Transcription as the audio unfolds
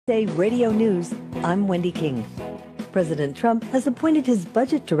USA Radio News, I'm Wendy King. President Trump has appointed his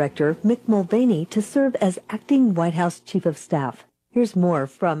budget director, Mick Mulvaney, to serve as acting White House Chief of Staff. Here's more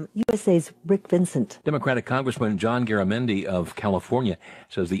from USA's Rick Vincent. Democratic Congressman John Garamendi of California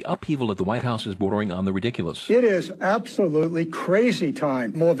says the upheaval at the White House is bordering on the ridiculous. It is absolutely crazy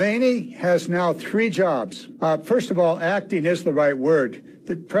time. Mulvaney has now 3 jobs. First of all, acting is the right word.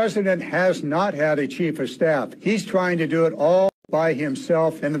 The president has not had a chief of staff. He's trying to do it all by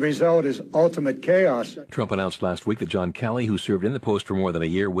himself, and the result is ultimate chaos. Trump announced last week that John Kelly, who served in the post for more than a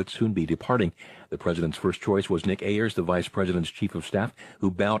year, would soon be departing. The president's first choice was Nick Ayers, the vice president's chief of staff,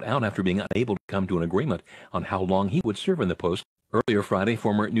 who bowed out after being unable to come to an agreement on how long he would serve in the post. Earlier Friday,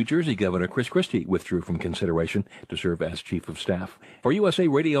 former New Jersey Governor Chris Christie withdrew from consideration to serve as chief of staff. For USA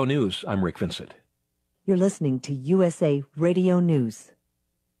Radio News, I'm Rick Vincent. You're listening to USA Radio News.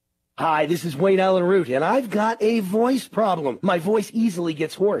 Hi, this is Wayne Allen Root, and I've got a voice problem. My voice easily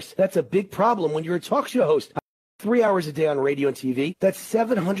gets hoarse. That's a big problem when you're a talk show host. 3 hours a day on radio and TV. That's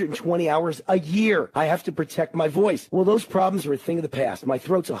 720 hours a year. I have to protect my voice. Well, those problems are a thing of the past. My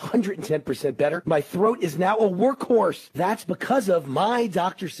throat's 110% better. My throat is now a workhorse. That's because of My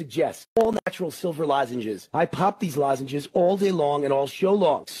Doctor Suggests, all natural silver lozenges. I pop these lozenges all day long and all show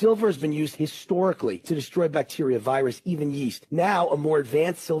long. Silver has been used historically to destroy bacteria, virus, even yeast. Now, a more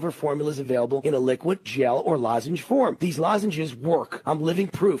advanced silver formula is available in a liquid, gel, or lozenge form. These lozenges work. I'm living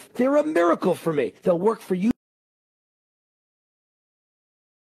proof. They're a miracle for me. They'll work for you.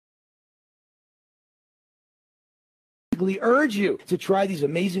 Urge you to try these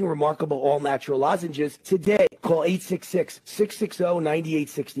amazing, remarkable, all-natural lozenges today. Call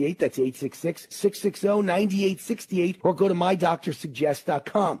 866-660-9868. That's 866-660-9868. Or go to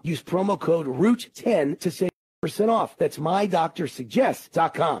mydoctorsuggest.com. Use promo code ROOT10 to save 10% off. That's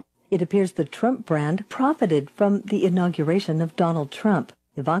mydoctorsuggest.com. It appears the Trump brand profited from the inauguration of Donald Trump.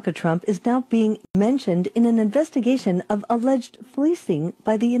 Ivanka Trump is now being mentioned in an investigation of alleged fleecing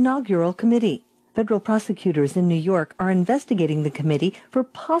by the inaugural committee. Federal prosecutors in New York are investigating the committee for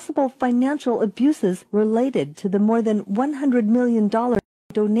possible financial abuses related to the more than $100 million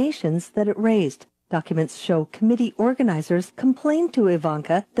donations that it raised. Documents show committee organizers complained to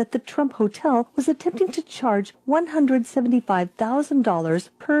Ivanka that the Trump Hotel was attempting to charge $175,000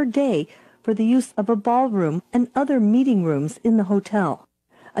 per day for the use of a ballroom and other meeting rooms in the hotel.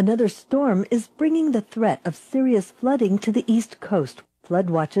 Another storm is bringing the threat of serious flooding to the East Coast.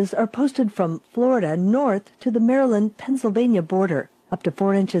 Flood watches are posted from Florida north to the Maryland-Pennsylvania border. Up to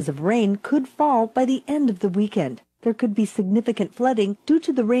 4 inches of rain could fall by the end of the weekend. There could be significant flooding due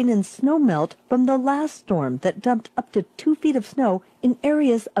to the rain and snow melt from the last storm that dumped up to 2 feet of snow in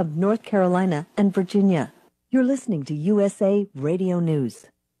areas of North Carolina and Virginia. You're listening to USA Radio News.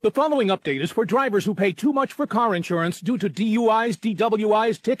 The following update is for drivers who pay too much for car insurance due to DUIs,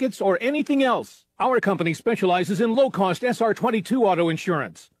 DWIs, tickets, or anything else. Our company specializes in low-cost SR22 auto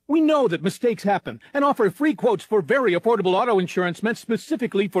insurance. We know that mistakes happen and offer free quotes for very affordable auto insurance meant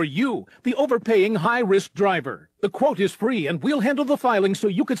specifically for you, the overpaying high-risk driver. The quote is free, and we'll handle the filing so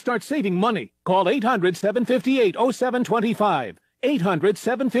you can start saving money. Call 800-758-0725.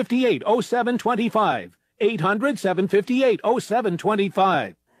 800-758-0725.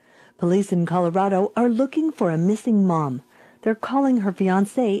 800-758-0725. Police in Colorado are looking for a missing mom. They're calling her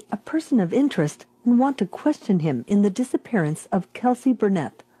fiancé a person of interest and want to question him in the disappearance of Kelsey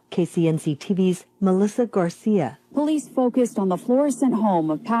Burnett. KCNC TV's Melissa Garcia. Police focused on the fluorescent home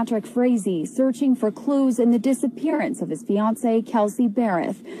of Patrick Frazee, searching for clues in the disappearance of his fiancée, Kelsey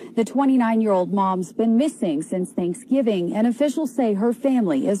Barrett. The 29-year-old mom's been missing since Thanksgiving, and officials say her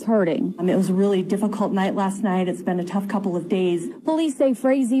family is hurting. It was a really difficult night last night. It's been a tough couple of days. Police say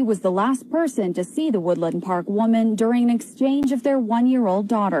Frazee was the last person to see the Woodland Park woman during an exchange of their 1-year-old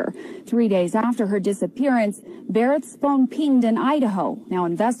daughter. 3 days after her disappearance, Barrett's phone pinged in Idaho. Now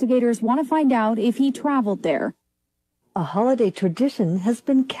investigators want to find out if he traveled there. A holiday tradition has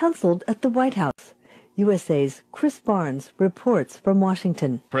been canceled at the White House. USA's Chris Barnes reports from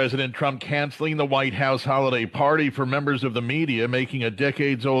Washington. President Trump canceling the White House holiday party for members of the media, making a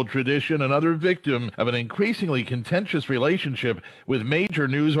decades-old tradition another victim of an increasingly contentious relationship with major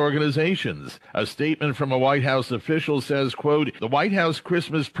news organizations. A statement from a White House official says, quote, "The White House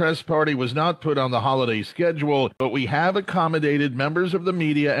Christmas press party was not put on the holiday schedule, but we have accommodated members of the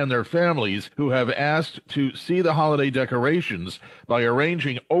media and their families who have asked to see the holiday decorations by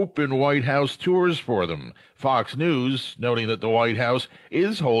arranging open White House tours for them." Fox News noting that the White House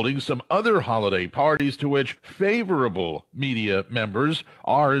is holding some other holiday parties to which favorable media members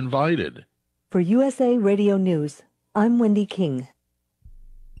are invited. For USA Radio News, I'm Wendy King.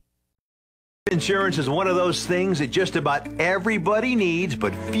 Insurance is one of those things that just about everybody needs,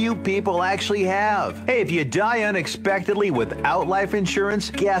 but few people actually have. Hey, if you die unexpectedly without life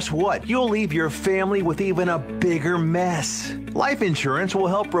insurance, guess what? You'll leave your family with even a bigger mess. Life insurance will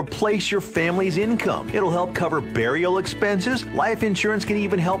help replace your family's income. It'll help cover burial expenses. Life insurance can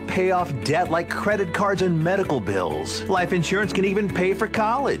even help pay off debt like credit cards and medical bills. Life insurance can even pay for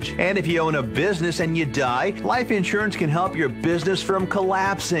college. And if you own a business and you die, life insurance can help your business from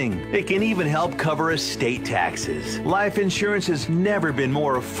collapsing. It can even help cover estate taxes. Life insurance has never been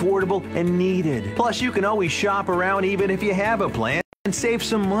more affordable and needed. Plus, you can always shop around even if you have a plan and save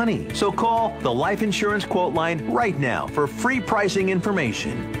some money. So call the Life Insurance Quote Line right now for free pricing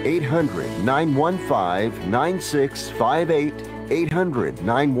information. 800-915-9658.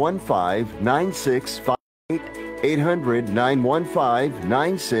 800-915-9658.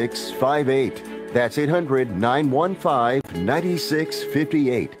 800-915-9658. That's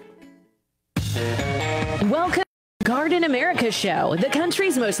 800-915-9658. Welcome to the Garden America Show, the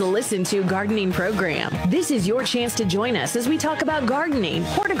country's most listened to gardening program. This is your chance to join us as we talk about gardening,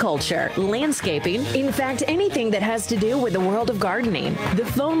 horticulture, landscaping, in fact, anything that has to do with the world of gardening. The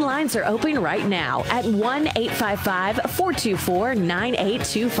phone lines are open right now at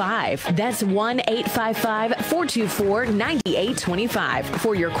 1-855-424-9825. That's 1-855-424-9825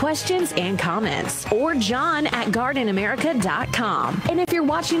 for your questions and comments. Or John at gardenamerica.com. And if you're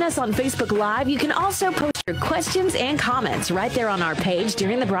watching us on Facebook Live, you can also post your questions and comments right there on our page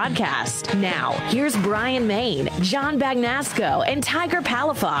during the broadcast. Now, here's Bryan, Maine, John Bagnasco, and Tiger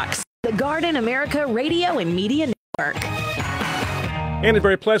Palafox, the Garden America Radio and Media Network. And a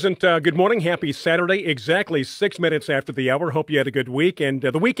very pleasant good morning. Happy Saturday. Exactly 6 minutes after the hour. Hope you had a good week. And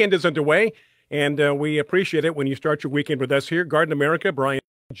the weekend is underway, and we appreciate it when you start your weekend with us here. Garden America, Bryan,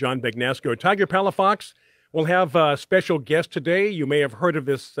 John Bagnasco, Tiger Palafox. We'll have a special guest today. You may have heard of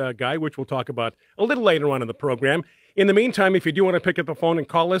this guy, which we'll talk about a little later on in the program. In the meantime, if you do want to pick up the phone and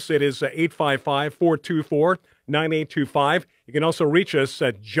call us, it is 855-424-9825. You can also reach us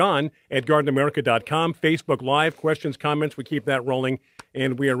at john at gardenamerica.com, Facebook Live, questions, comments. We keep that rolling,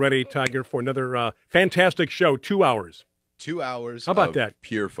 and we are ready, Tiger, for another fantastic show, 2 hours. 2 hours. How about that?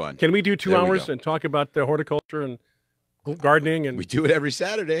 Pure fun. Can we do 2 hours and talk about the horticulture and gardening? And we do it every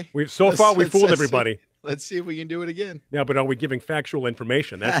Saturday. We've fooled everybody. Let's see if we can do it again. Yeah, but are we giving factual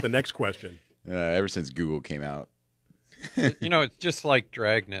information? That's the next question. Ever since Google came out. You know, it's just like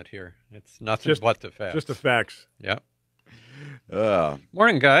Dragnet here. It's nothing but the facts. Just the facts. Yep.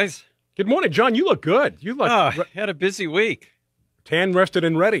 Morning, guys. Good morning, John. You look good. You look had a busy week. Tan, rested,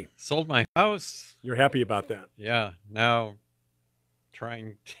 and ready. Sold my house. You're happy about that? Yeah. Now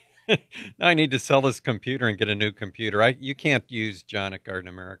trying... Now I need to sell this computer and get a new computer. You can't use John at Garden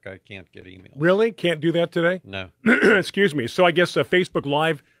America. I can't get emails. Really? Can't do that today? No. Excuse me. So I guess Facebook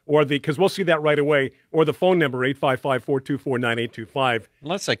Live or because we'll see that right away, or the phone number, 855-424-9825.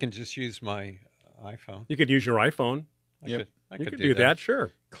 Unless I can just use my iPhone. You could use your iPhone. I could do that,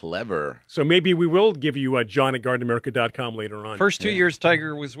 sure. Clever. So maybe we will give you John at gardenamerica.com later on. First 2 years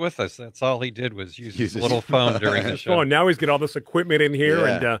Tiger was with us. That's all he did was use his little phone during the show. Now he's got all this equipment in here,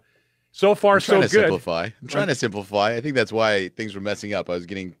 and so far so good. I'm trying to simplify. I think that's why things were messing up. I was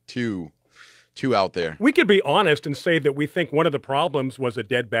getting too out there. We could be honest and say that we think one of the problems was a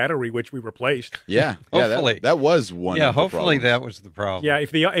dead battery, which we replaced. Yeah. Hopefully. That was one of the hopefully problems. that was the problem. Yeah,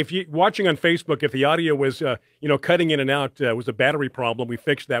 if you watching on Facebook, if the audio was cutting in and out, was a battery problem, we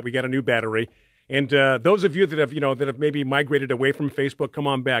fixed that. We got a new battery. And those of you that have maybe migrated away from Facebook, come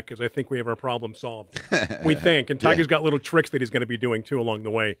on back, because I think we have our problem solved. We think. And Tiger's got little tricks that he's going to be doing, too, along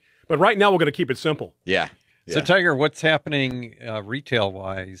the way. But right now, we're going to keep it simple. Yeah. So, Tiger, what's happening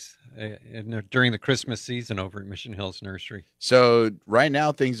retail-wise during the Christmas season over at Mission Hills Nursery? So right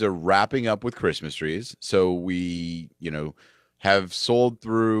now, things are wrapping up with Christmas trees. So we, have sold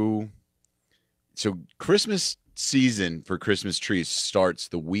through. So Christmas season for Christmas trees starts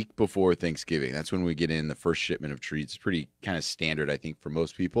the week before Thanksgiving. That's when we get in the first shipment of trees. It's pretty kind of standard, I think, for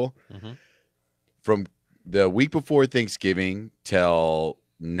most people. Mm-hmm. From the week before Thanksgiving till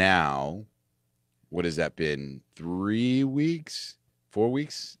now, what has that been? 3 weeks? 4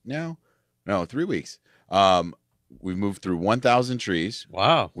 weeks now? No, 3 weeks. We've moved through 1,000 trees.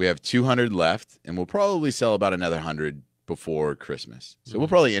 Wow. We have 200 left, and we'll probably sell about another 100 before Christmas. So we'll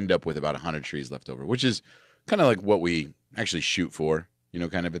probably end up with about 100 trees left over, which is kind of like what we actually shoot for,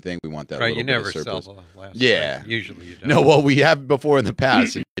 kind of a thing. We want that right, little you bit never of surplus. sell the last Yeah. Usually you don't. No, well, we have before in the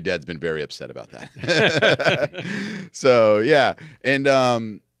past, and my dad's been very upset about that. So, yeah.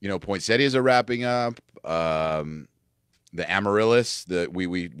 And, poinsettias are wrapping up. amaryllis.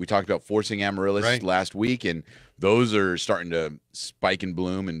 We talked about forcing amaryllis last week, and those are starting to spike and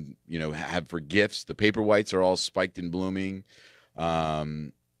bloom, and have for gifts. The paper whites are all spiked and blooming.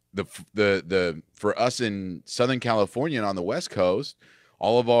 For us in Southern California and on the West Coast,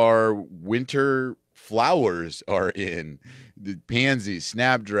 all of our winter flowers are in. The pansies,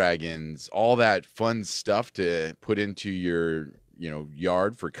 snapdragons, all that fun stuff to put into your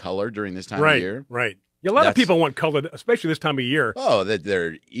yard for color during this time of year. Right. Yeah, a lot of people want color, especially this time of year. Oh, that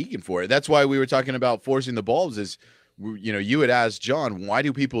they're eager for it. That's why we were talking about forcing the bulbs. Is you had asked John, why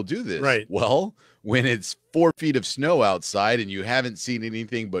do people do this? Right. Well, when it's 4 feet of snow outside and you haven't seen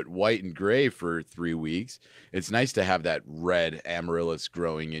anything but white and gray for 3 weeks, it's nice to have that red amaryllis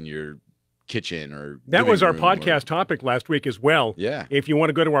growing in your kitchen or that was our podcast topic last week as well. Yeah. If you want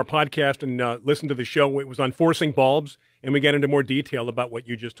to go to our podcast and listen to the show, it was on forcing bulbs, and we get into more detail about what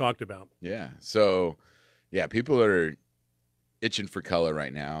you just talked about. Yeah. So, yeah, people are itching for color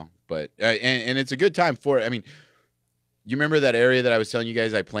right now, but and it's a good time for it. I mean, you remember that area that I was telling you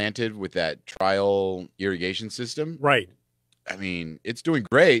guys I planted with that trial irrigation system? Right. I mean, it's doing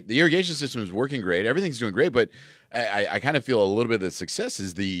great. The irrigation system is working great. Everything's doing great, but I kind of feel a little bit of the success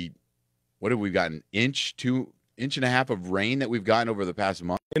is what have we gotten? Inch and a half of rain that we've gotten over the past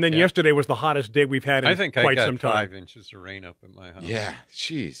month. And then yesterday was the hottest day we've had in quite some time. I got 5 inches of rain up at my house. Yeah,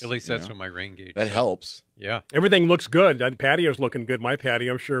 jeez. At least that's what my rain gauge that said. helps. Yeah. Everything looks good. That patio's looking good. My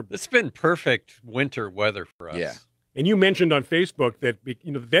patio, I'm sure. It's been perfect winter weather for us. Yeah. And you mentioned on Facebook that the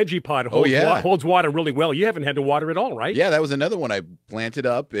veggie pod holds water really well. You haven't had to water it all, right? Yeah, that was another one I planted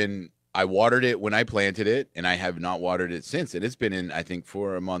up, and I watered it when I planted it, and I have not watered it since. And it's been in, I think,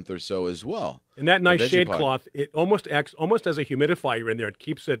 for a month or so as well. And that nice shade cloth, it almost acts almost as a humidifier in there. It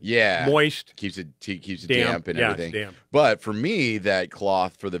keeps it moist. Keeps it damp and everything. Damp. But for me, that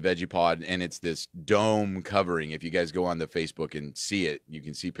cloth for the veggie pod, and it's this dome covering. If you guys go on the Facebook and see it, you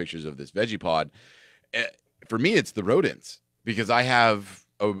can see pictures of this veggie pod. For me, it's the rodents, because I have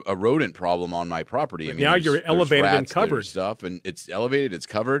a rodent problem on my property. I mean, now you're elevated and covered. Stuff, and it's elevated, it's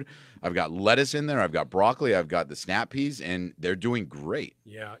covered. I've got lettuce in there, I've got broccoli, I've got the snap peas, and they're doing great.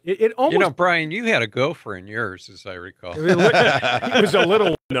 Yeah, it almost. Brian, you had a gopher in yours, as I recall. He was a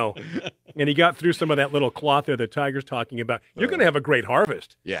little and he got through some of that little cloth there that Tiger's talking about. You're going to have a great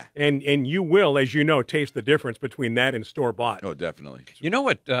harvest. Yeah, and you will, as you know, taste the difference between that and store bought. Oh, definitely. You know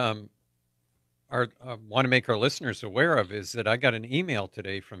what? Want to make our listeners aware of is that I got an email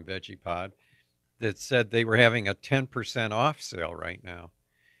today from VeggiePod that said they were having a 10% off sale right now.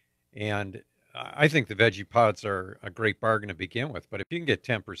 And I think the VeggiePods are a great bargain to begin with. But if you can get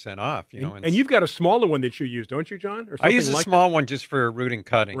 10% off, and you've got a smaller one that you use, don't you, John? Or I use a small one just for rooting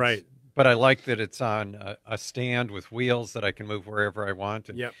cuttings. Right. But I like that it's on a stand with wheels that I can move wherever I want.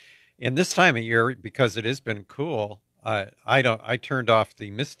 And, and this time of year, because it has been cool, I turned off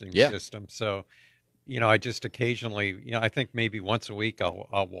the misting system. So, I just occasionally, I think maybe once a week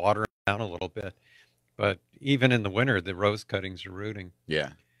I'll water it down a little bit. But even in the winter, the rose cuttings are rooting.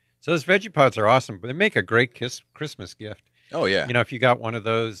 Yeah. So those veggie pods are awesome, but they make a great Christmas gift. Oh, yeah. If you got one of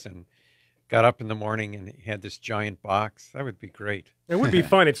those and got up in the morning and had this giant box, that would be great. It would be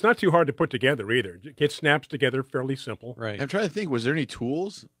fun. It's not too hard to put together either. It snaps together fairly simple. Right. I'm trying to think, was there any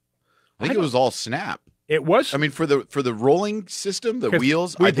tools? I think it was all snap. It was. I mean, for the rolling system, the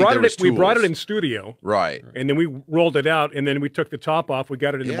wheels, I think there was tools. We brought it in studio. Right. And then we rolled it out, and then we took the top off. We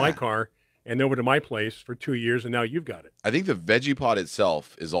got it into my car and over to my place for 2 years, and now you've got it. I think the veggie pod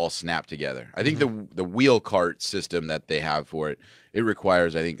itself is all snapped together. I think the wheel cart system that they have for it, it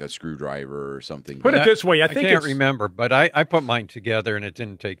requires, I think, a screwdriver or something. Put it this way, I think can't remember, but I put mine together, and it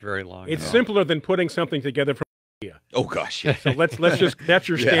didn't take very long. It's simpler than putting something together from Ikea. Oh, gosh. Yeah. So let's just, that's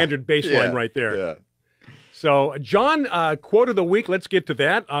your standard baseline right there. Yeah. So, John, quote of the week, let's get to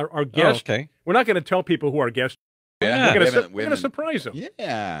that. Our guest, we're not going to tell people who our guest is. Yeah, we're going to surprise them.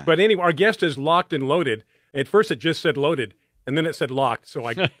 Yeah. But anyway, our guest is locked and loaded. At first, it just said loaded, and then it said locked, so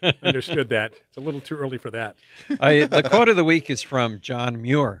I understood that. It's a little too early for that. The quote of the week is from John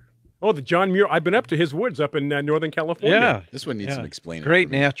Muir. Oh, the John Muir. I've been up to his woods up in Northern California. Yeah. This one needs some explaining. Great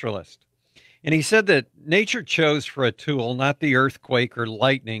naturalist. And he said that nature chose for a tool not the earthquake or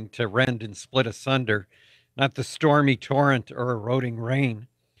lightning to rend and split asunder, not the stormy torrent or eroding rain,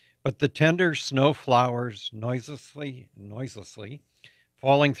 but the tender snow flowers noiselessly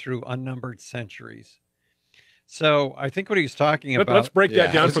falling through unnumbered centuries. So I think what he's talking about. Let's break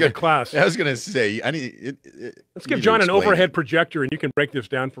that down for the class. I was going to say, let's give John an overhead projector, and you can break this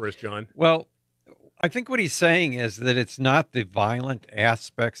down for us, John. Well, I think what he's saying is that it's not the violent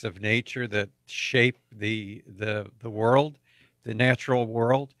aspects of nature that shape the world, the natural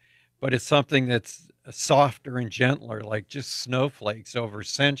world, but it's something that's softer and gentler, like just snowflakes over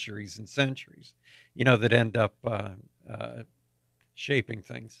centuries and centuries, that end up shaping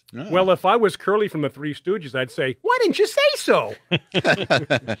things. Oh. Well, if I was Curly from the Three Stooges, I'd say, why didn't you say so?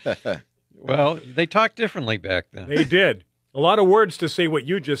 Well, they talked differently back then. They did. A lot of words to say what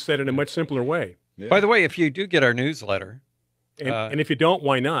you just said in a much simpler way. Yeah. By the way, if you do get our newsletter. And if you don't,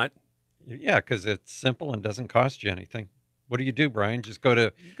 why not? Yeah, because it's simple and doesn't cost you anything. What do you do, Brian? Just go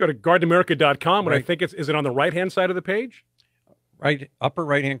to gardenamerica.com, right. and I think is it on the right-hand side of the page? Right, upper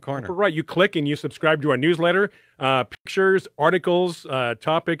right-hand corner. Upper right. You click and you subscribe to our newsletter. Pictures, articles,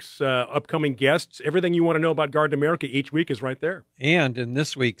 topics, upcoming guests, everything you want to know about Garden America each week is right there. And in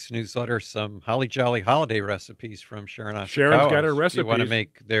this week's newsletter, some Holly Jolly holiday recipes from Sharon. Sharon's got her recipes. You want to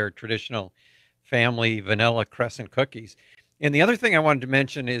make their traditional family vanilla crescent cookies. And the other thing I wanted to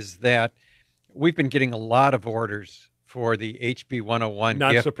mention is that we've been getting a lot of orders for the HB 101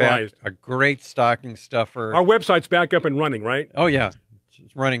 Not gift surprised. pack, a great stocking stuffer. Our website's back up and running, right? Oh, yeah.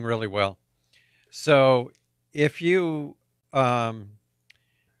 It's running really well. So if you,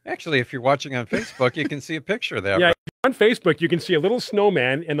 actually, if you're watching on Facebook, you can see a picture of that. Yeah, right? on Facebook, you can see a little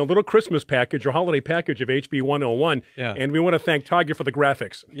snowman and a little Christmas package or holiday package of HB 101. Yeah. And we want to thank Tiger for the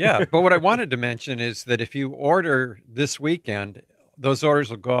graphics. Yeah, but what I wanted to mention is that if you order this weekend, those orders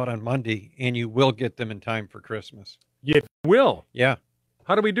will go out on Monday, and you will get them in time for Christmas. You will? Yeah.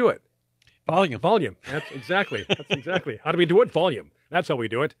 How do we do it? Volume. Volume. That's exactly. How do we do it? Volume. That's how we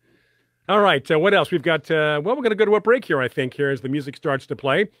do it. All right. What else? We've got, we're going to go to a break here, I think, here as the music starts to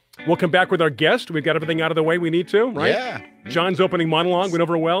play. We'll come back with our guest. We've got everything out of the way we need to, right? Yeah. John's opening monologue went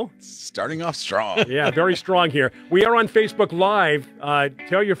over well. Starting off strong. Yeah, very strong here. We are on Facebook Live.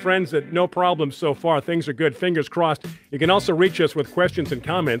 Tell your friends that no problems so far. Things are good. Fingers crossed. You can also reach us with questions and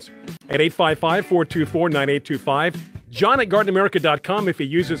comments at 855-424-9825. John at gardenamerica.com if he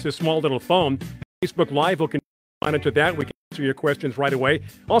uses his small little phone. Facebook Live will monitor that. We can answer your questions right away.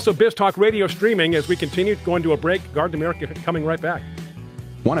 Also, Biz Talk Radio streaming as we continue going to a break. Garden America coming right back.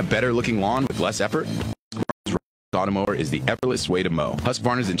 Want a better looking lawn with less effort? Automower is the effortless way to mow.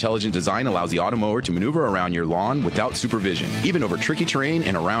 Husqvarna's intelligent design allows the Automower to maneuver around your lawn without supervision, even over tricky terrain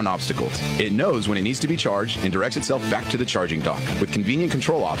and around obstacles. It knows when it needs to be charged and directs itself back to the charging dock. With convenient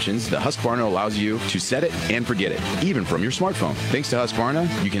control options, the Husqvarna allows you to set it and forget it, even from your smartphone. Thanks to Husqvarna,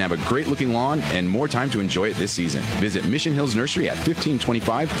 you can have a great looking lawn and more time to enjoy it this season. Visit Mission Hills Nursery at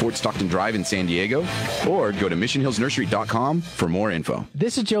 1525 Fort Stockton Drive in San Diego, or go to missionhillsnursery.com for more info.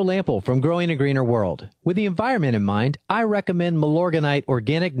 This is Joe Lample from Growing a Greener World. With the environment in mind, I recommend Milorganite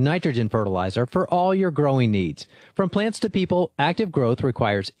Organic Nitrogen Fertilizer for all your growing needs. From plants to people, active growth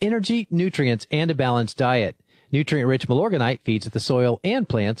requires energy, nutrients, and a balanced diet. Nutrient-rich Milorganite feeds the soil and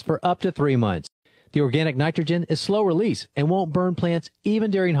plants for up to 3 months. The organic nitrogen is slow release and won't burn plants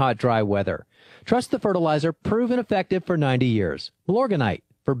even during hot, dry weather. Trust the fertilizer, proven effective for 90 years. Milorganite,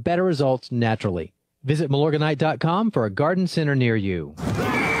 for better results naturally. Visit Milorganite.com for a garden center near you.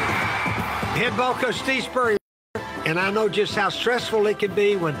 Head ball coach Steve Spurrier, and I know just how stressful it can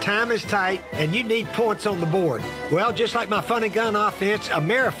be when time is tight and you need points on the board. Well, just like my fun and gun offense,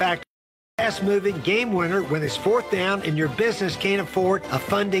 AmeriFactor fast-moving game winner when it's fourth down and your business can't afford a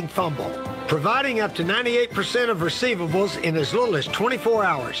funding fumble. Providing up to 98% of receivables in as little as 24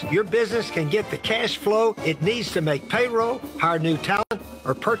 hours, your business can get the cash flow it needs to make payroll, hire new talent,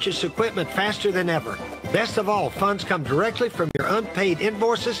 or purchase equipment faster than ever. Best of all, funds come directly from your unpaid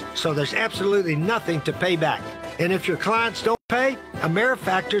invoices, so there's absolutely nothing to pay back. And if your clients don't pay,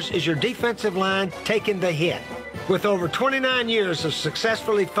 AmeriFactors is your defensive line taking the hit. With over 29 years of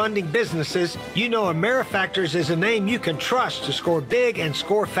successfully funding businesses, you know AmeriFactors is a name you can trust to score big and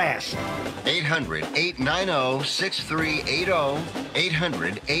score fast. 800-890-6380.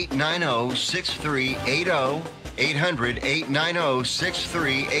 800-890-6380.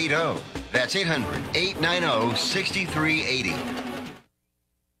 800-890-6380. That's 800-890-6380.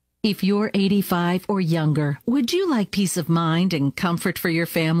 If you're 85 or younger, would you like peace of mind and comfort for your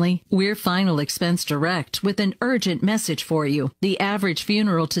family? We're Final Expense Direct with an urgent message for you. The average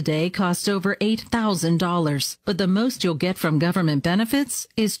funeral today costs over $8,000, but the most you'll get from government benefits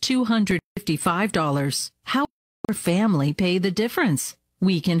is $255. How will your family pay the difference?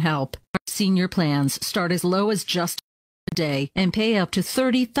 We can help. Our senior plans start as low as just a day and pay up to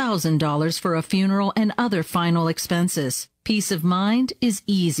 $30,000 for a funeral and other final expenses. Peace of mind is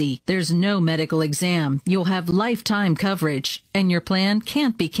easy. There's no medical exam. You'll have lifetime coverage, and your plan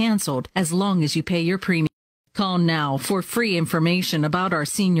can't be canceled as long as you pay your premium. Call Call now for free information about our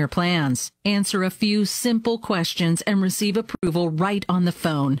senior plans. Answer a few simple questions and receive approval right on the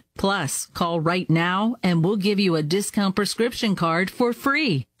phone. Plus, call right now and we'll give you a discount prescription card for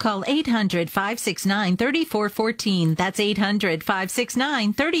free. Call 800-569-3414. That's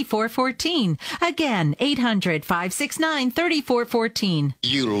 800-569-3414. Again, 800-569-3414.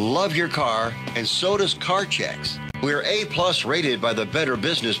 You love your car, and so does CarChecks. We're A-plus rated by the Better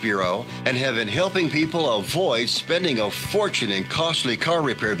Business Bureau and have been helping people avoid spending a fortune in costly car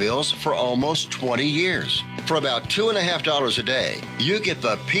repair bills for almost 20 years. For about $2.50 a day, you get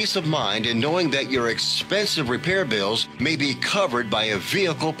the peace of mind in knowing that your expensive repair bills may be covered by a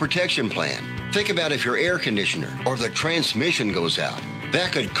vehicle protection plan. Think about if your air conditioner or the transmission goes out.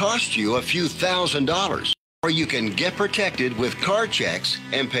 That could cost you a few $1,000s. Or you can get protected with CarChecks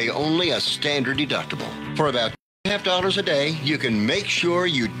and pay only a standard deductible. For about $2.50 a day, you can make sure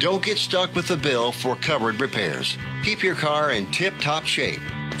you don't get stuck with the bill for covered repairs. Keep your car in tip-top shape.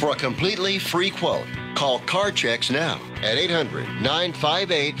 For a completely free quote, call CarChecks now at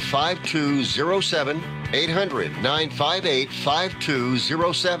 800-958-5207,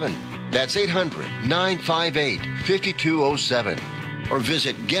 800-958-5207. That's 800-958-5207. Or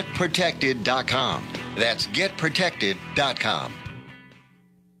visit getprotected.com. That's getprotected.com.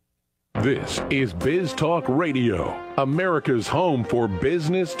 This is Biz Talk Radio, America's home for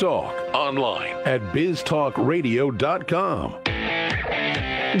business talk. Online at biztalkradio.com.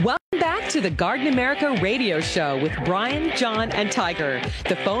 Welcome back to the Garden America Radio Show with Bryan, John, and Tiger.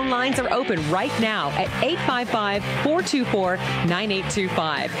 The phone lines are open right now at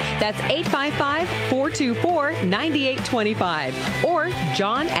 855-424-9825. That's 855-424-9825. Or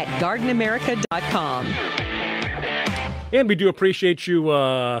John at gardenamerica.com. And we do appreciate you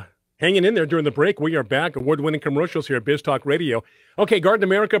hanging in there during the break. We are back. Award-winning commercials here at Biz Talk Radio. Okay, Garden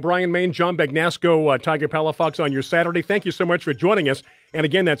America, Bryan Main, John Bagnasco, Tiger Palafox on your Saturday. Thank you so much for joining us. And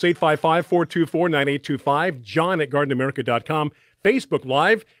again, that's 855-424-9825, John at gardenamerica.com. Facebook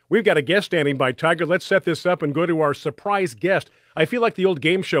Live. We've got a guest standing by, Tiger. Let's set this up and go to our surprise guest. I feel like the old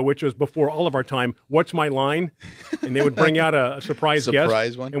game show, which was before all of our time, What's My Line? And they would bring out a surprise guest.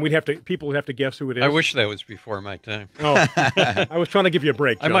 Surprise one? And people would have to guess who it is. I wish that was before my time. Oh, I was trying to give you a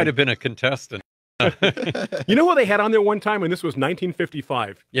break, John. I might have been a contestant. You know who they had on there one time? And this was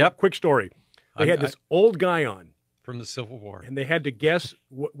 1955. Yep. Quick story. They had this old guy on. From the Civil War. And they had to guess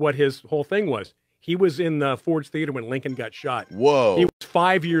what his whole thing was. He was in the Ford's Theater when Lincoln got shot. Whoa. He was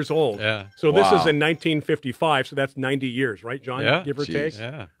 5 years old. Yeah. So this is in 1955, so that's 90 years, right, John? Yeah. Give or take?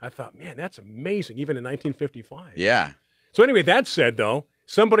 Yeah. I thought, man, that's amazing, even in 1955. Yeah. So anyway, that said, though,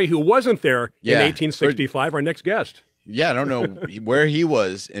 somebody who wasn't there in 1865, our next guest. Yeah, I don't know where he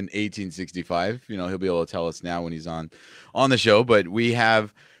was in 1865. You know, he'll be able to tell us now when he's on the show. But we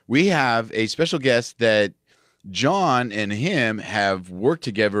have a special guest that John and him have worked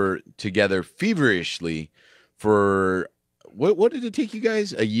together feverishly for what did it take you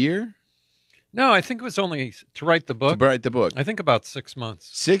guys? A year? No, I think it was only to write the book. To write the book. I think about 6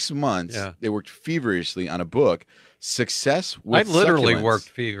 months. 6 months. Yeah. They worked feverishly on a book. Success with I literally succulents. worked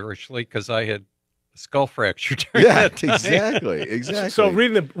feverishly because I had a skull fracture during Yeah, that time. exactly. So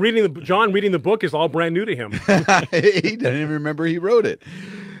John reading the book is all brand new to him. He didn't even remember he wrote it.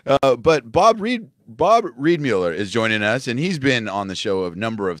 But Bob Riedmuller is joining us, and he's been on the show a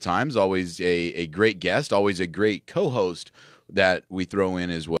number of times. Always a great guest, always a great co-host that we throw in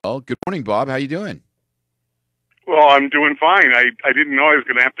as well. Good morning, Bob. How you doing? Well, I'm doing fine. I didn't know I was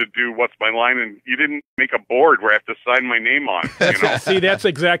going to have to do What's My Line, and you didn't make a board where I have to sign my name on. You know? See, that's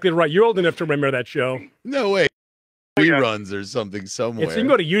exactly right. You're old enough to remember that show. No way. Reruns or something somewhere. Yes, you can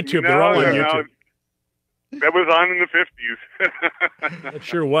go to YouTube. They're all on YouTube. That was on in the 50s. It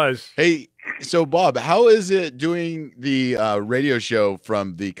sure was. Hey, so Bob, how is it doing the radio show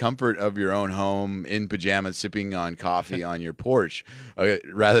from the comfort of your own home in pajamas, sipping on coffee on your porch,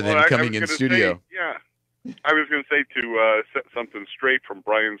 rather than coming in studio? Yeah. I was going to say to set something straight from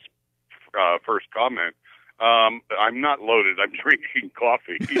Bryan's first comment. I'm not loaded. I'm drinking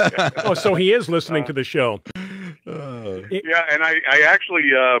coffee. Oh, so he is listening to the show. Yeah, and I'm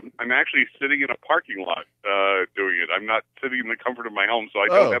actually sitting in a parking lot doing it. I'm not sitting in the comfort of my home, so I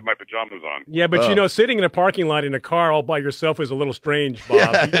don't have my pajamas on. Yeah, but you know, sitting in a parking lot in a car all by yourself is a little strange,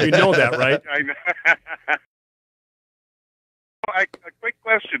 Bob. You know that, right? I know. A quick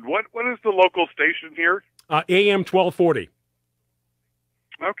question. What is the local station here? AM 1240.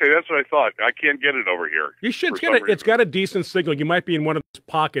 Okay, that's what I thought. I can't get it over here. You should get it. It's got a decent signal. You might be in one of those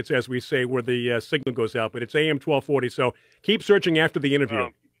pockets, as we say, where the signal goes out, but it's AM 1240. So keep searching after the interview.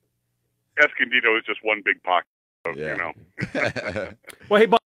 Escondido is just one big pocket, you know. Well, hey,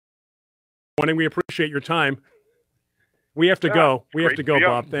 Bob, morning. We appreciate your time. We have to go. We have great to go, deal.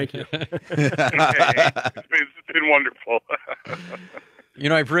 Bob. Thank you. It's been wonderful. You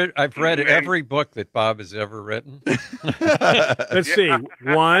know, I've read every book that Bob has ever written. Let's see.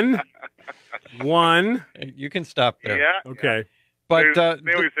 One. You can stop there. Yeah. Okay. But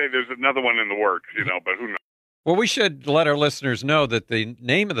they always say there's another one in the works, but who knows? Well, we should let our listeners know that the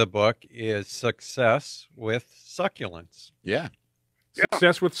name of the book is Success with Succulents. Yeah.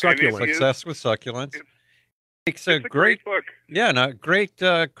 Success with Succulents. Success with Succulents. It's a great book. Yeah, and a great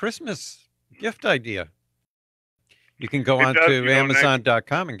Christmas gift idea. You can go on to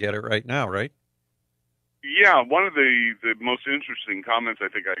Amazon.com and get it right now, right? Yeah, one of the most interesting comments I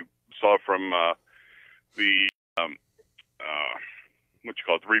think I saw from the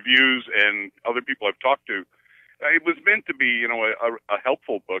the reviews and other people I've talked to, it was meant to be a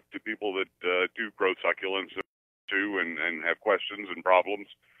helpful book to people that do grow succulents too and have questions and problems.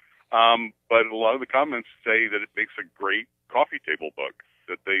 But a lot of the comments say that it makes a great coffee table book,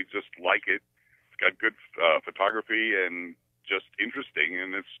 that they just like it. It's got good photography and just interesting,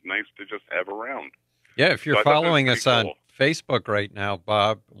 and it's nice to just have around. Yeah, if you're So I thought that was following us pretty on cool. Facebook right now,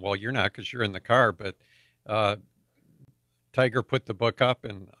 Bob, well, you're not because you're in the car, but Tiger put the book up,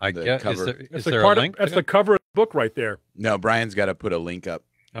 and I guess, is there a link? That's the cover of the book right there. No, Brian's got to put a link up.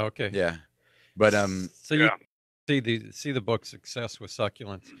 Okay. Yeah. But so you see the book Success with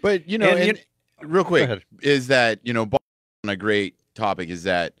Succulents. But real quick is that on a great topic is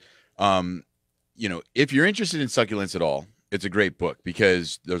that if you're interested in succulents at all, it's a great book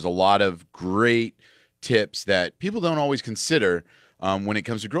because there's a lot of great tips that people don't always consider when it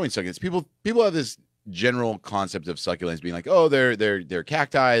comes to growing succulents. People have this general concept of succulents being like, oh, they're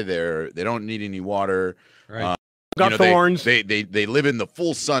cacti, they don't need any water. Right. Got thorns. They live in the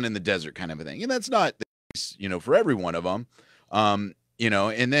full sun in the desert kind of a thing. And that's not the case, for every one of them.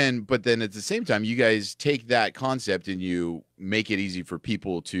 But then at the same time, you guys take that concept and you make it easy for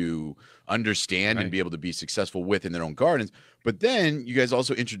people to understand and be able to be successful with in their own gardens. But then you guys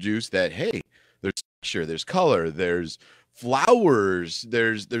also introduce that, hey, there's texture, there's color, there's flowers,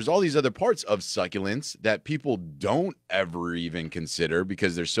 there's all these other parts of succulents that people don't ever even consider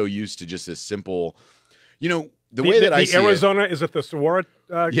because they're so used to just a simple, the way that I see Arizona, is it the saguaro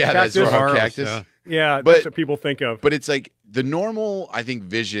cactus? That's saguaro cactus. Yeah, that's what people think of. But it's like the normal, I think,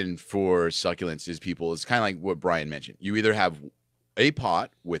 vision for succulents is kind of like what Brian mentioned. You either have a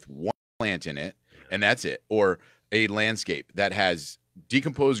pot with one plant in it, and that's it, or a landscape that has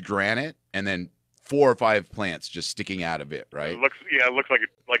decomposed granite and then 4 or 5 plants just sticking out of it, right? It looks like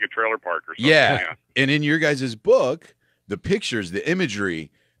a trailer park or something. Yeah. And in your guys' book, the pictures, the imagery,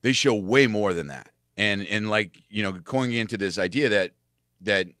 they show way more than that. And going into this idea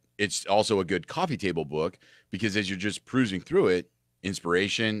that it's also a good coffee table book because as you're just cruising through it,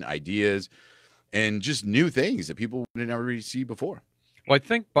 inspiration, ideas, and just new things that people would never really see before. Well, I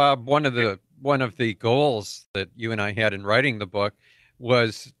think, Bob, one of the goals that you and I had in writing the book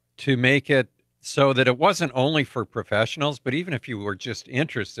was to make it so that it wasn't only for professionals, but even if you were just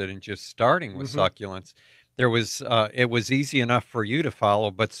interested in just starting with succulents, it was easy enough for you to follow,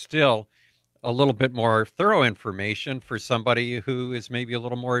 but still a little bit more thorough information for somebody who is maybe a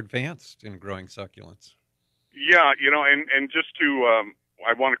little more advanced in growing succulents. Yeah, and just to,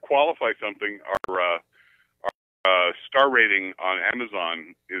 I want to qualify something. Our star rating on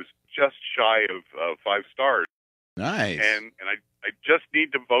Amazon is just shy of 5 stars. Nice. And I just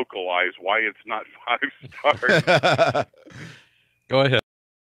need to vocalize why it's not 5 stars. Go ahead.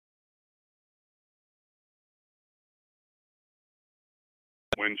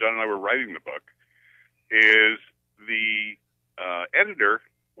 When John and I were writing the book, is the editor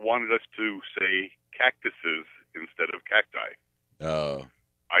wanted us to say cactuses instead of cacti. Oh.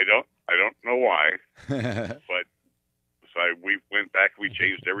 I don't know why, but we went back. We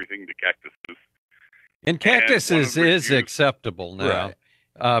changed everything to cactuses. And cactuses is acceptable now.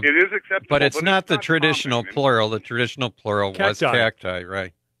 Right. It is acceptable, but it's not the traditional plural. The traditional plural was cacti,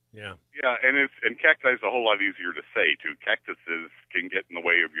 right? Yeah. Yeah, and cacti is a whole lot easier to say too. Cactuses can get in the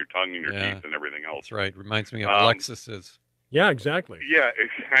way of your tongue and your teeth and everything else. That's right. Reminds me of Alexis's. Yeah, exactly. Yeah,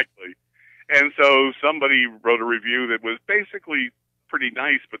 exactly. And so somebody wrote a review that was basically pretty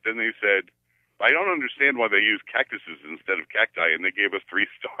nice, but then they said, I don't understand why they use cactuses instead of cacti, and they gave us 3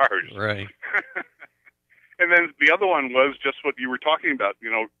 stars. Right. And then the other one was just what you were talking about,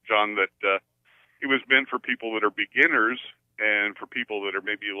 John, that it was meant for people that are beginners and for people that are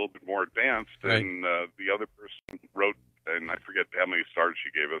maybe a little bit more advanced. Right. And the other person wrote, and I forget how many stars she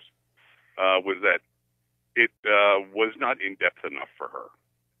gave us, was that it was not in-depth enough for her.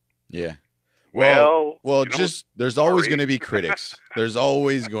 Yeah. Well, you know, just there's always sorry. going to be critics. There's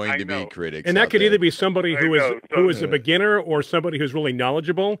always going to be critics. And that out could there. either be somebody who is a beginner or somebody who's really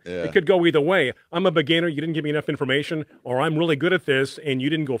knowledgeable. Yeah. It could go either way. I'm a beginner, you didn't give me enough information, or I'm really good at this and you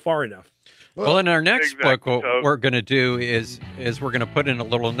didn't go far enough. Well, in our next book, what we're going to do is we're going to put in a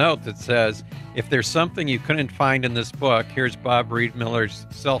little note that says, if there's something you couldn't find in this book, here's Bob Reed Miller's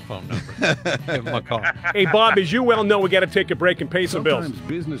cell phone number. Give him a call. Hey, Bob, as you well know, we got to take a break and pay some bills. Sometimes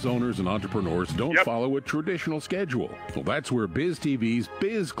business owners and entrepreneurs don't follow a traditional schedule. Well, that's where Biz TV's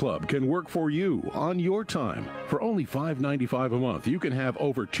Biz Club can work for you on your time. For only $5.95 a month, you can have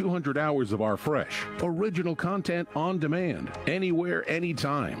over 200 hours of our fresh, original content on demand, anywhere,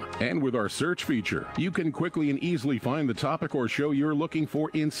 anytime. And with our search feature, you can quickly and easily find the topic or show you're looking for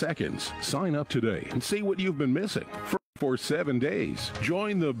in seconds. Sign up today and see what you've been missing for 7 days.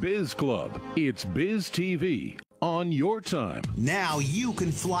 Join the Biz Club. It's Biz TV on your time. Now you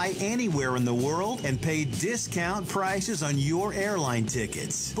can fly anywhere in the world and pay discount prices on your airline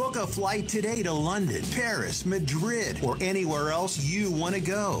tickets. Book a flight today to London, Paris, Madrid, or anywhere else you want to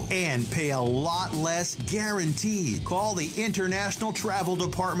go and pay a lot less guaranteed. Call the International Travel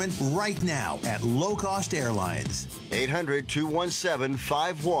Department right now at Low Cost Airlines.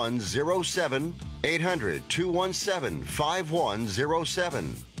 800-217-5107.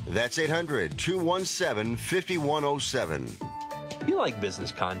 800-217-5107. That's 800-217-5107. You like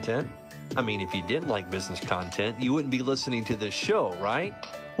business content. I mean, if you didn't like business content, you wouldn't be listening to this show, right?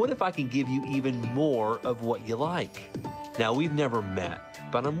 What if I can give you even more of what you like? Now, we've never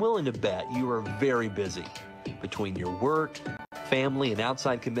met, but I'm willing to bet you are very busy. Between your work, family, and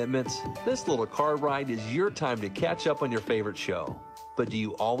outside commitments, this little car ride is your time to catch up on your favorite show. But do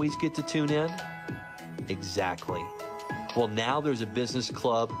you always get to tune in? Exactly. Well, now there's a business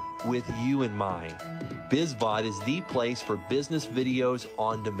club with you in mind. BizVod is the place for business videos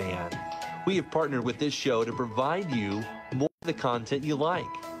on demand. We have partnered with this show to provide you more of the content you like.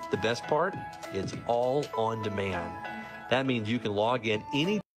 The best part? It's all on demand. That means you can log in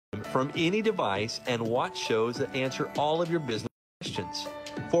anytime from any device and watch shows that answer all of your business questions.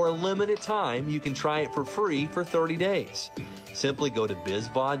 For a limited time, you can try it for free for 30 days. Simply go to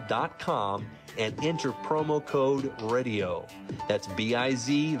bizvod.com and enter promo code RADIO. That's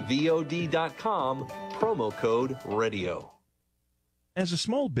BIZVOD.com, promo code RADIO. As a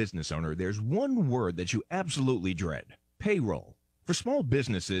small business owner, there's one word that you absolutely dread: payroll. For small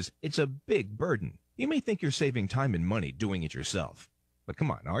businesses, it's a big burden. You may think you're saving time and money doing it yourself. But come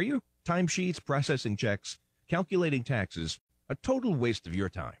on, are you? Timesheets, processing checks, calculating taxes, a total waste of your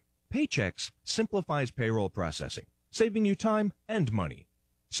time. Paychex simplifies payroll processing, saving you time and money.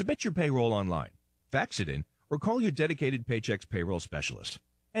 Submit your payroll online, fax it in, or call your dedicated Paychex payroll specialist.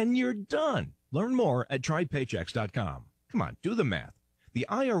 And you're done. Learn more at trypaychex.com. Come on, do the math. The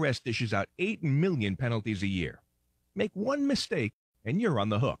IRS dishes out 8 million penalties a year. Make one mistake, and you're on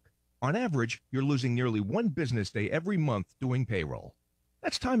the hook. On average, you're losing nearly 1 business day every month doing payroll.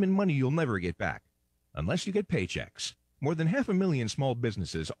 That's time and money you'll never get back, unless you get Paychex. More than 500,000 small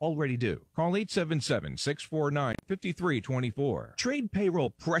businesses already do. Call 877-649-5324. Trade payroll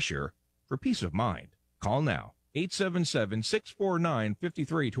pressure for peace of mind. Call now.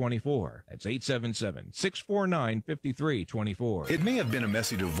 877-649-5324. That's 877-649-5324. It may have been a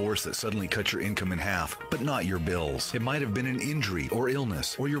messy divorce that suddenly cut your income in half, but not your bills. It might have been an injury or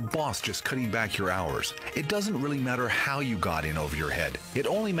illness, or your boss just cutting back your hours. It doesn't really matter how you got in over your head. It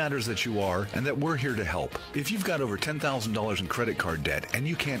only matters that you are and that we're here to help. If you've got over $10,000 in credit card debt and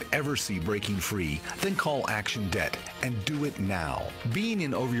you can't ever see breaking free, then call Action Debt and do it now. Being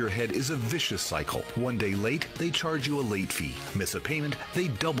in over your head is a vicious cycle. One day late, they charge you a late fee. Miss a payment, they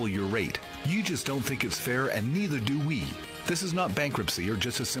double your rate. You just don't think it's fair, and neither do we. This is not bankruptcy or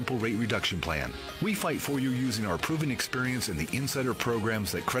just a simple rate reduction plan. We fight for you using our proven experience in the insider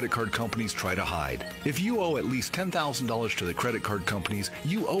programs that credit card companies try to hide. If you owe at least $10,000 to the credit card companies,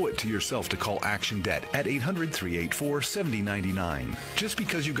 you owe it to yourself to call Action Debt at 800-384-7099. Just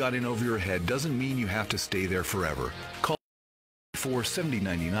because you got in over your head doesn't mean you have to stay there forever. Call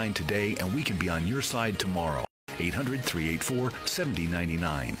 800-384-7099 today, and we can be on your side tomorrow.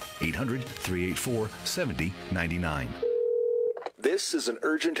 800-384-7099. 800-384-7099. This is an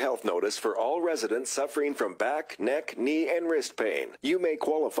urgent health notice for all residents suffering from back, neck, knee, and wrist pain. You may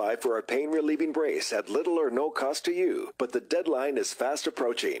qualify for a pain-relieving brace at little or no cost to you, but the deadline is fast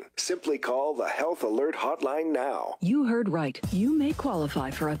approaching. Simply call the Health Alert Hotline now. You heard right. You may qualify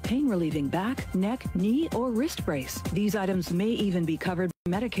for a pain-relieving back, neck, knee, or wrist brace. These items may even be covered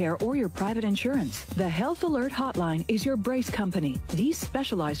Medicare or your private insurance. The Health Alert Hotline is your brace company. These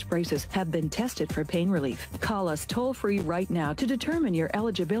specialized braces have been tested for pain relief. Call us toll-free right now to determine your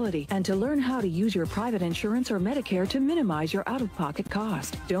eligibility and to learn how to use your private insurance or Medicare to minimize your out-of-pocket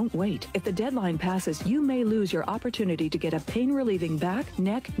cost. Don't wait. If the deadline passes, you may lose your opportunity to get a pain-relieving back,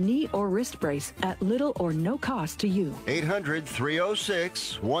 neck, knee, or wrist brace at little or no cost to you.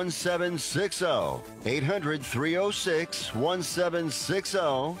 800-306-1760. 800-306-1760.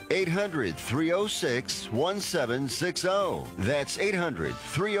 800-306-1760. That's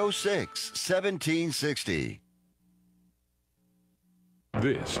 800-306-1760.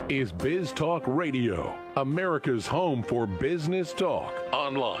 This is Biz Talk Radio, America's home for business talk.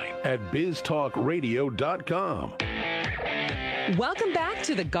 Online at biztalkradio.com. Welcome back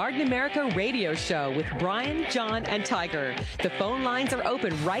to the Garden America Radio Show with Bryan, John, and Tiger. The phone lines are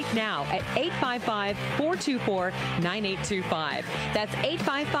open right now at 855-424-9825. That's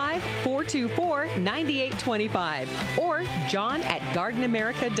 855-424-9825. Or John at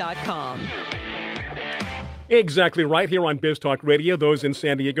gardenamerica.com. Exactly right here on Biz Talk Radio. Those in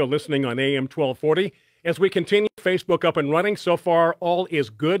San Diego listening on AM 1240. As we continue, Facebook up and running. So far, all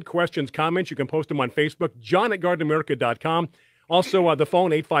is good. Questions, comments, you can post them on Facebook. John at gardenamerica.com. Also, the phone,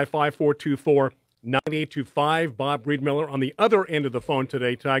 855-424-9825. Bob Breedmiller on the other end of the phone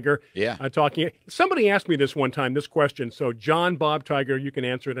today, Tiger. Yeah. Talking. Somebody asked me this one time, this question. So, John, Bob, Tiger, you can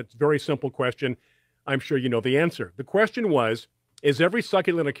answer it. It's a very simple question. I'm sure you know the answer. The question was, is every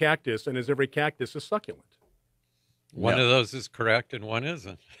succulent a cactus, and is every cactus a succulent? One of those is correct and one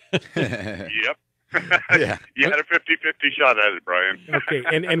isn't. Yep. Yeah. You had a 50-50 shot at it, Brian. Okay,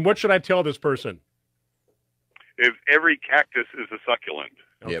 and what should I tell this person? If every cactus is a succulent.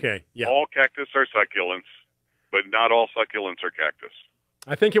 Okay, yeah. All cactus are succulents, but not all succulents are cactus.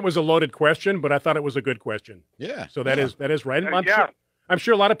 I think it was a loaded question, but I thought it was a good question. Yeah. So that is right. Yeah. I'm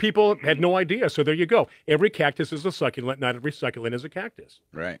sure a lot of people had no idea. So there you go. Every cactus is a succulent. Not every succulent is a cactus.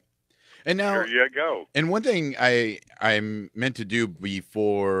 Right. And now, there you go. And one thing I'm meant to do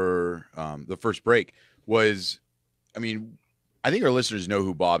before the first break was, I mean, I think our listeners know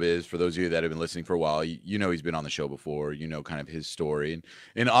who Bob is. For those of you that have been listening for a while, you know he's been on the show before. You know kind of his story,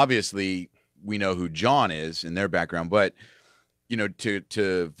 and obviously we know who John is and their background. But you know, to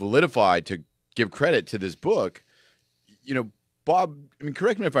validify, to give credit to this book, you know, Bob. I mean,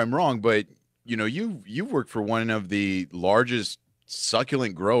 correct me if I'm wrong, but you know, you've worked for one of the largest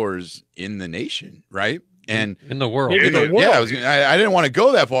succulent growers in the nation, right? And in the world. In the world. Yeah, I didn't want to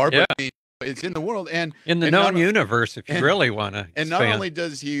go that far, but I mean, it's in the world and in the known universe, if you really want to. And not only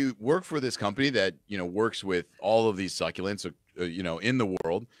does he work for this company that works with all of these succulents, in the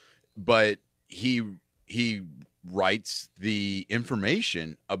world, but he writes the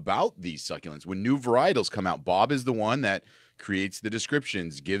information about these succulents. When new varietals come out, Bob is the one that creates the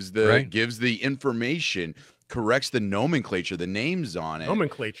descriptions, gives the information, corrects the nomenclature, the names on it.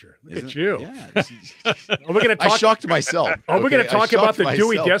 Nomenclature. Look at you. Yeah. Are we going to talk? I shocked myself. Are we going to talk about the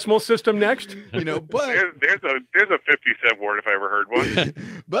Dewey Decimal System next? But there's a 50-cent word if I ever heard one.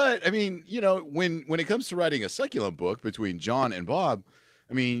 But I mean, when it comes to writing a succulent book between John and Bob,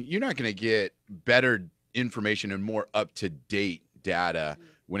 I mean, you're not going to get better information and more up-to-date data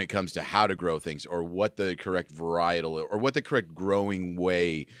when it comes to how to grow things or what the correct varietal or what the correct growing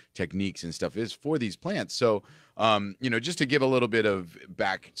way techniques and stuff is for these plants. So, just to give a little bit of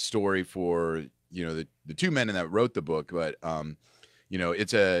backstory for, the two men that wrote the book, but,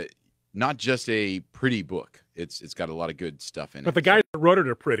 it's not just a pretty book. It's got a lot of good stuff in it. But the guys that wrote it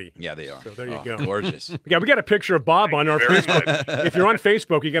are pretty. Yeah, they are. So there you go. Gorgeous. Yeah, we got a picture of Bob on our Facebook. If you're on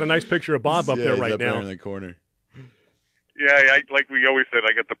Facebook, you got a nice picture of Bob up there right now. There in the corner. Yeah, like we always said,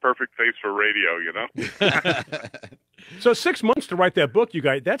 I got the perfect face for radio, So 6 months to write that book, you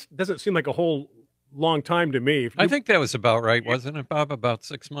guys, that doesn't seem like a whole long time to me. I think that was about right, wasn't it, Bob? About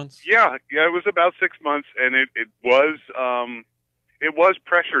 6 months? Yeah, it was about 6 months, and it was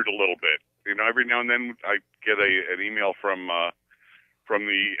pressured a little bit. Every now and then I get an email from the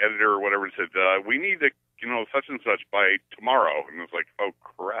editor or whatever and said, we need to, such and such by tomorrow. And it was like, oh,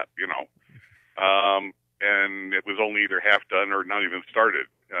 crap, and it was only either half done or not even started.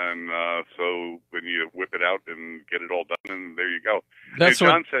 And so when you whip it out and get it all done, and there you go.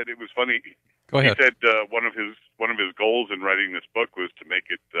 John said it was funny. Go ahead. He said one of his goals in writing this book was to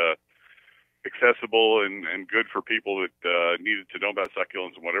make it accessible and good for people that needed to know about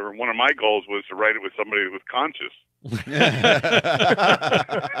succulents and whatever. And one of my goals was to write it with somebody that was conscious.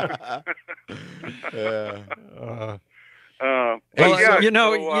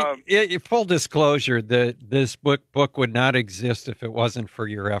 Full disclosure, this book would not exist if it wasn't for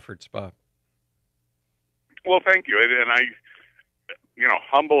your efforts, Bob. Well, thank you. And I,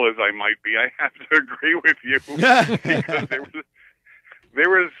 humble as I might be, I have to agree with you because there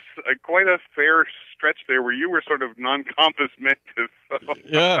was quite a fair stretch there where you were sort of non-compass mentis. So.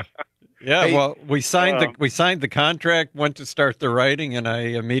 Yeah. Yeah, well, we signed the contract, went to start the writing, and I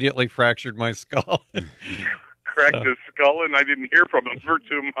immediately fractured my skull. Cracked his skull, and I didn't hear from him for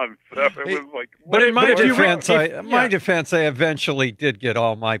 2 months. So it was like, but in my defense, I eventually did get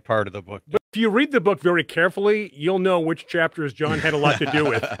all my part of the book. But if you read the book very carefully, you'll know which chapters John had a lot to do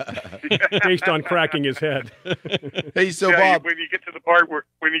with, based on cracking his head. Hey, so yeah, Bob, when you get to the part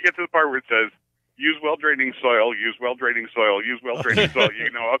where it says use well draining soil, use well draining soil, use well draining soil, you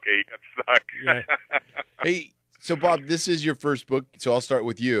know, okay, you got stuck. Yeah. Hey, so Bob, this is your first book, so I'll start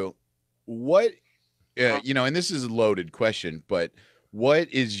with you. What, you know, and this is a loaded question, but what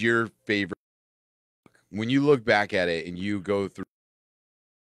is your favorite book? When you look back at it and you go through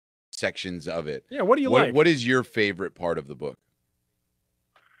sections of it? Yeah, what do you like? What is your favorite part of the book?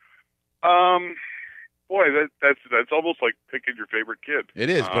 Boy, that's almost like picking your favorite kid. It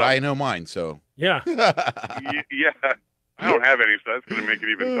is, but I know mine, so. Yeah. Yeah. I don't have any, so that's going to make it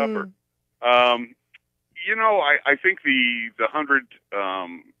even tougher. You know, I think the 100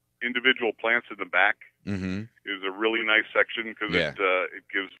 individual plants in the back is a really nice section because it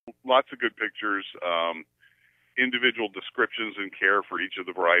gives lots of good pictures, individual descriptions and care for each of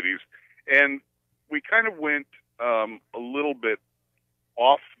the varieties. And we kind of went a little bit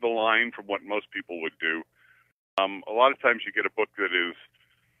off the line from what most people would do. A lot of times you get a book that is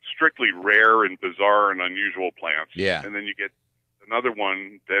strictly rare and bizarre and unusual plants. Yeah. And then you get another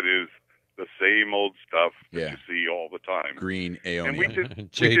one that is the same old stuff that you see all the time. Green aeonium. And we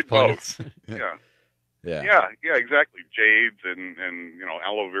did both. Yeah. Yeah, exactly. Jades and you know,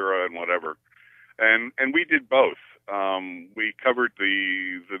 aloe vera and whatever. And we did both. We covered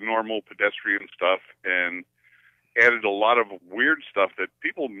the normal pedestrian stuff and added a lot of weird stuff that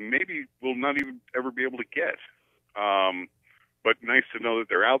people maybe will not even ever be able to get. But nice to know that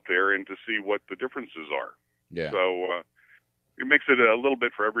they're out there and to see what the differences are. Yeah. So it makes it a little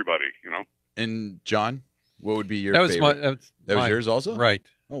bit for everybody, you know. And John, what would be your that was favorite? That was yours also? Right.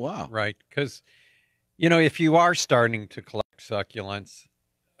 Oh, wow. Right. Because, you know, if you are starting to collect succulents,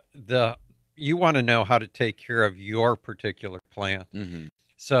 you want to know how to take care of your particular plant.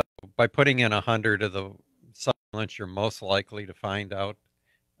 So by putting in 100 of the succulents you're most likely to find out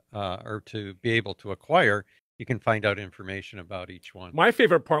or to be able to acquire, you can find out information about each one. My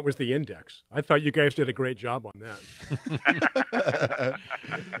favorite part was the index. I thought you guys did a great job on that.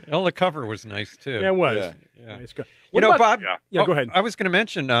 Well, the cover was nice too. Yeah, it was. Yeah. Nice. You know, Bob. Yeah, go ahead. I was going to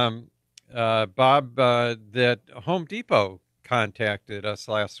mention, Bob, that Home Depot contacted us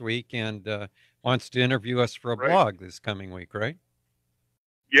last week and wants to interview us for a blog this coming week, right?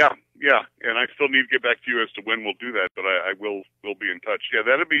 Yeah, and I still need to get back to you as to when we'll do that, but I will be in touch. Yeah,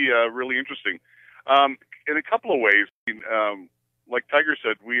 that'll be really interesting. In a couple of ways, like Tiger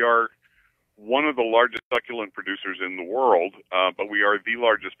said, we are one of the largest succulent producers in the world, but we are the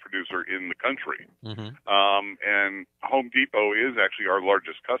largest producer in the country. And Home Depot is actually our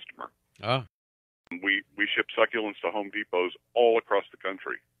largest customer. Oh. We ship succulents to Home Depots all across the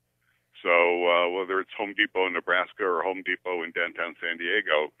country. So whether it's Home Depot in Nebraska or Home Depot in downtown San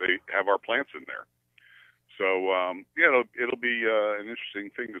Diego, they have our plants in there. So yeah, it'll be an interesting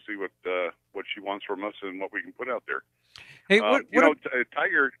thing to see what she wants from us and what we can put out there. Hey,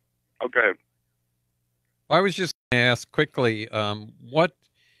 Tiger. Oh, go ahead. I was just going to ask quickly, what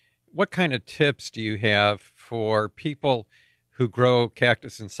kind of tips do you have for people who grow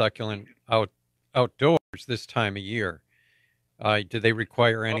cactus and succulent outdoors this time of year? Do they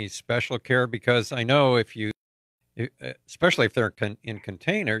require any special care? Because I know especially if they're in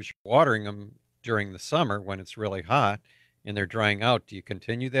containers, you're watering them during the summer when it's really hot and they're drying out. Do you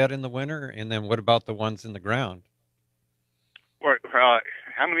continue that in the winter? And then what about the ones in the ground? Well, how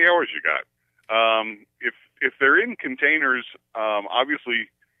many hours you got? If they're in containers, obviously,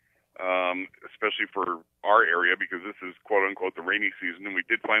 especially for our area, because this is quote unquote the rainy season, and we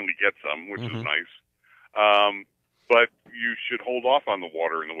did finally get some, which is nice. But you should hold off on the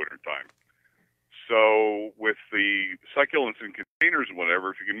water in the wintertime. So with the succulents in containers and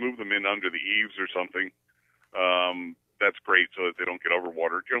whatever, if you can move them in under the eaves or something, that's great so that they don't get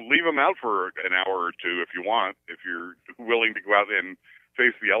overwatered. You know, leave them out for an hour or two if you want, if you're willing to go out and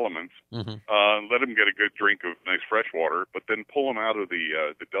face the elements. Let them get a good drink of nice fresh water, but then pull them out of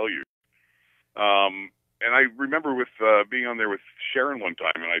the deluge. And I remember with being on there with Sharon one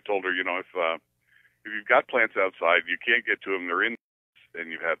time, and I told her, you know, if you've got plants outside, you can't get to them, they're in,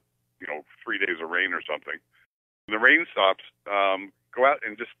 and you've had 3 days of rain or something. When the rain stops, go out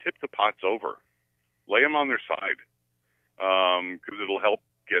and just tip the pots over. Lay them on their side. because it'll help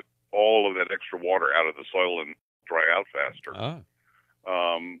get all of that extra water out of the soil and dry out faster.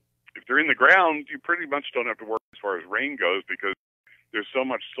 If they're in the ground, you pretty much don't have to worry as far as rain goes, because there's so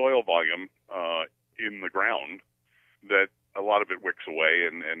much soil volume in the ground that a lot of it wicks away,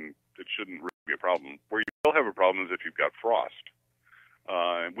 and it shouldn't really be a problem. Where you will have a problem is if you've got frost.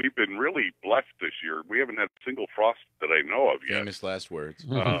 And we've been really blessed this year. We haven't had a single frost that I know of yet. Famous last words.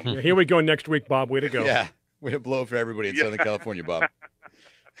 Here we go next week, Bob. Way to go. Yeah, way to blow for everybody in Southern California, Bob.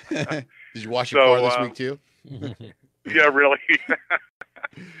 Did you wash your car this week too? Yeah, really.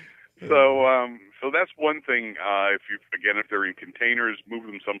 So that's one thing. If they're in containers, move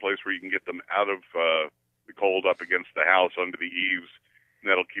them someplace where you can get them out of the cold up against the house under the eaves, and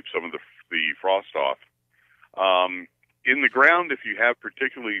that'll keep some of the frost off. In the ground, if you have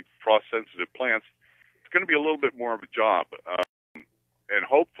particularly frost-sensitive plants, it's going to be a little bit more of a job. And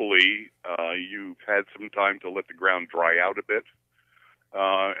hopefully you've had some time to let the ground dry out a bit.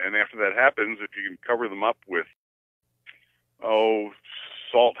 And after that happens, if you can cover them up with,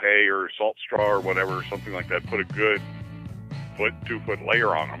 salt hay or salt straw or whatever, something like that, put a good 2-foot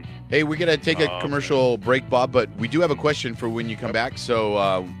layer on them. Hey, we're going to take a commercial break, Bob, but we do have a question for when you come back. So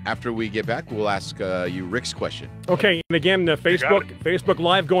after we get back, we'll ask you Rick's question. Okay, and again, Facebook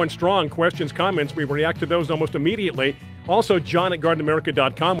Live going strong. Questions, comments, we react to those almost immediately. Also, John at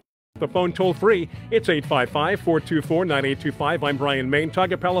GardenAmerica.com. The phone toll free. It's 855-424-9825. I'm Bryan Main.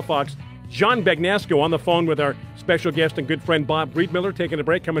 Talk at Palafox. John Bagnasco on the phone with our special guest and good friend Bob Breedmiller. Taking a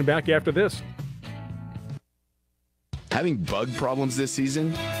break, coming back after this. Having bug problems this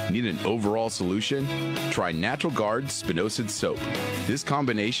season? Need an overall solution? Try Natural Guard Spinosad Soap. This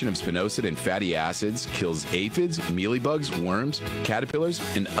combination of spinosad and fatty acids kills aphids, mealybugs, worms, caterpillars,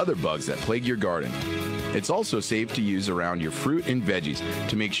 and other bugs that plague your garden. It's also safe to use around your fruit and veggies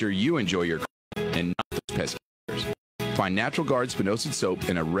to make sure you enjoy your garden and not those pesky critters. Find Natural Guard Spinosad Soap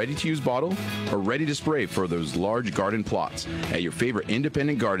in a ready-to-use bottle or ready-to-spray for those large garden plots at your favorite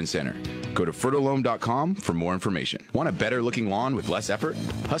independent garden center. Go to fertilome.com for more information. Want a better-looking lawn with less effort?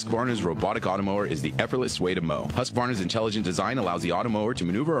 Husqvarna's robotic automower is the effortless way to mow. Husqvarna's intelligent design allows the automower to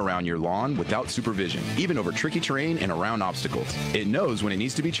maneuver around your lawn without supervision, even over tricky terrain and around obstacles. It knows when it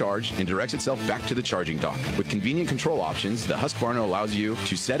needs to be charged and directs itself back to the charging dock. With convenient control options, the Husqvarna allows you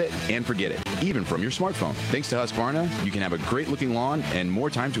to set it and forget it, even from your smartphone. Thanks to Husqvarna, you can have a great-looking lawn and more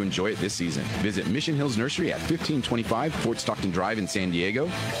time to enjoy it this season. Visit Mission Hills Nursery at 1525 Fort Stockton Drive in San Diego,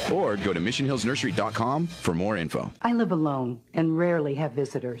 or go to missionhillsnursery.com for more info. I live alone and rarely have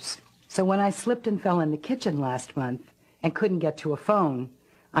visitors. So when I slipped and fell in the kitchen last month and couldn't get to a phone,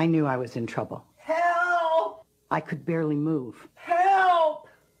 I knew I was in trouble. Help! I could barely move. Help!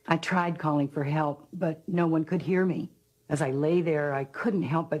 I tried calling for help, but no one could hear me. As I lay there, I couldn't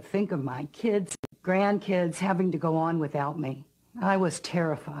help but think of my kids, grandkids having to go on without me. I was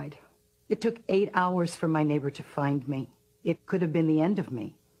terrified. It took 8 hours for my neighbor to find me. It could have been the end of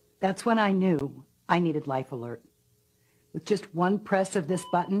me. That's when I knew I needed Life Alert. With just one press of this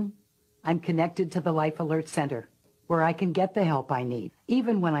button, I'm connected to the Life Alert Center, where I can get the help I need,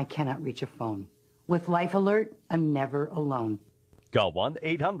 even when I cannot reach a phone. With Life Alert, I'm never alone. Call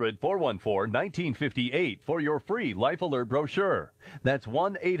 1-800-414-1958 for your free Life Alert brochure. That's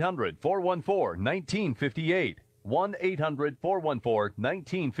 1-800-414-1958.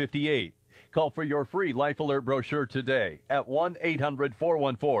 1-800-414-1958. Call for your free Life Alert brochure today at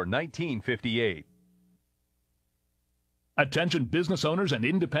 1-800-414-1958. Attention business owners and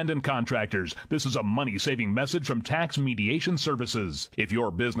independent contractors. This is a money-saving message from Tax Mediation Services. If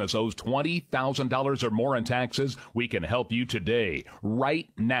your business owes $20,000 or more in taxes, we can help you today, right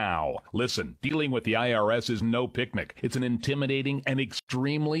now. Listen, dealing with the IRS is no picnic. It's an intimidating and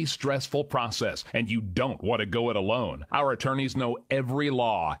extremely stressful process, and you don't want to go it alone. Our attorneys know every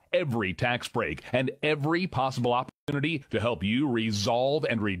law, every tax break, and every possible opportunity to help you resolve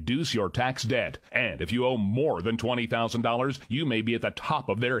and reduce your tax debt. And if you owe more than $20,000, you may be at the top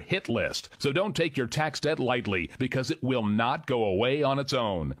of their hit list. So don't take your tax debt lightly, because it will not go away on its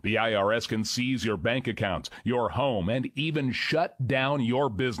own. The IRS can seize your bank accounts, your home, and even shut down your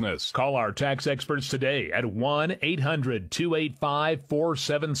business. Call our tax experts today at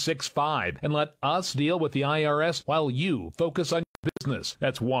 1-800-285-4765 and let us deal with the IRS while you focus on business.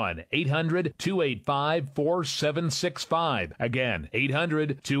 That's 1-800-285-4765. Again,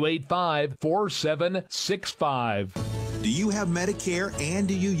 800-285-4765. Do you have Medicare and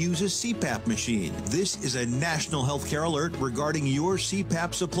do you use a CPAP machine? This is a national healthcare alert regarding your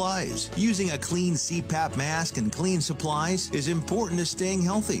CPAP supplies. Using a clean CPAP mask and clean supplies is important to staying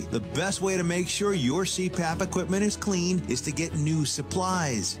healthy. The best way to make sure your CPAP equipment is clean is to get new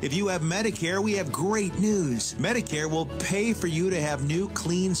supplies. If you have Medicare, we have great news. Medicare will pay for you to have new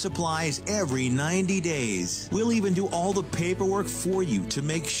clean supplies every 90 days. We'll even do all the paperwork for you to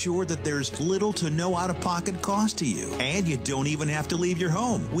make sure that there's little to no out-of-pocket cost to you. And you don't even have to leave your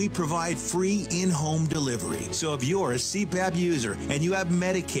home. We provide free in-home delivery. So if you're a CPAP user and you have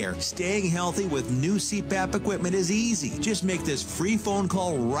Medicare, staying healthy with new CPAP equipment is easy. Just make this free phone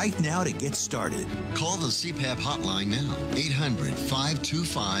call right now to get started. Call the CPAP hotline now.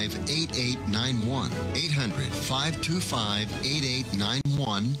 800-525-8891.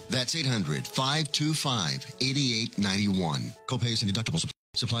 800-525-8891. That's 800-525-8891. Copays and deductibles.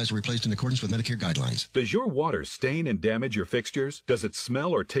 Supplies are replaced in accordance with Medicare guidelines. Does your water stain and damage your fixtures? Does it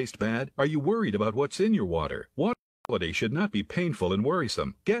smell or taste bad? Are you worried about what's in your water? Water quality should not be painful and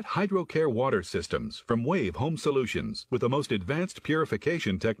worrisome. Get HydroCare water systems from Wave Home Solutions with the most advanced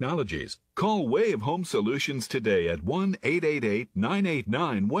purification technologies. Call Wave Home Solutions today at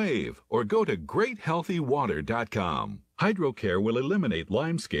 1-888-989-WAVE or go to greathealthywater.com. HydroCare will eliminate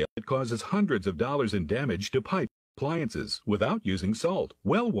limescale that causes hundreds of dollars in damage to pipe appliances without using salt.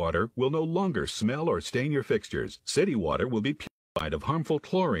 Well water will no longer smell or stain your fixtures. City water will be purified of harmful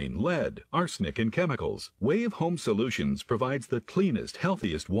chlorine, lead, arsenic, and chemicals. Wave Home Solutions provides the cleanest,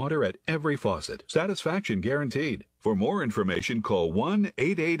 healthiest water at every faucet. Satisfaction guaranteed. For more information, call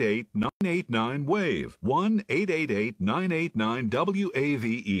 1-888-989-WAVE,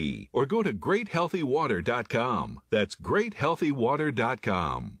 1-888-989-WAVE, or go to greathealthywater.com. That's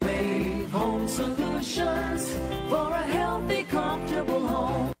greathealthywater.com. Wave Home Solutions for a healthy, comfortable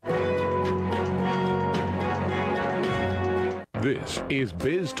home. This is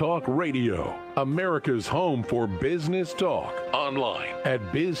Biz Talk Radio, America's home for business talk. Online at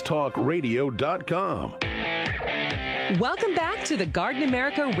biztalkradio.com. Welcome back to the Garden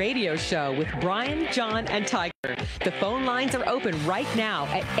America Radio Show with Bryan, John, and Tiger. The phone lines are open right now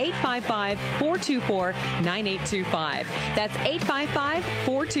at 855-424-9825. That's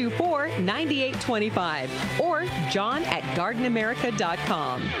 855-424-9825. Or John at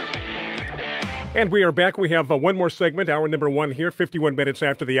gardenamerica.com. And we are back. We have one more segment, hour number one here, 51 minutes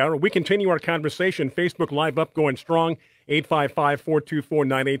after the hour. We continue our conversation. Facebook Live up, going strong,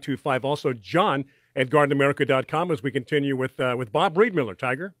 855-424-9825. Also, John at gardenamerica.com as we continue with Bob Riedmiller.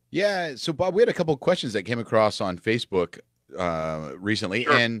 Tiger? Yeah, so Bob, we had a couple of questions that came across on Facebook recently.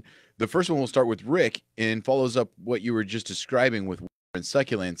 Sure. And the first one will start with Rick and follows up what you were just describing with water and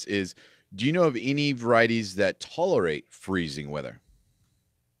succulents is, do you know of any varieties that tolerate freezing weather?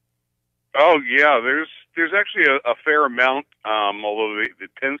 Oh yeah, there's actually a fair amount, although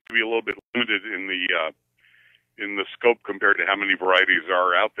it tends to be a little bit limited in the scope compared to how many varieties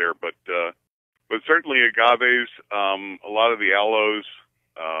are out there. But certainly agaves, a lot of the aloes,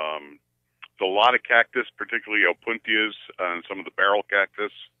 a lot of cactus, particularly opuntias and some of the barrel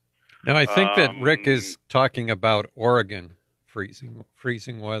cactus. Now I think that Rick is talking about Oregon freezing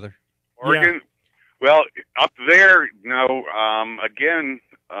weather. Oregon, yeah. Well, up there, no. Again.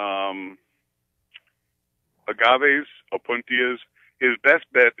 Agaves, opuntias. His best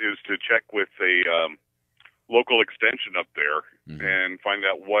bet is to check with a local extension up there and find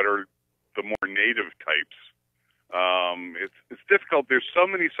out what are the more native types. It's difficult. There's so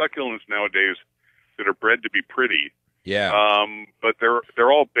many succulents nowadays that are bred to be pretty. Yeah. But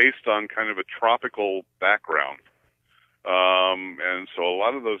they're all based on kind of a tropical background, and so a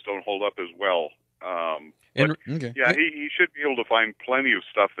lot of those don't hold up as well. Yeah, he should be able to find plenty of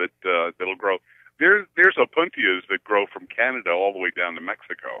stuff that'll grow. There's opuntias that grow from Canada all the way down to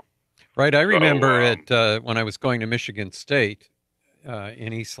Mexico. Right, I remember it when I was going to Michigan State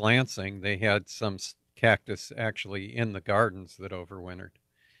in East Lansing. They had some cactus actually in the gardens that overwintered,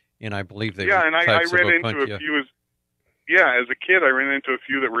 and I believe they were and I types ran of into opuntia. a few as a kid. I ran into a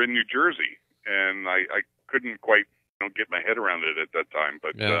few that were in New Jersey, and I couldn't quite get my head around it at that time.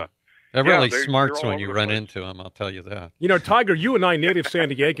 But they're really smarts when you run into them, I'll tell you that. You know, Tiger, you and I, native San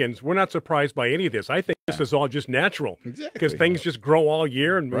Diegans, we're not surprised by any of this. I think this is all just natural. Exactly. Because things just grow all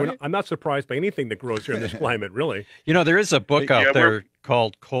year, and I'm not surprised by anything that grows here in this climate, really. You know, there is a book out there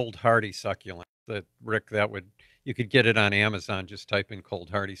called Cold Hardy Succulents that, Rick, you could get it on Amazon. Just type in Cold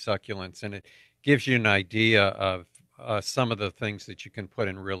Hardy Succulents, and it gives you an idea of some of the things that you can put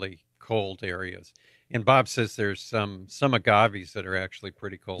in really cold areas. And Bob says there's some agaves that are actually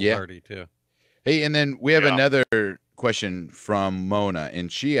pretty cold hardy too. Hey, and then we have another question from Mona,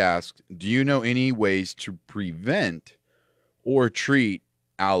 and she asked, do you know any ways to prevent or treat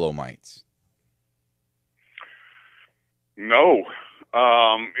aloe mites? No,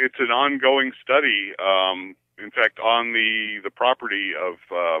 it's an ongoing study. In fact, on the property of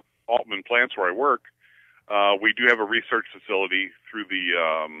Altman Plants where I work, we do have a research facility through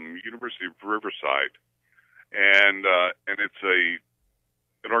the University of Riverside, and it's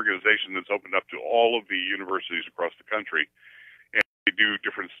an organization that's opened up to all of the universities across the country, and they do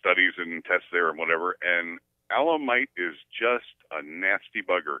different studies and tests there and whatever. And aloe mite is just a nasty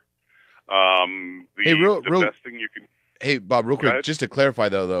bugger. The best thing you can. Hey, Bob, real quick, just to clarify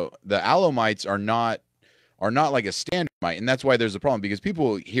though, the aloe mites are not like a standard mite, and that's why there's a problem, because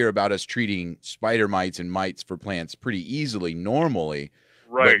people hear about us treating spider mites and mites for plants pretty easily normally.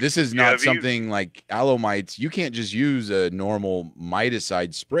 Right. But this is not something like aloe mites. You can't just use a normal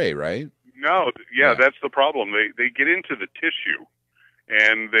miticide spray, right? No, that's the problem. They get into the tissue,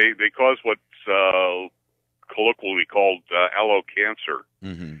 and they cause what's colloquially called aloe cancer.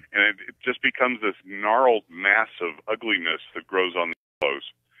 Mm-hmm. And it just becomes this gnarled mass of ugliness that grows on the aloes.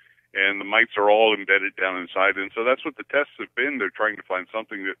 And the mites are all embedded down inside. And so that's what the tests have been. They're trying to find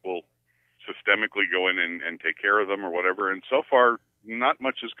something that will systemically go in and take care of them or whatever. And so far, not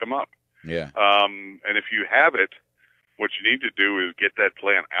much has come up. Yeah. And if you have it, what you need to do is get that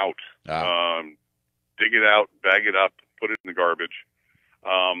plant out. Dig it out, bag it up, put it in the garbage.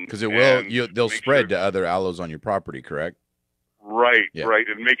 Because they'll spread to other aloes on your property, correct? Right, Yeah. right.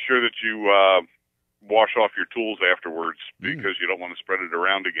 And make sure that you wash off your tools afterwards, because you don't want to spread it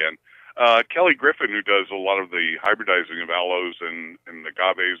around again. Kelly Griffin, who does a lot of the hybridizing of aloes and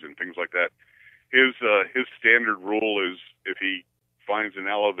agaves and things like that, his standard rule is if he finds an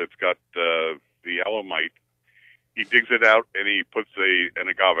aloe that's got the aloe mite, he digs it out and he puts an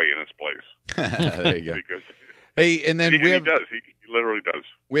agave in its place. There you go. Because hey, and then he does. He literally does.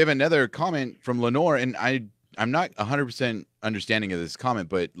 We have another comment from Lenore, and I'm not 100% understanding of this comment,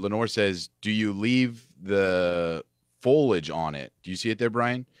 but Lenore says, do you leave the foliage on it? Do you see it there,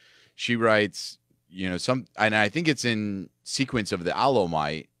 Brian? She writes, and I think it's in sequence of the aloe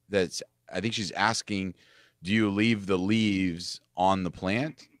mite. I think she's asking, do you leave the leaves on the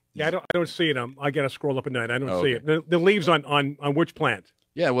plant? Yeah, I don't see it. I got to scroll up at night. I don't see it. The leaves on which plant?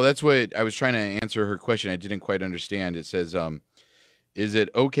 Yeah, well, that's what I was trying to answer her question. I didn't quite understand. It says, is it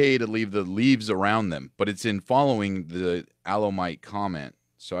okay to leave the leaves around them? But it's in following the aloe mite comment.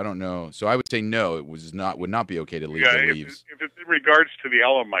 So I don't know. So I would say no, would not be okay to leave the leaves. If it's in regards to the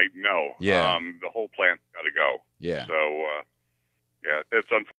aloe mite, no. Yeah. The whole plant got to go. Yeah. So, it's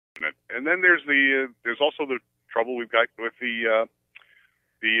unfortunate. And then there's also the trouble we've got with the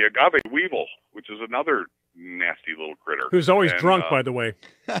agave weevil, which is another nasty little critter. Who's always drunk, by the way.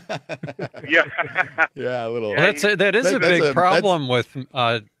 Yeah. Yeah, a little. Well, that is a big problem with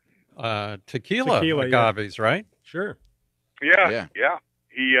tequila agaves, right? Sure. Yeah.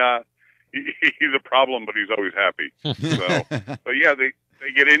 He's a problem, but he's always happy. So, but yeah, they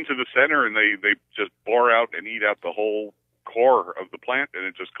get into the center and they just bore out and eat out the whole core of the plant, and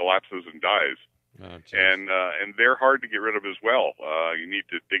it just collapses and dies. Oh, and they're hard to get rid of as well. You need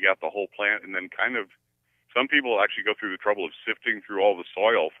to dig out the whole plant, and then some people actually go through the trouble of sifting through all the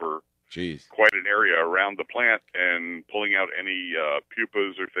soil for quite an area around the plant and pulling out any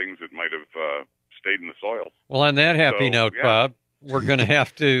pupas or things that might have stayed in the soil. Well, on that happy note, Bob, we're going to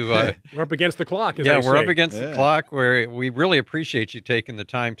have to... we're up against the clock, as Yeah, I we're say. up against the clock, where we really appreciate you taking the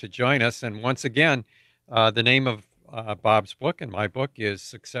time to join us. And once again, the name of Bob's book and my book is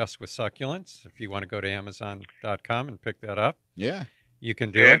Success with Succulents. If you want to go to Amazon.com and pick that up. Yeah. You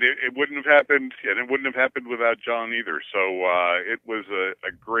can do and it wouldn't have happened, and it wouldn't have happened without John either. So it was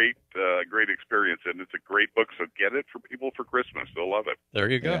a great experience, and it's a great book. So get it for people for Christmas; they'll love it. There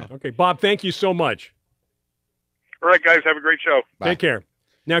you go. Yeah. Okay, Bob, thank you so much. All right, guys, have a great show. Bye. Take care.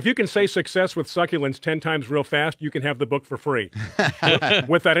 Now, if you can say success with succulents 10 times real fast, you can have the book for free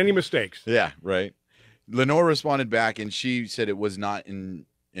without any mistakes. Yeah, right. Lenore responded back, and she said it was not in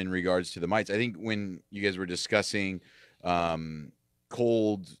regards to the mites. I think when you guys were discussing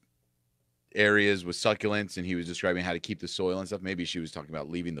cold areas with succulents, and he was describing how to keep the soil and stuff, maybe she was talking about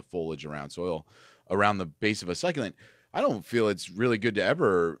leaving the foliage around the base of a succulent. I don't feel it's really good to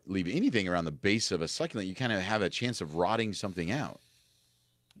ever leave anything around the base of a succulent. You kind of have a chance of rotting something out.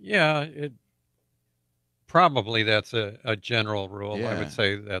 Yeah, probably that's a general rule. Yeah. I would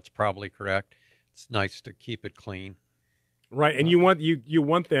say that's probably correct. It's nice to keep it clean. Right, and you want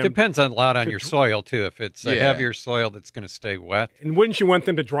them... Depends a lot on your soil, too. If it's a heavier soil that's going to stay wet. And wouldn't you want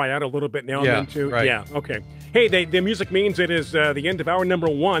them to dry out a little bit now and then, too? Right. Yeah, okay. Hey, the music means it is the end of hour number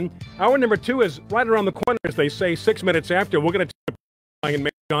 1. Hour number 2 is right around the corner, as they say, 6 minutes after. We're going to talk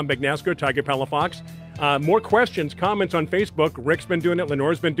to John Bagnasco, Tiger Palafox. More questions, comments on Facebook. Rick's been doing it.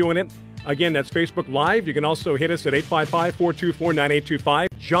 Lenore's been doing it. Again, that's Facebook Live. You can also hit us at 855-424-9825.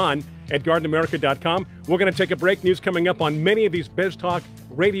 John at GardenAmerica.com. We're going to take a break. News coming up on many of these Biz Talk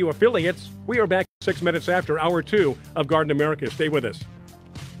radio affiliates. We are back 6 minutes after hour 2 of Garden America. Stay with us.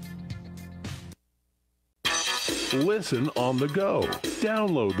 Listen on the go.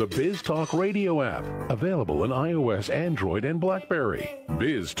 Download the Biz Talk Radio app. Available on iOS, Android, and BlackBerry.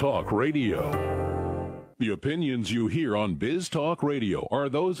 Biz Talk Radio. The opinions you hear on Biz Talk Radio are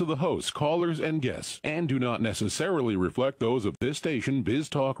those of the hosts, callers, and guests, and do not necessarily reflect those of this station, Biz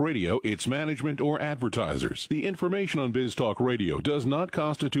Talk Radio, its management, or advertisers. The information on Biz Talk Radio does not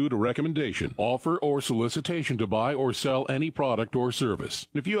constitute a recommendation, offer, or solicitation to buy or sell any product or service.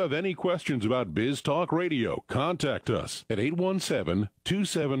 If you have any questions about Biz Talk Radio, contact us at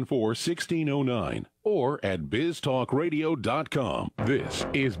 817-274-1609 or at biztalkradio.com. This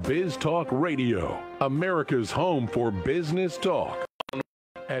is Biz Talk Radio, America's home for business talk.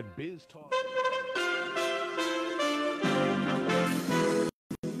 At Biz Talk.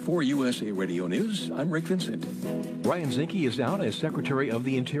 For USA Radio News, I'm Rick Vincent. Ryan Zinke is out as Secretary of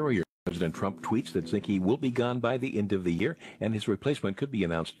the Interior. President Trump tweets that Zinke will be gone by the end of the year, and his replacement could be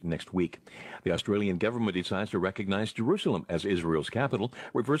announced next week. The Australian government decides to recognize Jerusalem as Israel's capital,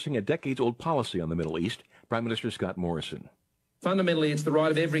 reversing a decades-old policy on the Middle East. Prime Minister Scott Morrison. Fundamentally, it's the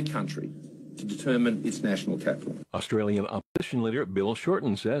right of every country to determine its national capital. Australian opposition leader Bill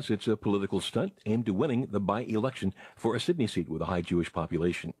Shorten says it's a political stunt aimed at winning the by-election for a Sydney seat with a high Jewish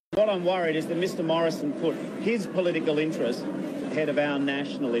population. What I'm worried is that Mr Morrison put his political interest ahead of our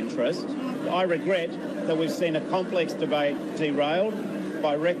national interest. I regret that we've seen a complex debate derailed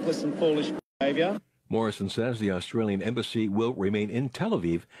by reckless and foolish behaviour. Morrison says the Australian embassy will remain in Tel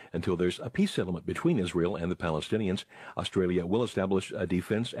Aviv until there's a peace settlement between Israel and the Palestinians. Australia will establish a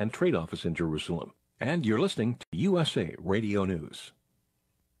defense and trade office in Jerusalem. And you're listening to USA Radio News.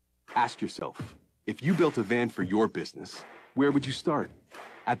 Ask yourself, if you built a van for your business, where would you start?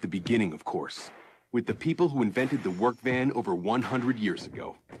 At the beginning, of course, with the people who invented the work van over 100 years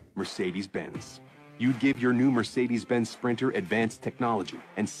ago, Mercedes-Benz. You'd give your new Mercedes-Benz Sprinter advanced technology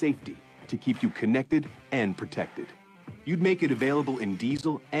and safety to keep you connected and protected. You'd make it available in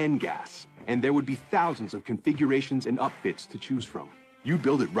diesel and gas, and there would be thousands of configurations and upfits to choose from. You'd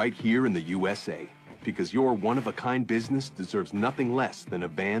build it right here in the USA, because your one-of-a-kind business deserves nothing less than a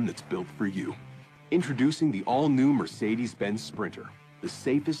van that's built for you. Introducing the all-new Mercedes-Benz Sprinter, the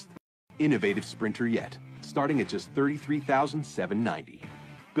safest, innovative Sprinter yet, starting at just $33,790.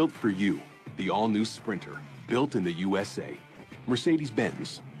 Built for you, the all-new Sprinter, built in the USA.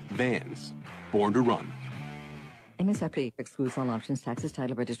 Mercedes-Benz. Vans. Born to run. MSRP excludes all options, taxes,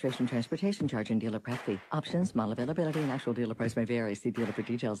 title, registration, transportation charge, and dealer prep fee. Options, model availability, and actual dealer price may vary. See dealer for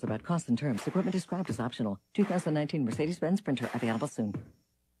details about costs and terms. Equipment described as optional. 2019 Mercedes-Benz Sprinter available soon.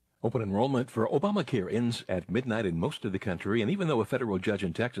 Open enrollment for Obamacare ends at midnight in most of the country, and even though a federal judge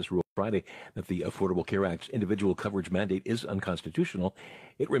in Texas ruled Friday that the Affordable Care Act's individual coverage mandate is unconstitutional,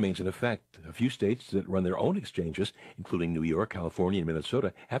 it remains in effect. A few states that run their own exchanges, including New York, California, and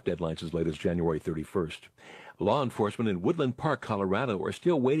Minnesota, have deadlines as late as January 31st. Law enforcement in Woodland Park, Colorado, are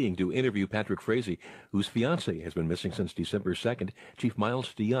still waiting to interview Patrick Frazee, whose fiancée has been missing since December 2nd, Chief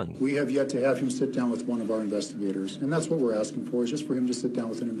Miles DeYoung. We have yet to have him sit down with one of our investigators, and that's what we're asking for, is just for him to sit down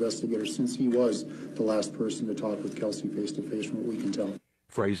with an investigator, since he was the last person to talk with Kelsey face-to-face, from what we can tell.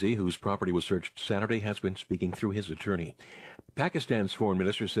 Frazee, whose property was searched Saturday, has been speaking through his attorney. Pakistan's foreign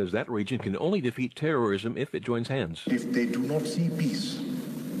minister says that region can only defeat terrorism if it joins hands. If they do not see peace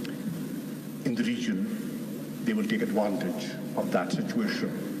in the region, they will take advantage of that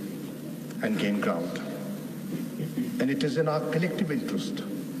situation and gain ground. And it is in our collective interest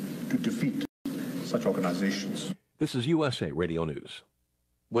to defeat such organizations. This is USA Radio News.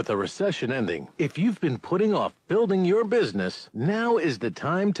 With a recession ending, if you've been putting off building your business, now is the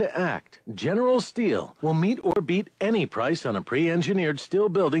time to act. General Steel will meet or beat any price on a pre-engineered steel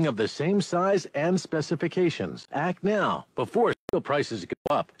building of the same size and specifications. Act now, before steel prices go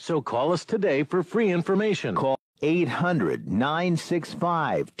up. So call us today for free information. Call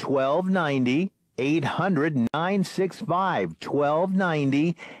 800-965-1290.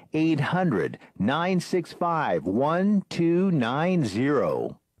 800-965-1290.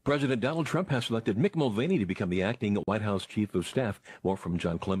 800-965-1290. President Donald Trump has selected Mick Mulvaney to become the acting White House Chief of Staff. More from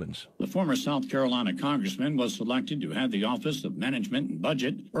John Clemens. The former South Carolina congressman was selected to head the Office of Management and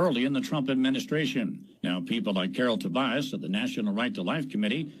Budget early in the Trump administration. Now, people like Carol Tobias of the National Right to Life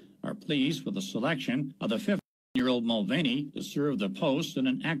Committee are pleased with the selection of the 50-year-old Mulvaney to serve the post in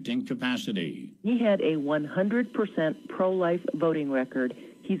an acting capacity. He had a 100% pro-life voting record.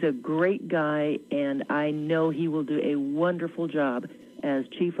 He He's a great guy, and I know he will do a wonderful job as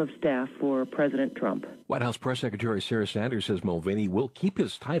Chief of Staff for President Trump. White House Press Secretary Sarah Sanders says Mulvaney will keep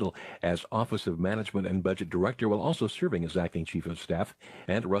his title as Office of Management and Budget Director while also serving as Acting Chief of Staff.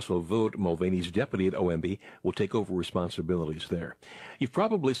 And Russell Vought, Mulvaney's deputy at OMB, will take over responsibilities there. You've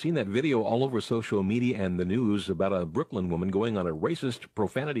probably seen that video all over social media and the news about a Brooklyn woman going on a racist,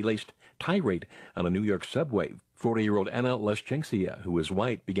 profanity-laced tirade on a New York subway. 40-year-old Anna Leschenxia, who is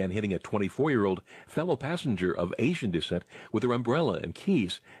white, began hitting a 24-year-old fellow passenger of Asian descent with her umbrella and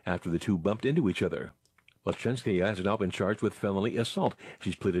keys after the two bumped into each other. Leschenxia has now been charged with felony assault.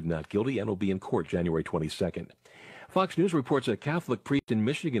 She's pleaded not guilty and will be in court January 22nd. Fox News reports a Catholic priest in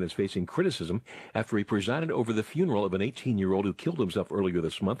Michigan is facing criticism after he presided over the funeral of an 18-year-old who killed himself earlier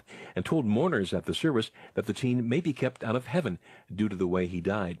this month and told mourners at the service that the teen may be kept out of heaven due to the way he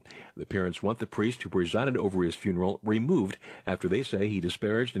died. The parents want the priest who presided over his funeral removed after they say he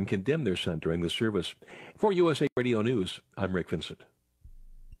disparaged and condemned their son during the service. For USA Radio News, I'm Rick Vincent.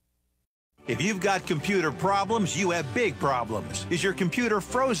 If you've got computer problems, you have big problems. Is your computer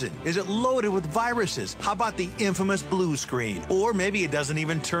frozen? Is it loaded with viruses? How about the infamous blue screen? Or maybe it doesn't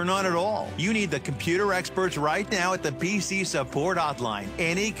even turn on at all. You need the computer experts right now at the PC Support Hotline.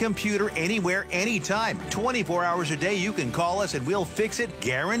 Any computer, anywhere, anytime. 24 hours a day, you can call us and we'll fix it,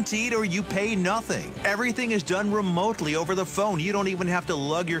 guaranteed, or you pay nothing. Everything is done remotely over the phone. You don't even have to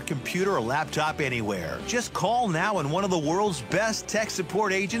lug your computer or laptop anywhere. Just call now and one of the world's best tech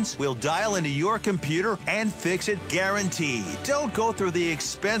support agents will dial into your computer and fix it, guaranteed. Don't go through the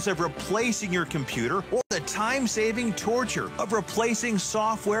expense of replacing your computer or the time-saving torture of replacing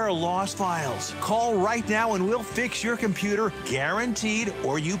software or lost files. Call right now and we'll fix your computer, guaranteed,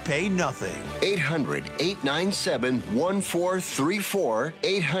 or you pay nothing. 800-897-1434.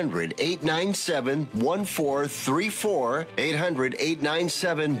 800-897-1434.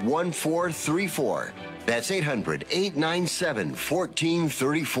 800-897-1434. That's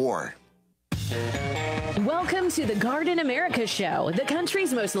 800-897-1434. Welcome to the Garden America Show, the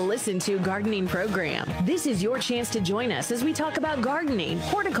country's most listened to gardening program. This is your chance to join us as we talk about gardening,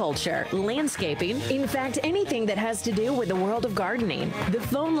 horticulture, landscaping, in fact, anything that has to do with the world of gardening. The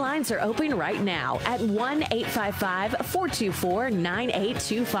phone lines are open right now at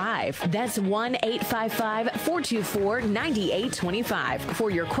 1-855-424-9825. That's 1-855-424-9825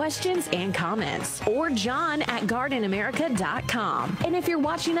 for your questions and comments. Or John at gardenamerica.com. And if you're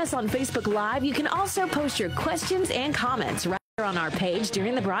watching us on Facebook Live, you can also post your questions and comments right here on our page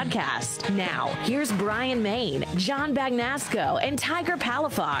during the broadcast. Now, here's Bryan Main, John Bagnasco, and Tiger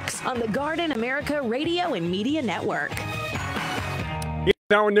Palafox on the Garden America Radio and Media Network. It's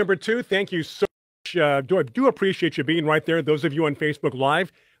hour number 2. Thank you so much. I do appreciate you being right there. Those of you on Facebook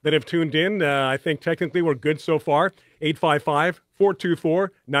Live that have tuned in, I think technically we're good so far.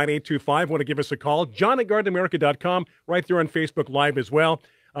 855-424-9825. Want to give us a call. John at gardenamerica.com, right there on Facebook Live as well.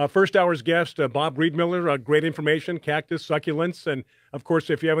 First hour's guest, Bob Riedmiller, great information, cactus, succulents, and of course,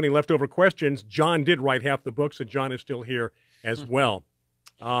 if you have any leftover questions, John did write half the book, so John is still here as well.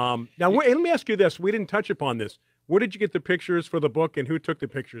 Now, let me ask you this. We didn't touch upon this. Where did you get the pictures for the book, and who took the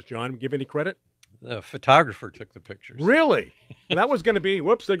pictures, John? Give any credit? The photographer took the pictures. Really? Well, that was going to be,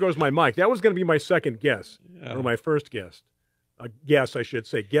 whoops, there goes my mic. That was going to be my second guess, or my first guess. Guess, I should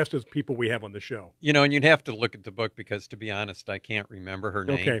say. Guest is people we have on the show. You know, and you'd have to look at the book because, to be honest, I can't remember her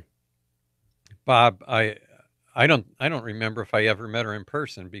name. Okay. Bob, I don't remember if I ever met her in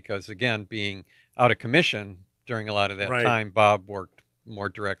person because, again, being out of commission during a lot of that time, Bob worked more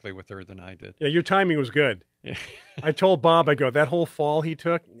directly with her than I did. Yeah, your timing was good. I told Bob, I go, that whole fall he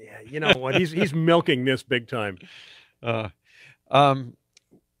took, yeah, you know what? He's milking this big time. I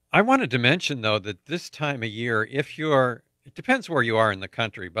wanted to mention, though, that this time of year, it depends where you are in the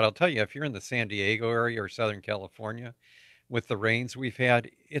country, but I'll tell you, if you're in the San Diego area or Southern California, with the rains we've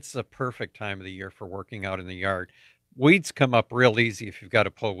had, it's the perfect time of the year for working out in the yard. Weeds come up real easy if you've got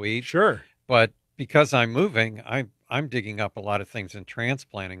to pull weeds. Sure. But because I'm moving, I'm digging up a lot of things and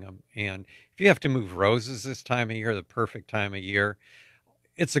transplanting them. And if you have to move roses this time of year, the perfect time of year,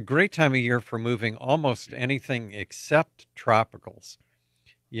 it's a great time of year for moving almost anything except tropicals.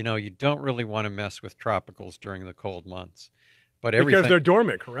 You know, you don't really want to mess with tropicals during the cold months. But because they're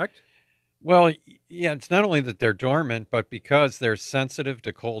dormant, correct? Well, yeah, it's not only that they're dormant, but because they're sensitive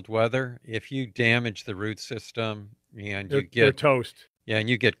to cold weather. If you damage the root system and they're toast. Yeah, and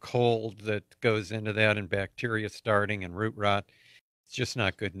you get cold that goes into that and bacteria starting and root rot, it's just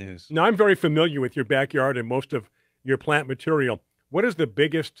not good news. Now, I'm very familiar with your backyard and most of your plant material. What is the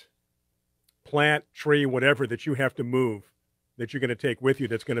biggest plant, tree, whatever, that you have to move that you're going to take with you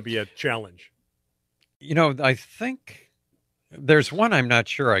that's going to be a challenge? You know, I think There's one I'm not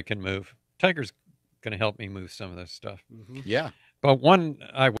sure I can move. Tiger's going to help me move some of this stuff. Yeah. But one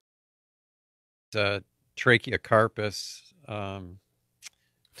I was Trachiocarpus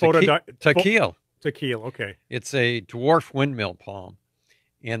Tequil. Tequil, okay. It's a dwarf windmill palm.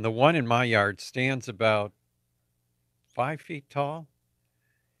 And the one in my yard stands about 5 feet tall,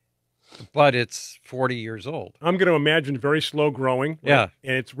 but it's 40 years old. I'm going to imagine very slow growing. Right? Yeah.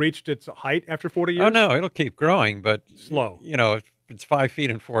 And it's reached its height after 40 years? Oh, no, it'll keep growing, but slow. You know, if it's 5 feet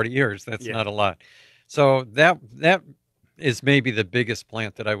in 40 years, that's not a lot. So that is maybe the biggest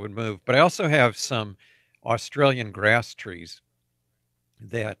plant that I would move. But I also have some Australian grass trees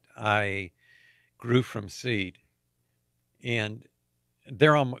that I grew from seed, and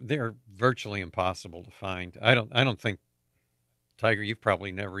they're virtually impossible to find. I don't think, Tiger, you've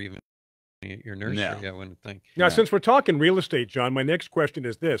probably never even your nursery. I wouldn't think. Now, since we're talking real estate, John, my next question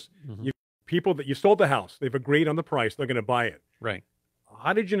is this: people that you sold the house, they've agreed on the price, they're going to buy it. Right.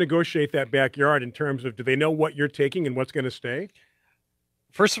 How did you negotiate that backyard in terms of, do they know what you're taking and what's going to stay?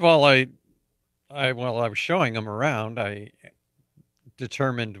 First of all, I was showing them around. I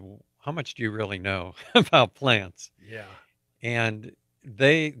determined, how much do you really know about plants? Yeah. And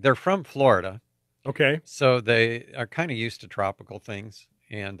they're from Florida. Okay. So they are kind of used to tropical things,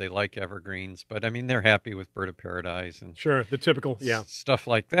 and they like evergreens. But I mean, they're happy with bird of paradise and sure, the typical, stuff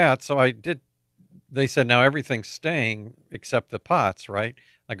like that. So they said, now everything's staying except the pots, right?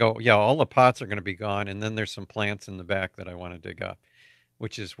 I go, yeah, all the pots are going to be gone, and then there's some plants in the back that I want to dig up,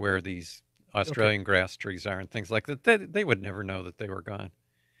 which is where these Australian grass trees are and things like that. They would never know that they were gone,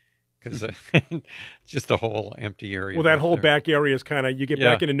 because just a whole empty area. Well, that whole back area is kind of, you get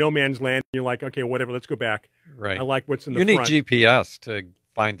back into no man's land, and you're like, okay, whatever, let's go back. Right. I like what's in the front. front. You need GPS to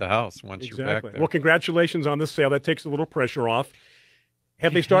find the house once you're back there. Well, congratulations on this sale. That takes a little pressure off.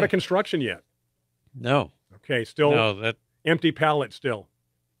 Have they started construction yet? No. Okay, still that empty pallet still.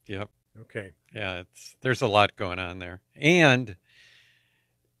 Yep. Okay. Yeah, there's a lot going on there. And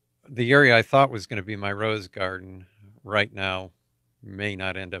the area I thought was going to be my rose garden right now may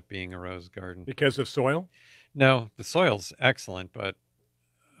not end up being a rose garden. Because of soil? No, the soil's excellent, but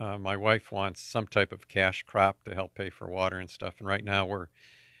my wife wants some type of cash crop to help pay for water and stuff. And right now we're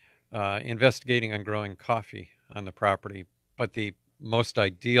investigating on growing coffee on the property. But the most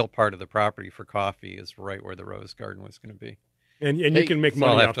ideal part of the property for coffee is right where the rose garden was going to be. And you can make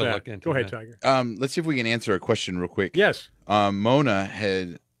money off that. Go ahead, that. Tiger. Let's see if we can answer a question real quick. Yes. Mona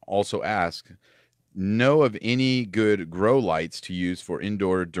had also asked, know of any good grow lights to use for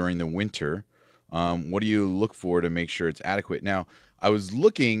indoor during the winter? What do you look for to make sure it's adequate? Now, I was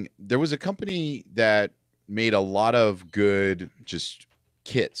looking, there was a company that made a lot of good just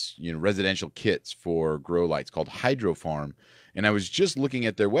kits, residential kits for grow lights called Hydro Farm. And I was just looking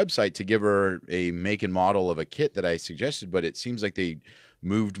at their website to give her a make and model of a kit that I suggested, but it seems like they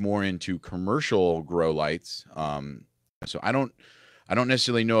moved more into commercial grow lights. So I don't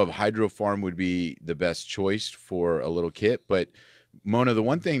necessarily know if Hydro Farm would be the best choice for a little kit, but Mona, the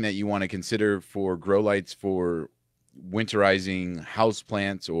one thing that you want to consider for grow lights for winterizing house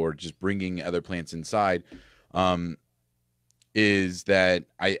plants or just bringing other plants inside is that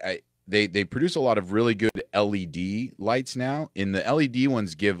they produce a lot of really good LED lights now, and the LED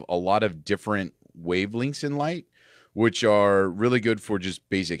ones give a lot of different wavelengths in light, which are really good for just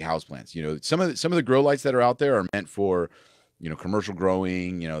basic houseplants. Some of the grow lights that are out there are meant for, commercial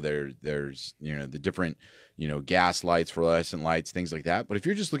growing. There's the different, gas lights, fluorescent lights, things like that. But if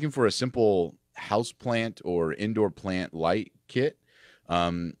you're just looking for a simple house plant or indoor plant light kit,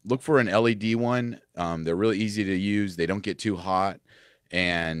 look for an LED one. They're really easy to use. They don't get too hot.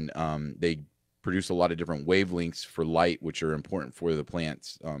 And they produce a lot of different wavelengths for light, which are important for the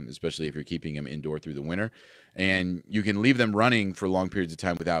plants, especially if you're keeping them indoor through the winter. And you can leave them running for long periods of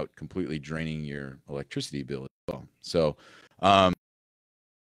time without completely draining your electricity bill as well. So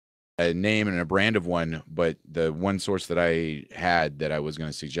a name and a brand of one, but the one source that I had that I was going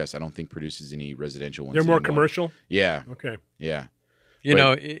to suggest, I don't think produces any residential ones. They're more anymore. Commercial? Yeah. Okay. Yeah.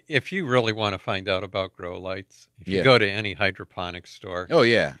 If you really want to find out about grow lights, if you go to any hydroponic store. Oh,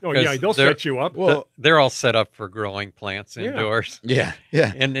 yeah. Oh, yeah, they'll set you up. Well, they're all set up for growing plants indoors. Yeah,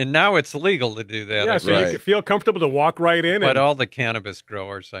 yeah. And now it's legal to do that. Yeah, so you feel comfortable to walk right in. But all the cannabis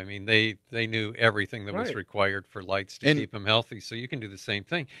growers, I mean, they knew everything that was required for lights to keep them healthy, so you can do the same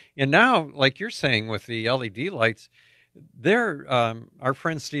thing. And now, like you're saying with the LED lights, our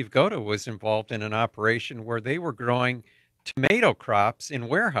friend Steve Goda was involved in an operation where they were growing tomato crops in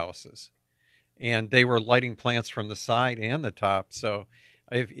warehouses, and they were lighting plants from the side and the top. So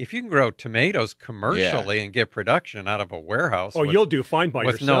if you can grow tomatoes commercially and get production out of a warehouse, you'll do fine by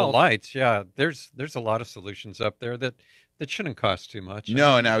with yourself. No lights. Yeah, there's a lot of solutions up there that It shouldn't cost too much.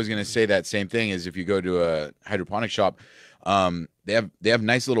 No, and I was going to say that same thing is if you go to a hydroponic shop, they have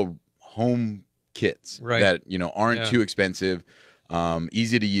nice little home kits that aren't too expensive,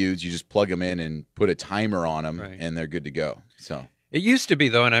 easy to use. You just plug them in and put a timer on them, and they're good to go. So it used to be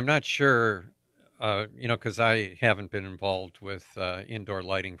though, and I'm not sure, because I haven't been involved with indoor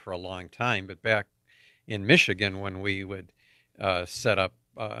lighting for a long time. But back in Michigan, when we would set up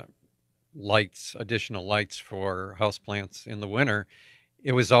additional lights for houseplants in the winter,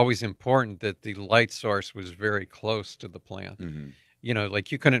 it was always important that the light source was very close to the plant.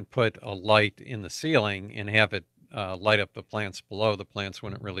 Like you couldn't put a light in the ceiling and have it light up the plants below. The plants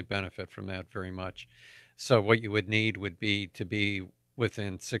wouldn't really benefit from that very much. So what you would need would be to be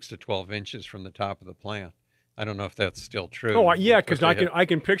within 6 to 12 inches from the top of the plant. I don't know if that's still true. Oh, yeah, because I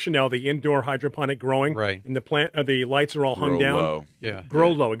can picture now the indoor hydroponic growing, and the lights are all hung down. Low. Yeah,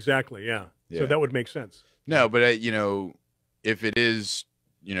 grow low, exactly. Yeah, so that would make sense. No, but if it is,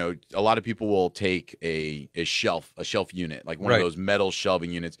 a lot of people will take a shelf unit, like one of those metal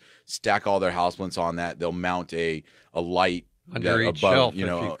shelving units, stack all their houseplants on that. They'll mount a light under each above,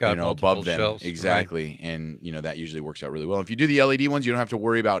 shelf, above them, shelves. Exactly, and that usually works out really well. If you do the LED ones, you don't have to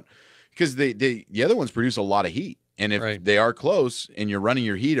worry about. Because the other ones produce a lot of heat, and if they are close and you're running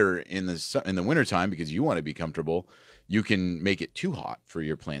your heater in the wintertime because you want to be comfortable, you can make it too hot for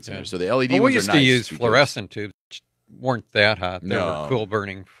your plants. Yeah. So the LED ones we used to use fluorescent tubes, which weren't that hot. They were cool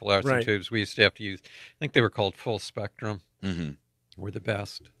burning fluorescent tubes. We used to have to use, I think they were called full spectrum. Were the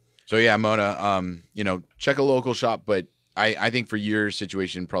best. So yeah, Mona, check a local shop, but I think for your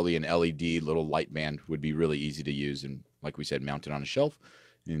situation, probably an LED little light band would be really easy to use, and like we said, mount it on a shelf.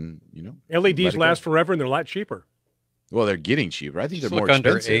 And LEDs last forever, and they're a lot cheaper. Well, they're getting cheaper. I think Just they're more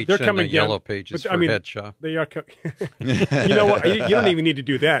under expensive. H they're in coming the yellow pages for head shop. They are. You know what? You don't even need to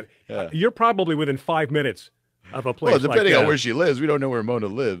do that. You're probably within 5 minutes of a place. Well, depending like on where she lives, we don't know where Mona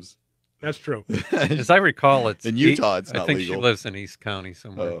lives. That's true. As I recall, it's in Utah. It's not I think legal. she lives in East County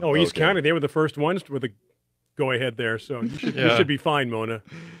somewhere. East County. They were the first ones with the go ahead there, so you should be fine, Mona.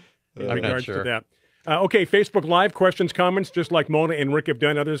 In regards to that. Okay, Facebook Live, questions, comments, just like Mona and Rick have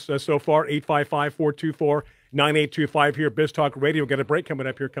done, others so far, 855-424-9825 here, Biz Talk Radio. We've got a break coming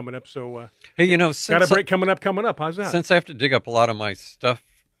up. So, hey, got a break coming up. How's that? Since I have to dig up a lot of my stuff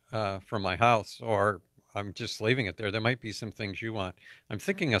from my house, or I'm just leaving it there might be some things you want. I'm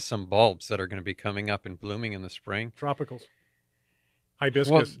thinking of some bulbs that are going to be coming up and blooming in the spring. Tropicals.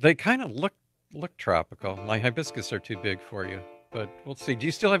 Hibiscus. Well, they kind of look tropical. My hibiscus are too big for you, but we'll see. Do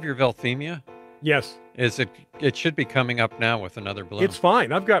you still have your Velthemia? Yes. It should be coming up now with another bloom. It's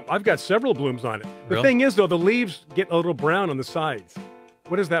fine. I've got several blooms on it. The thing is, though, the leaves get a little brown on the sides.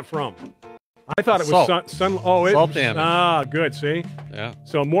 What is that from? I thought it was sun. Salt damage. Ah, good. See? Yeah.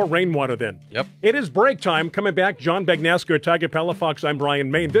 So more rainwater then. Yep. It is break time. Coming back, John Bagnasco, Tiger Palafox. I'm Bryan,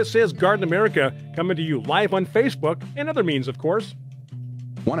 Maine. This is Garden America, coming to you live on Facebook and other means, of course.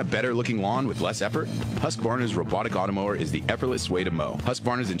 Want a better looking lawn with less effort? Husqvarna's robotic automower is the effortless way to mow.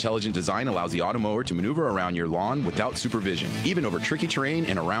 Husqvarna's intelligent design allows the automower to maneuver around your lawn without supervision, even over tricky terrain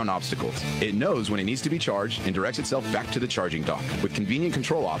and around obstacles. It knows when it needs to be charged and directs itself back to the charging dock. With convenient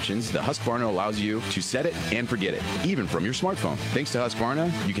control options, the Husqvarna allows you to set it and forget it, even from your smartphone. Thanks to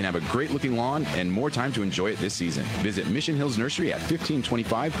Husqvarna, you can have a great looking lawn and more time to enjoy it this season. Visit Mission Hills Nursery at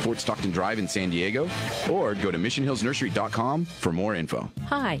 1525 Fort Stockton Drive in San Diego, or go to missionhillsnursery.com for more info.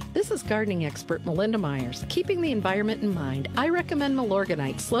 Hi, this is gardening expert Melinda Myers. Keeping the environment in mind, I recommend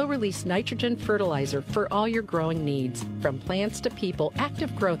Milorganite slow-release nitrogen fertilizer for all your growing needs. From plants to people,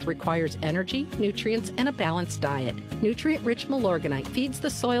 active growth requires energy, nutrients, and a balanced diet. Nutrient-rich Milorganite feeds the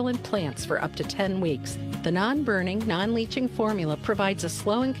soil and plants for up to 10 weeks. The non-burning, non-leaching formula provides a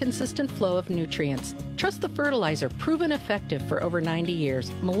slow and consistent flow of nutrients. Trust the fertilizer, proven effective for over 90 years.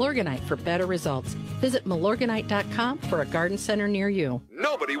 Milorganite for better results. Visit Milorganite.com for a garden center near you.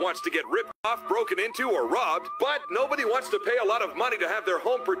 Nobody wants to get ripped off, broken into, or robbed, but nobody wants to pay a lot of money to have their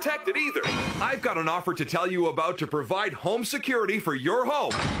home protected either. I've got an offer to tell you about to provide home security for your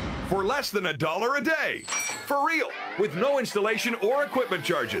home for less than $1 a day. For real, with no installation or equipment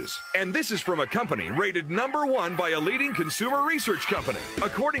charges. And this is from a company rated #1 by a leading consumer research company.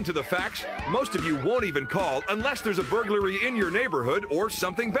 According to the facts, most of you won't even call unless there's a burglary in your neighborhood or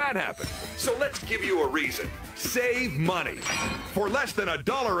something bad happened. So let's give you a reason. Save money. For less than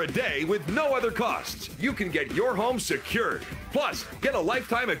 $1 a day with no other costs, you can get your home secured. Plus, get a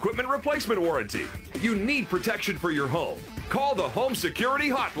lifetime equipment replacement warranty. You need protection for your home. Call the Home Security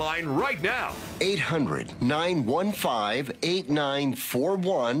Hotline right now.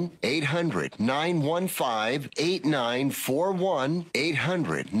 800-915-8941. 800-915-8941.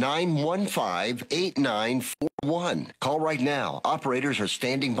 800-915-8941. Call right now. Operators are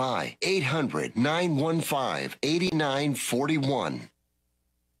standing by. 800-915-8941.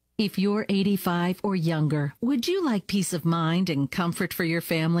 If you're 85 or younger, would you like peace of mind and comfort for your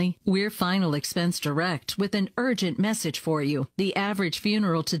family? We're Final Expense Direct with an urgent message for you. The average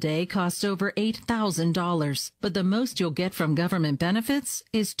funeral today costs over $8,000, but the most you'll get from government benefits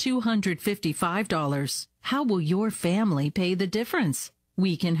is $255. How will your family pay the difference?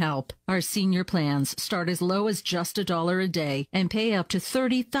 We can help. Our senior plans start as low as just $1 a day and pay up to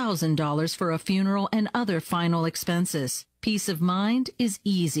 $30,000 for a funeral and other final expenses. Peace of mind is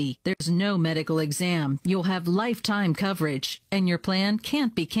easy. There's no medical exam. You'll have lifetime coverage, and your plan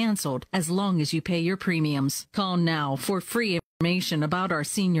can't be canceled as long as you pay your premiums. Call now for free information about our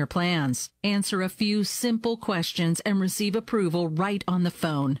senior plans. Answer a few simple questions and receive approval right on the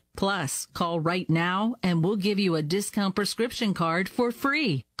phone. Plus, call right now and we'll give you a discount prescription card for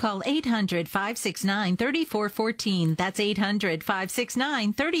free. Call 800-569-3414. That's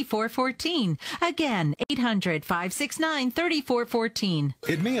 800-569-3414. Again, 800-569-3414.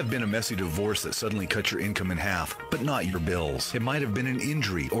 It may have been a messy divorce that suddenly cut your income in half, but not your bills. It might have been an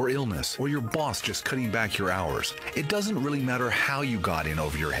injury or illness, or your boss just cutting back your hours. It doesn't really matter how you got in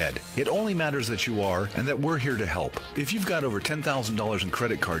over your head. It only matters that you are and that we're here to help. If you've got over $10,000 in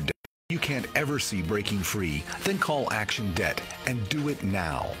credit card debt you can't ever see breaking free, then call Action Debt and do it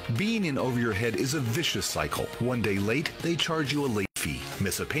now. Being in over your head is a vicious cycle. One day late, they charge you a late fee.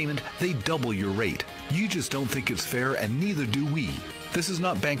 Miss a payment, they double your rate. You just don't think it's fair, and neither do we. This is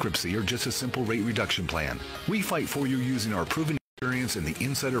not bankruptcy or just a simple rate reduction plan. We fight for you using our proven experience in the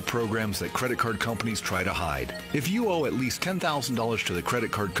insider programs that credit card companies try to hide. If you owe at least $10,000 to the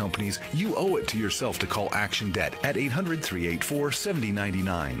credit card companies, you owe it to yourself to call Action Debt at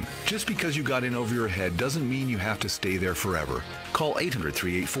 800-384-7099. Just because you got in over your head doesn't mean you have to stay there forever. Call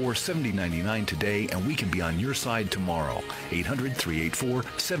 800-384-7099 today and we can be on your side tomorrow.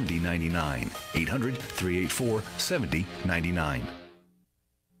 800-384-7099. 800-384-7099.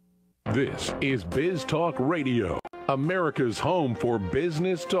 This is Biz Talk Radio, America's home for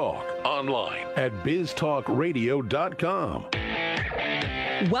business talk. Online at biztalkradio.com.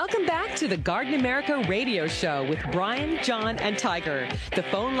 Welcome back to the Garden America radio show with Bryan, John, and Tiger. The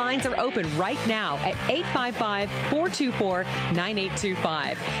phone lines are open right now at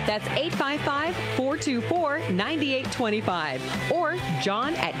 855-424-9825. That's 855-424-9825. Or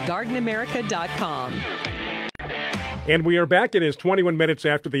John at gardenamerica.com. And we are back. It is 21 minutes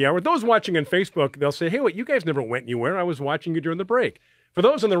after the hour. Those watching on Facebook, they'll say, hey, wait, you guys never went anywhere. I was watching you during the break. For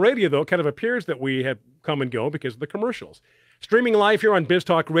those on the radio, though, it kind of appears that we have come and go because of the commercials. Streaming live here on Biz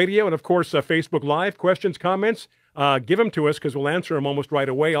Talk Radio and, of course, Facebook Live. Questions, comments, give them to us because we'll answer them almost right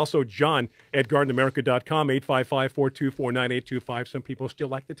away. Also, John at gardenamerica.com, 855-424-9825. Some people still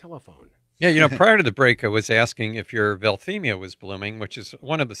like the telephone. Yeah, you know, prior to the break, I was asking if your Velthemia was blooming, which is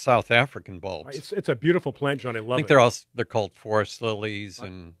one of the South African bulbs. It's a beautiful plant, John. I love it. I think they're called forest lilies.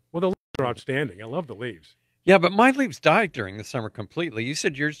 And well, the leaves are outstanding. I love the leaves. Yeah, but my leaves died during the summer completely. You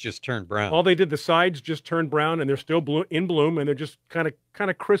said yours just turned brown. All they did, the sides just turned brown, and they're still in bloom, and they're just kind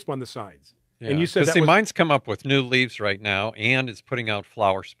of crisp on the sides. Yeah. And you said that mine's come up with new leaves right now, and it's putting out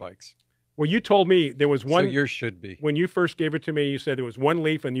flower spikes. Well, you told me there was one. So yours should be. When you first gave it to me, you said there was one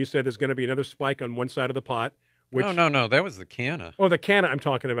leaf, and you said there's going to be another spike on one side of the pot. Which... No. That was the canna. Oh, the canna I'm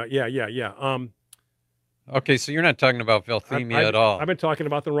talking about. Yeah. Okay, so you're not talking about Velthemia at all. I've been talking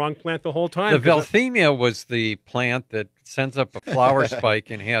about the wrong plant the whole time. The Velthemia was the plant that sends up a flower spike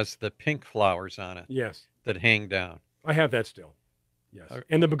and has the pink flowers on it. Yes. That hang down. I have that still. Yes.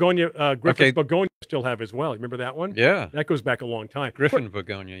 And the begonia, Griffith begonia I still have as well. Remember that one? Yeah. That goes back a long time. Griffin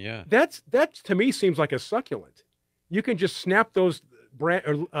begonia, yeah. That to me seems like a succulent. You can just snap those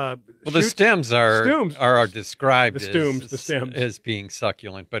well, the stems are described the stems as being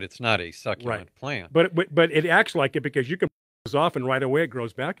succulent, but it's not a succulent plant. But it acts like it because you can pull it off and right away it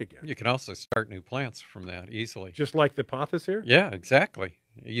grows back again. You can also start new plants from that easily. Just like the pothos here? Yeah, exactly.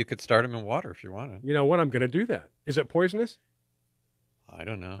 You could start them in water if you wanted. You know what? I'm going to do that. Is it poisonous? I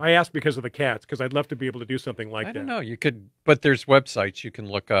don't know. I asked because of the cats, because I'd love to be able to do something like that. I don't know. You could, but there's websites you can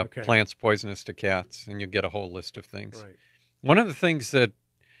look up plants poisonous to cats, and you get a whole list of things. Right. One of the things that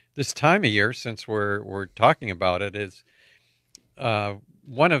this time of year, since we're talking about it, is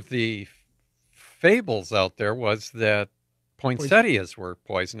one of the fables out there was that poinsettias were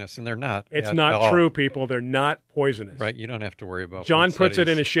poisonous, and they're not. It's not true, people. They're not poisonous. Right. You don't have to worry about John puts it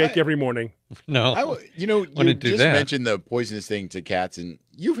in a shake every morning. No. You just mentioned the poisonous thing to cats, and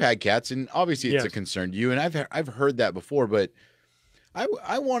you've had cats, and obviously it's a concern to you, and I've heard that before, but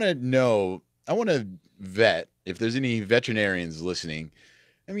I want to know, I want to vet, if there's any veterinarians listening,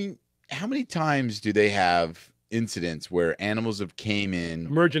 I mean, how many times do they have incidents where animals have came in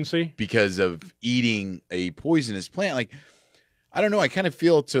emergency because of eating a poisonous plant? Like, I don't know, I kind of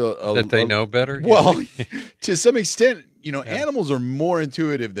feel that they know better. Well, to some extent, animals are more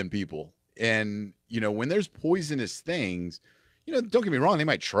intuitive than people, and when there's poisonous things, don't get me wrong, they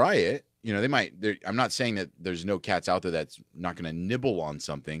might try it. They might. I'm not saying that there's no cats out there that's not going to nibble on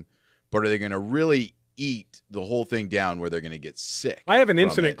something, but are they going to really eat the whole thing down where they're going to get sick? I have an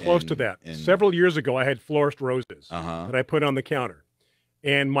incident close to that. Several years ago, I had florist roses that I put on the counter,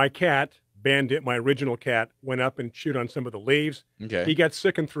 and my cat, Bandit, my original cat, went up and chewed on some of the leaves. Okay. He got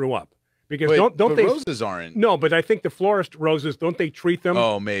sick and threw up. Because but they roses aren't? No, but I think the florist roses, don't they treat them?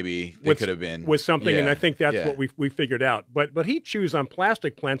 Oh, maybe they could have been with something, and I think that's what we figured out. But he chews on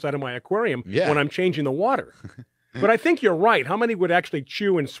plastic plants out of my aquarium when I'm changing the water. But I think you're right. How many would actually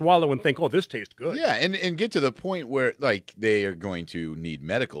chew and swallow and think, "Oh, this tastes good"? Yeah, and get to the point where like they are going to need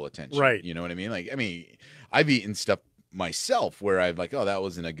medical attention. Right. You know what I mean? Like, I've eaten stuff myself where I've like, oh, that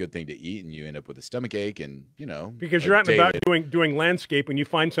wasn't a good thing to eat, and you end up with a stomach ache, and because you're out and about doing landscape, and you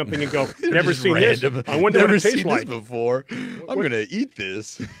find something and go, never seen this. I wonder what it tastes like before. I'm going to eat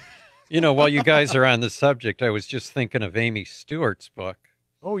this. While you guys are on the subject, I was just thinking of Amy Stewart's book.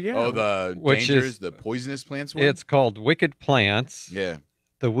 Oh yeah. Oh, the dangers, the poisonous plants one? It's called Wicked Plants. Yeah.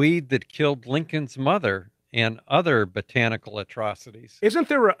 The Weed That Killed Lincoln's Mother and Other Botanical Atrocities. Isn't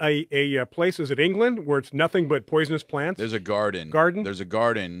there a place, is it England, where it's nothing but poisonous plants? There's a garden. Garden? There's a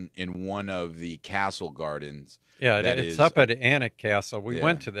garden in one of the castle gardens. Yeah, it's up at Annick Castle. We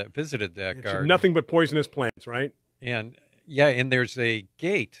went to that, visited that garden. Nothing but poisonous plants, right? And and there's a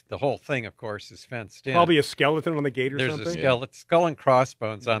gate. The whole thing, of course, is fenced in. Probably a skeleton on the gate or something? There's a skeleton, skull and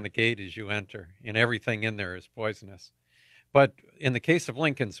crossbones on the gate as you enter, and everything in there is poisonous. But in the case of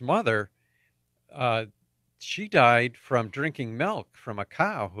Lincoln's mother, she died from drinking milk from a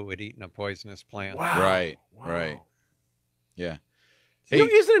cow who had eaten a poisonous plant. Wow. Right. Yeah. Hey,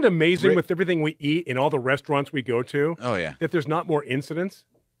 isn't it amazing with everything we eat in all the restaurants we go to? Oh, yeah. That there's not more incidents?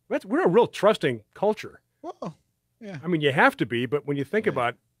 We're a real trusting culture. Well, yeah. You have to be, but when you think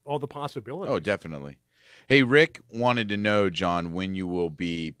about all the possibilities. Oh, definitely. Hey, Rick wanted to know, John, when you will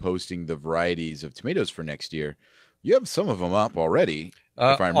be posting the varieties of tomatoes for next year. You have some of them up already,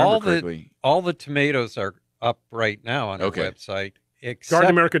 if I remember correctly. All the tomatoes are up right now on our website.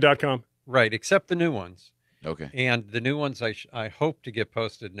 GardenAmerica.com. Right, except the new ones. Okay. And the new ones I hope to get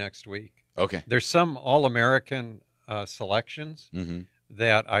posted next week. Okay. There's some all-American selections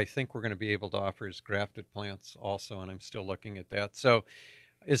that I think we're going to be able to offer as grafted plants also, and I'm still looking at that. So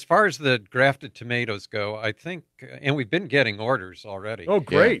as far as the grafted tomatoes go, I think, and we've been getting orders already. Oh,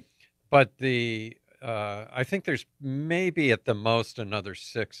 great. But I think there's maybe at the most another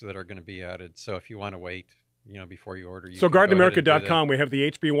 6 that are going to be added. So if you want to wait, before you order. So GardenAmerica.com, we have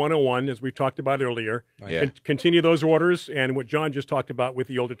the HB 101, as we talked about earlier. Yeah. Continue those orders and what John just talked about with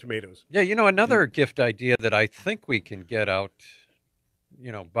the older tomatoes. Yeah, another gift idea that I think we can get out,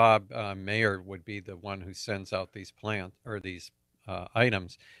 Bob Mayer would be the one who sends out these plants or these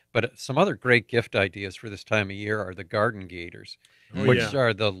items. But some other great gift ideas for this time of year are the garden gaiters, which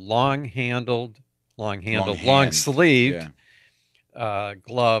are the long-sleeved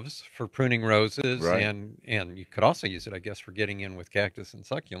gloves for pruning roses, and you could also use it, I guess, for getting in with cactus and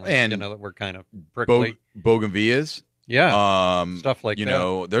succulents. And that we're kind of prickly. Bougainvilleas. Yeah, stuff like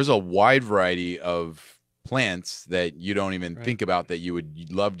that. There's a wide variety of plants that you don't even think about that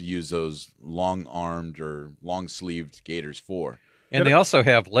you'd love to use those long-armed or long-sleeved gaiters for. And they also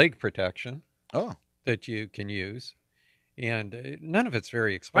have leg protection. Oh, that you can use, and none of it's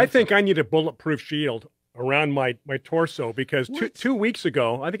very expensive. I think I need a bulletproof shield around my torso because 2 weeks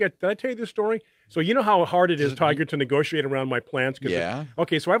ago, did I tell you this story? So you know how hard it is, Tiger, to negotiate around my plants? Yeah.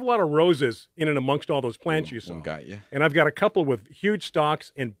 Okay, so I have a lot of roses in and amongst all those plants you saw. Got you. And I've got a couple with huge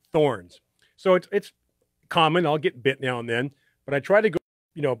stalks and thorns. So it's common. I'll get bit now and then, but I try to go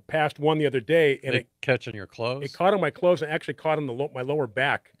past one the other day, and it catch on your clothes. It caught on my clothes and actually caught on my lower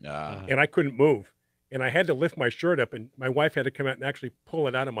back, and I couldn't move, and I had to lift my shirt up, and my wife had to come out and actually pull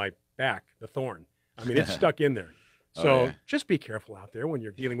it out of my back, the thorn. It's stuck in there. So just be careful out there when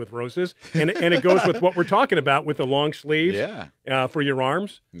you're dealing with roses, and it goes with what we're talking about with the long sleeves. For your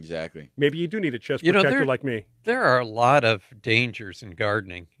arms. Exactly. Maybe you do need a chest protector like me. There are a lot of dangers in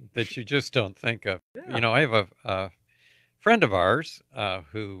gardening that you just don't think of. Yeah. I have a friend of ours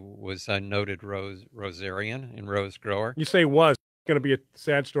who was a noted rosarian and rose grower. You say was. Going to be a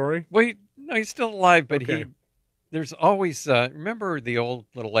sad story? Well, no, he's still alive, but Okay. there's always, remember the old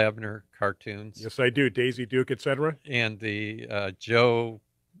Little Abner cartoons? Yes, I do. Daisy Duke, etc. And the Joe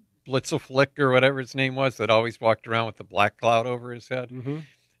Blitzelflick or whatever his name was that always walked around with the black cloud over his head. Mm-hmm.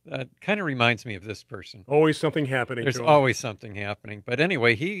 That kind of reminds me of this person. Always something happening. There's to him. always something happening. But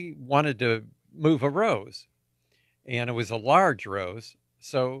anyway, he wanted to move a rose, and it was a large rose.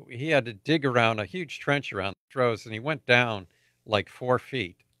 So he had to dig around a huge trench around the rose, and he went down like 4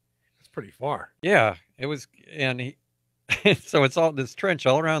 feet. That's pretty far. Yeah, it was. And he, so it's all this trench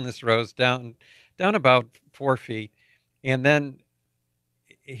all around this rose down about 4 feet. And then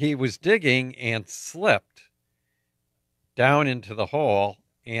he was digging and slipped down into the hole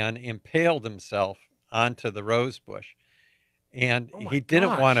and impaled himself onto the rose bush. And he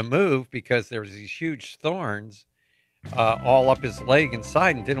didn't want to move because there was these huge thorns all up his leg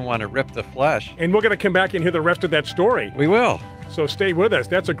inside and didn't want to rip the flesh. And we're going to come back and hear the rest of that story. We will. So stay with us.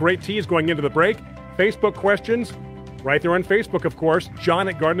 That's a great tease going into the break. Facebook questions, right there on Facebook, of course. John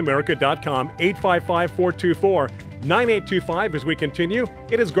at GardenAmerica.com, 855-424-9825 as we continue.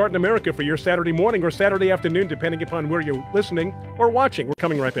 It is Garden America for your Saturday morning or Saturday afternoon, depending upon where you're listening or watching. We're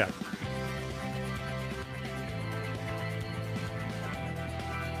coming right back.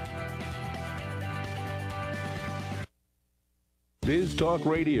 Biz Talk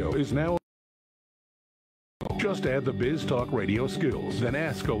Radio is now. Just add the Biz Talk Radio skills, then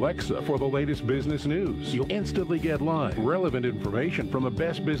ask Alexa for the latest business news. You'll instantly get live, relevant information from the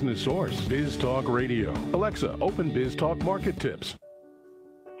best business source. Biz Talk Radio. Alexa, open Biz Talk Market Tips.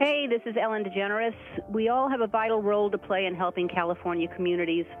 Hey, this is Ellen DeGeneres. We all have a vital role to play in helping California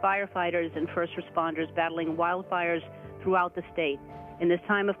communities, firefighters, and first responders battling wildfires throughout the state. In this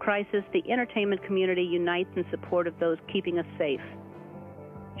time of crisis, the entertainment community unites in support of those keeping us safe.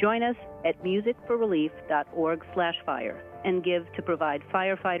 Join us at musicforrelief.org/fire and give to provide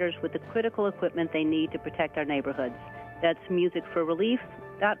firefighters with the critical equipment they need to protect our neighborhoods. That's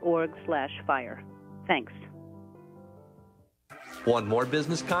musicforrelief.org/fire. Thanks. Want more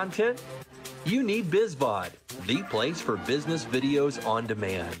business content? You need BizVod, the place for business videos on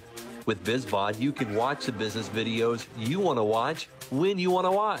demand. With BizVod, you can watch the business videos you want to watch when you want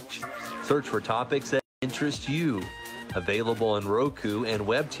to watch. Search for topics that interest you. Available on Roku and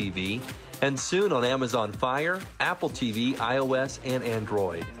Web TV, and soon on Amazon Fire, Apple TV, iOS, and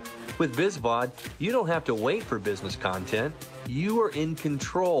Android. With BizVod, you don't have to wait for business content. You are in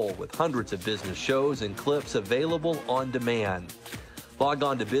control with hundreds of business shows and clips available on demand. Log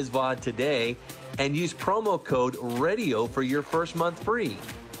on to BizVod today and use promo code RADIO for your first month free.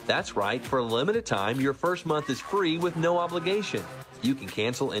 That's right, for a limited time, your first month is free with no obligation. You can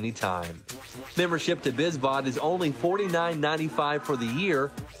cancel anytime. Membership to BizVod is only $49.95 for the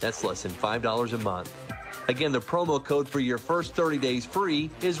year. That's less than $5 a month. Again, the promo code for your first 30 days free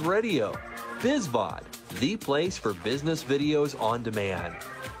is RADIO. BizVod, the place for business videos on demand.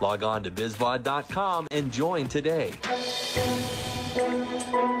 Log on to bizvod.com and join today.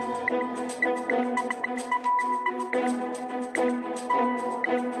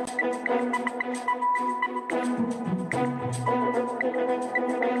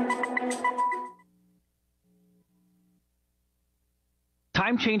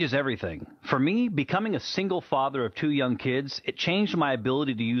 Time changes everything. For me, becoming a single father of 2 young kids, it changed my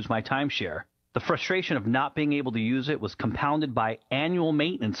ability to use my timeshare. The frustration of not being able to use it was compounded by annual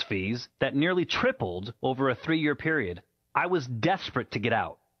maintenance fees that nearly tripled over a 3-year period. I was desperate to get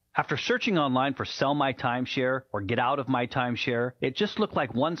out. After searching online for sell my timeshare or get out of my timeshare, it just looked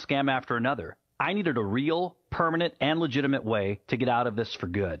like one scam after another. I needed a real, permanent, and legitimate way to get out of this for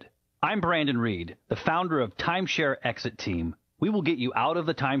good. I'm Brandon Reed, the founder of Timeshare Exit Team. We will get you out of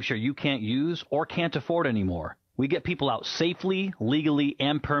the timeshare you can't use or can't afford anymore. We get people out safely, legally,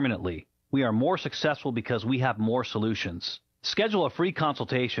 and permanently. We are more successful because we have more solutions. Schedule a free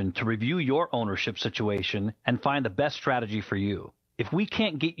consultation to review your ownership situation and find the best strategy for you. If we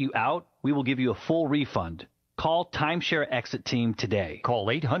can't get you out, we will give you a full refund. Call Timeshare Exit Team today. Call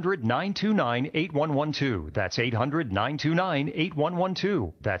 800-929-8112. That's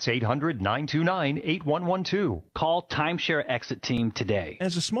 800-929-8112. That's 800-929-8112. Call Timeshare Exit Team today.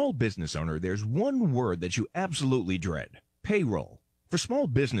 As a small business owner, there's one word that you absolutely dread: payroll. For small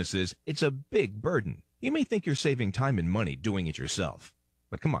businesses, it's a big burden. You may think you're saving time and money doing it yourself.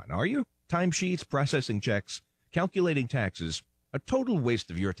 But come on, are you? Timesheets, processing checks, calculating taxes, a total waste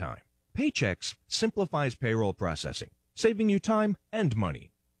of your time. Paychex simplifies payroll processing, saving you time and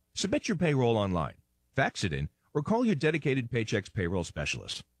money. Submit your payroll online, fax it in, or call your dedicated Paychex payroll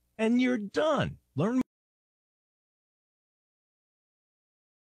specialist. And you're done. Learn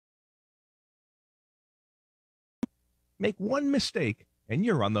Make one mistake, and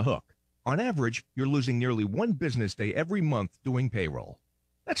you're on the hook. On average, you're losing nearly one business day every month doing payroll.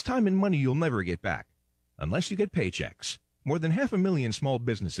 That's time and money you'll never get back, unless you get paychecks. More than 500,000 small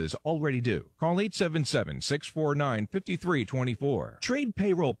businesses already do. Call 877-649-5324. Trade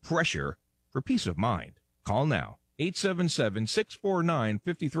payroll pressure for peace of mind. Call now.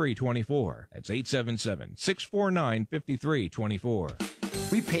 877-649-5324. That's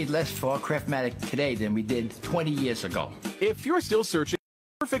 877-649-5324. We paid less for our Craftmatic today than we did 20 years ago. If you're still searching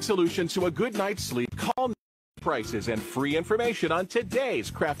for a perfect solution to a good night's sleep, call now. Prices and free information on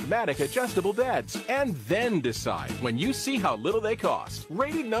today's Craftmatic adjustable beds, and then decide when you see how little they cost.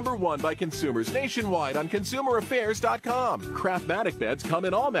 Rated #1 by consumers nationwide on consumeraffairs.com. Craftmatic beds come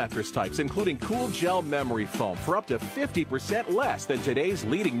in all mattress types, including cool gel memory foam for up to 50% less than today's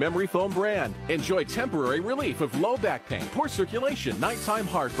leading memory foam brand. Enjoy temporary relief of low back pain, poor circulation, nighttime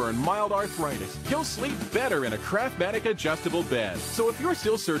heartburn, mild arthritis. You'll sleep better in a Craftmatic adjustable bed. So if you're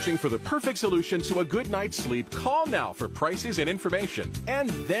still searching for the perfect solution to a good night's sleep, call now for prices and information, and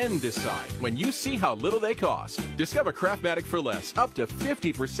then decide when you see how little they cost. Discover Craftmatic for less, up to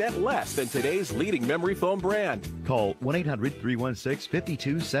 50% less than today's leading memory foam brand. Call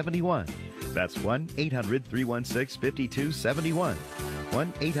 1-800-316-5271. That's 1-800-316-5271.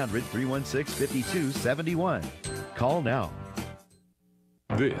 1-800-316-5271. Call now.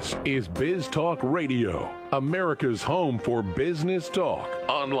 This is Biz Talk Radio, America's home for business talk.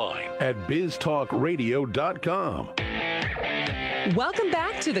 Online at biztalkradio.com. Welcome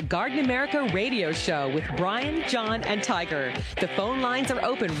back to the Garden America Radio Show with Bryan, John, and Tiger. The phone lines are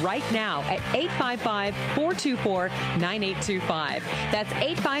open right now at 855-424-9825. That's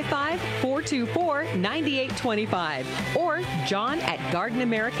 855-424-9825. Or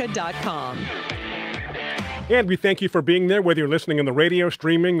john@gardenamerica.com. And we thank you for being there, whether you're listening on the radio,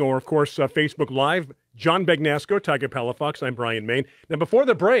 streaming, or, of course, Facebook Live. John Bagnasco, Tiger Palafox, I'm Bryan Main. Now, before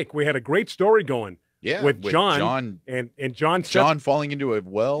the break, we had a great story going with John. And John falling into a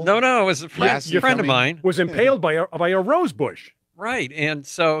well. No, it was a friend of mine. Was impaled by a rose bush. Right, and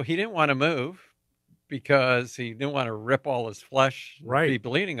so he didn't want to move because he didn't want to rip all his flesh, be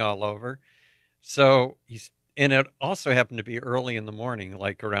bleeding all over. So and it also happened to be early in the morning,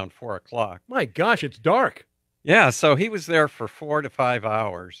 like around 4 o'clock. My gosh, it's dark. Yeah, so he was there for 4 to 5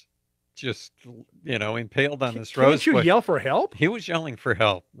 hours, just, impaled on this rose bush. Can't you yell for help? He was yelling for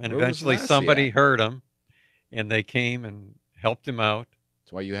help, and eventually somebody heard him, and they came and helped him out.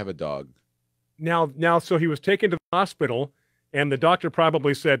 That's why you have a dog. Now, so he was taken to the hospital, and the doctor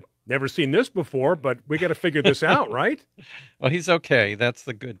probably said, never seen this before, but we got to figure this out, right? Well, he's okay. That's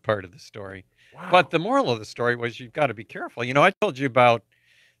the good part of the story. Wow. But the moral of the story was you've got to be careful. I told you about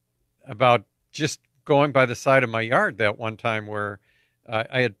just going by the side of my yard that one time where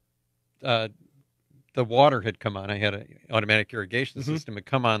I had the water had come on. I had an automatic irrigation system had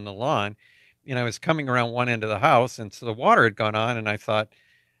come on the lawn, and I was coming around one end of the house, and so the water had gone on, and I thought,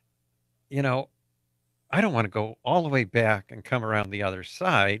 I don't want to go all the way back and come around the other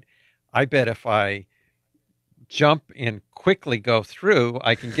side. I bet if I jump and quickly go through,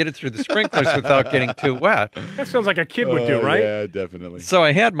 I can get it through the sprinklers without getting too wet. That sounds like a kid would do, right? Yeah, definitely. So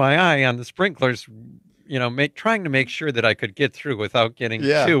I had my eye on the sprinklers, trying to make sure that I could get through without getting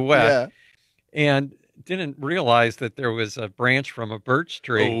too wet. And didn't realize that there was a branch from a birch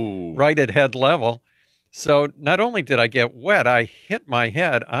tree right at head level. So not only did I get wet, I hit my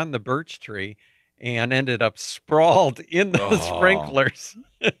head on the birch tree and ended up sprawled in the sprinklers.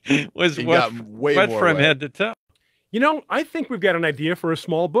 Was wet from head to toe. I think we've got an idea for a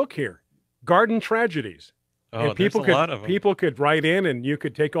small book here. Garden Tragedies. Oh, and people there's a lot of them. People could write in, and you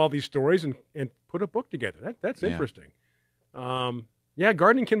could take all these stories and put a book together. That's interesting.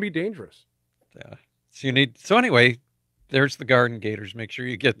 Gardening can be dangerous. Yeah. So anyway, there's the garden gators. Make sure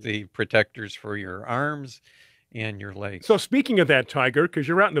you get the protectors for your arms and your legs. So speaking of that, Tiger, because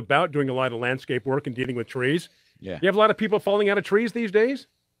you're out and about doing a lot of landscape work and dealing with trees. Yeah. You have a lot of people falling out of trees these days?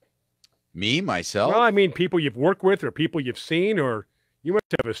 Me, myself? Well, I mean, people you've worked with or people you've seen, or you must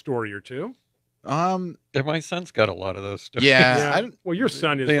have a story or two. My son's got a lot of those stories. Yeah. Well, your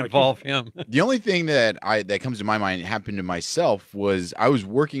son is. They involve him. The only thing that comes to my mind happened to myself was I was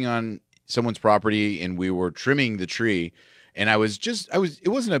working on someone's property and we were trimming the tree, and it was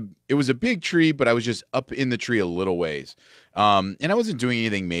a big tree, but I was just up in the tree a little ways. And I wasn't doing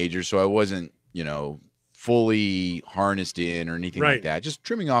anything major, so I wasn't, fully harnessed in or anything like that. Just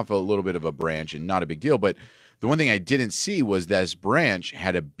trimming off a little bit of a branch and not a big deal. But the one thing I didn't see was this branch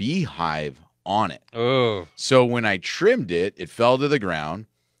had a beehive on it. Oh. So when I trimmed it, it fell to the ground.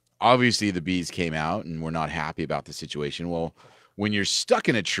 Obviously, the bees came out and were not happy about the situation. Well, when you're stuck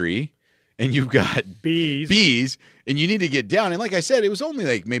in a tree and you've got bees, and you need to get down. And like I said, it was only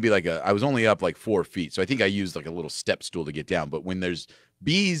like maybe like I was only up like 4 feet. So I think I used like a little step stool to get down. But when there's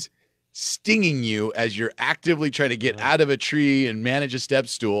bees stinging you as you're actively trying to get out of a tree and manage a step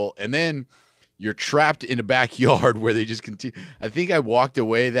stool, and then you're trapped in a backyard where they just continue. I think I walked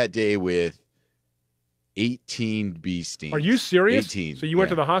away that day with 18 bee stings. Are you serious? 18. So you went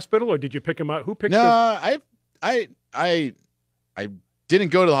to the hospital, or did you pick them up? Who picked No, them? I didn't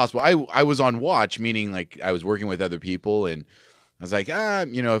go to the hospital. I was on watch, meaning like I was working with other people, and I was like,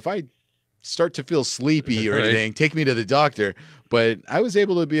 if I start to feel sleepy or anything, take me to the doctor. But I was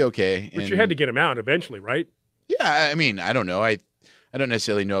able to be okay. But you had to get them out eventually, right? Yeah, I mean, I don't know. I don't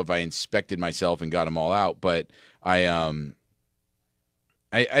necessarily know if I inspected myself and got them all out, but I don't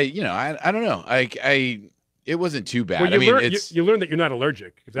know. It wasn't too bad. Well, you learned that you're not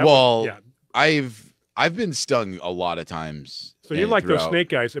allergic. I've been stung a lot of times. So you're like those snake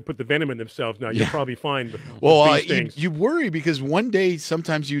guys that put the venom in themselves. Now you're probably fine. You worry because one day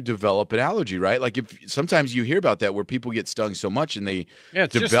sometimes you develop an allergy, right? Like sometimes you hear about that where people get stung so much and they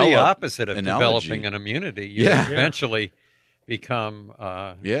it's develop just the opposite of an developing allergy. an immunity. You eventually become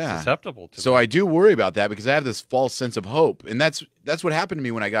susceptible to. So I do worry about that because I have this false sense of hope, and that's what happened to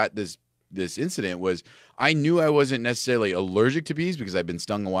me when I got this incident. Was I knew I wasn't necessarily allergic to bees because I've been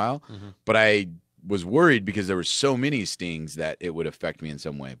stung a while, but I was worried because there were so many stings that it would affect me in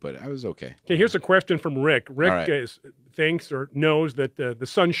some way, but I was okay. Okay, here's a question from Rick. Rick thinks or knows that the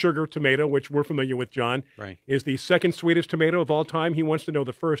sun sugar tomato, which we're familiar with, John, is the second sweetest tomato of all time. He wants to know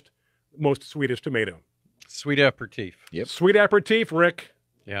the first most sweetest tomato. Sweet aperitif. Yep. Sweet aperitif, Rick.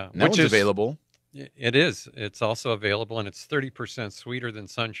 Yeah. Which is available. It is. It's also available, and it's 30% sweeter than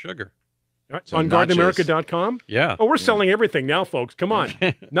sun sugar. So on GardenAmerica.com? Yeah. Oh, we're selling everything now, folks. Come on.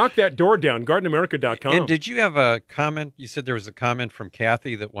 Knock that door down, GardenAmerica.com. And did you have a comment? You said there was a comment from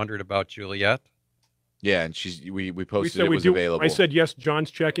Kathy that wondered about Juliet. Yeah, and we posted it was available. I said, yes, John's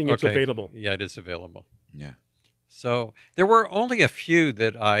checking. It's available. Yeah, it is available. Yeah. So there were only a few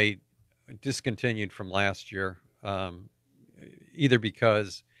that I discontinued from last year, either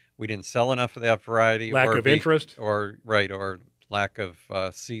because we didn't sell enough of that variety. Lack of interest. Or lack of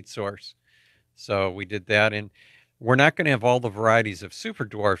seed source. So we did that, and we're not going to have all the varieties of super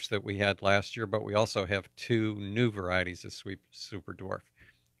dwarfs that we had last year, but we also have 2 new varieties of super dwarf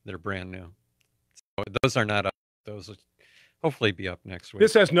that are brand new. So those are not up. Those will hopefully be up next week.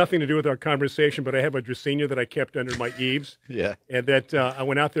 This has nothing to do with our conversation, but I have a Dracaena that I kept under my eaves. Yeah. And that I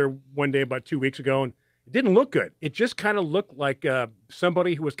went out there one day about 2 weeks ago, and it didn't look good. It just kind of looked like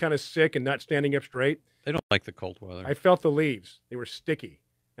somebody who was kind of sick and not standing up straight. They don't like the cold weather. I felt the leaves. They were sticky.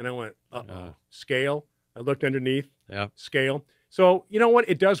 And I went, scale. I looked underneath. Yeah. Scale. So, you know what?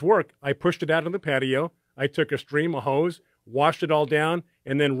 It does work. I pushed it out on the patio. I took a stream, a hose, washed it all down,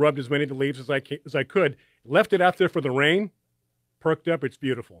 and then rubbed as many of the leaves as I could. Left it out there for the rain. Perked up. It's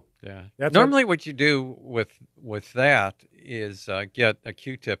beautiful. Yeah. Normally what you do with that is get a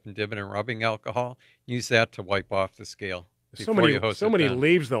Q-tip and dip it in rubbing alcohol. Use that to wipe off the scale. So many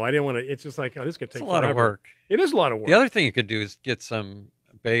leaves, though. I didn't want to. It's just like, this could take a lot of work. It is a lot of work. The other thing you could do is get some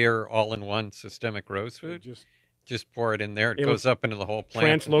Bayer all-in-one systemic rose food. Just pour it in there. It goes up into the whole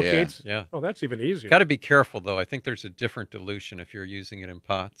plant. Translocates? Yeah. Oh, that's even easier. Got to be careful, though. I think there's a different dilution if you're using it in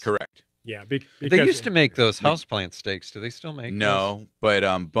pots. Correct. Yeah. They used to make those houseplant steaks. Do they still make No, but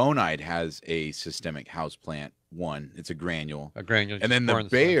Bonide has a systemic houseplant one. It's a granule. And then the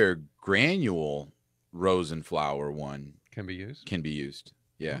Bayer granule rose and flower one can be used.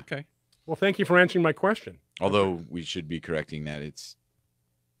 Yeah. Okay. Well, thank you for answering my question. Although we should be correcting that it's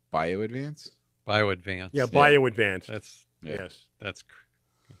BioAdvance. BioAdvance. Yeah, BioAdvance.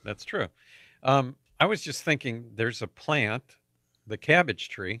 That's true. I was just thinking there's a plant, the cabbage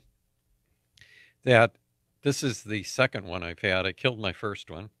tree, that this is the second one I've had. I killed my first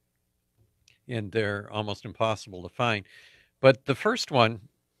one, and they're almost impossible to find. But the first one,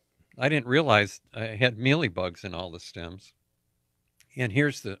 I didn't realize I had mealybugs in all the stems. And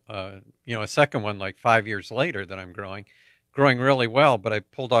here's the, a second one like 5 years later that I'm growing really well, but I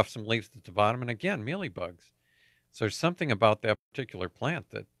pulled off some leaves at the bottom, and again, mealybugs. So there's something about that particular plant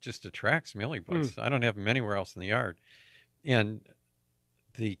that just attracts mealybugs. I don't have them anywhere else in the yard. And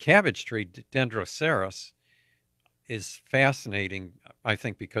the cabbage tree, Dendroceras, is fascinating, I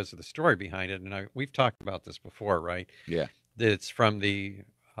think, because of the story behind it. And we've talked about this before, right? Yeah. It's from the,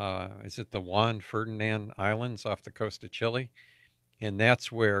 is it the Juan Ferdinand Islands off the coast of Chile? And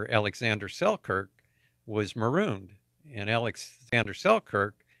that's where Alexander Selkirk was marooned. And Alexander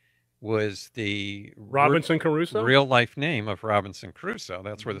Selkirk was the Robinson Crusoe real life name of Robinson Crusoe.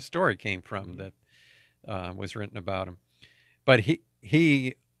 That's where the story came from that was written about him. But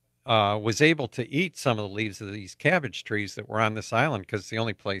he was able to eat some of the leaves of these cabbage trees that were on this island because it's the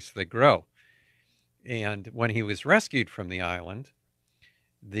only place they grow. And when he was rescued from the island,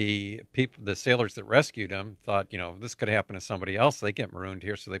 the sailors that rescued him thought, this could happen to somebody else. They get marooned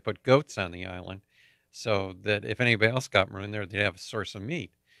here, so they put goats on the island so that if anybody else got marooned there, they'd have a source of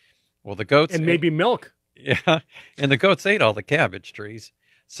meat. Well, the goats... And maybe milk. Yeah, and the goats ate all the cabbage trees.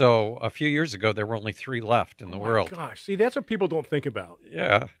 So a few years ago, there were only 3 left in the world. Gosh, see, that's what people don't think about.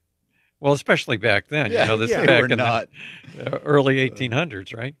 Yeah. Well, especially back then. Yeah, This yeah. is back in the early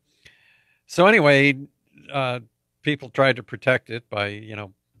 1800s, right? So anyway, people tried to protect it by,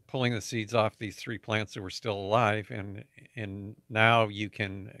 pulling the seeds off these 3 plants that were still alive, and now you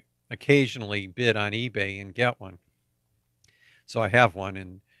can occasionally bid on eBay and get one. So I have one,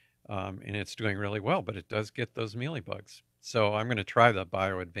 and it's doing really well, but it does get those mealybugs. So I'm going to try the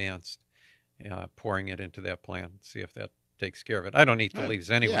Bio-Advanced, pouring it into that plant, see if that takes care of it. I don't eat the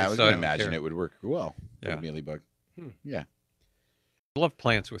leaves anyway. Yeah, I was so going I to don't imagine care. it would work well for Yeah. the mealybug. Yeah. I love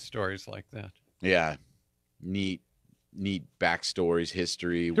plants with stories like that. Yeah. Neat backstories,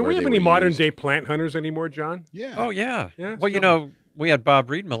 history. Do we have any modern-day plant hunters anymore, John? Yeah. Oh, yeah. Yeah, Well, we had Bob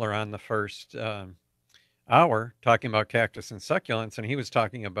Riedmiller on the first hour talking about cactus and succulents, and he was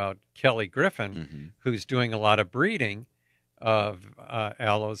talking about Kelly Griffin, who's doing a lot of breeding of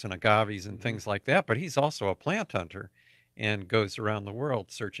aloes and agaves and things like that, but he's also a plant hunter and goes around the world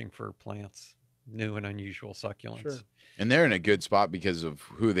searching for plants, new and unusual succulents. Sure. And they're in a good spot because of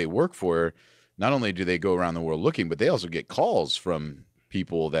who they work for. Not only do they go around the world looking, but they also get calls from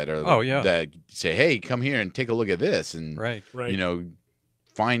people that are that say, "Hey, come here and take a look at this," and right.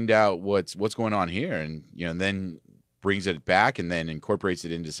 Find out what's going on here, and then brings it back and then incorporates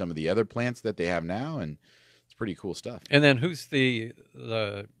it into some of the other plants that they have now, and it's pretty cool stuff. And then who's the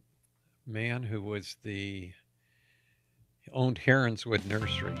man who owned Heronswood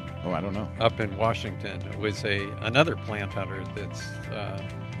Nursery? Oh, I don't know. Up in Washington. It was another plant hunter that's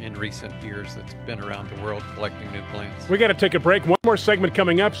in recent years that's been around the world collecting new plants. We got to take a break. One more segment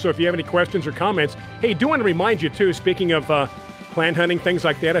coming up, so if you have any questions or comments, hey, do want to remind you, too, speaking of plant hunting, things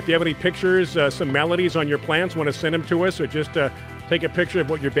like that, if you have any pictures, some melodies on your plants, want to send them to us, or just take a picture of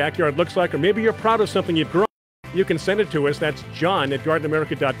what your backyard looks like, or maybe you're proud of something you've grown, you can send it to us. That's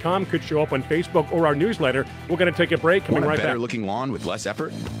John@gardenamerica.com. Could show up on Facebook or our newsletter. We're going to take a break. Coming right back. Better looking lawn with less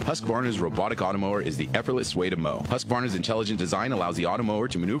effort? Husqvarna's robotic automower is the effortless way to mow. Husqvarna's intelligent design allows the automower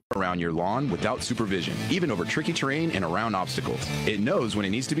to maneuver around your lawn without supervision, even over tricky terrain and around obstacles. It knows when it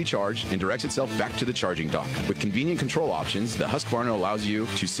needs to be charged and directs itself back to the charging dock. With convenient control options, the Husqvarna allows you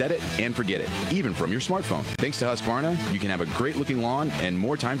to set it and forget it, even from your smartphone. Thanks to Husqvarna, you can have a great looking lawn and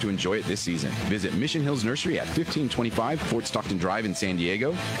more time to enjoy it this season. Visit Mission Hills Nursery at 1525 Fort Stockton Drive in San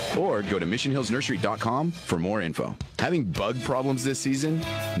Diego, or go to missionhillsnursery.com for more info. Having bug problems this season?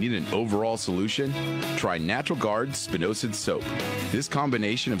 Need an overall solution? Try Natural Guard Spinosad Soap. This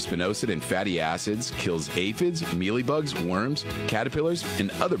combination of spinosad and fatty acids kills aphids, mealybugs, worms, caterpillars, and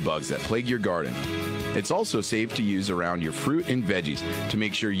other bugs that plague your garden. It's also safe to use around your fruit and veggies to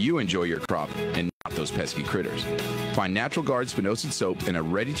make sure you enjoy your crop and not those pesky critters. Find Natural Guard Spinosad Soap in a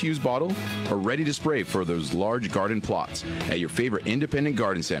ready-to-use bottle or ready to spray for those large garden plots at your favorite independent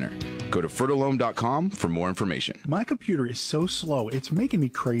garden center. Go to fertilome.com for more information. My computer is so slow, it's making me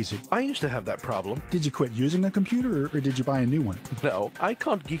crazy. I used to have that problem. Did you quit using a computer or did you buy a new one? No, I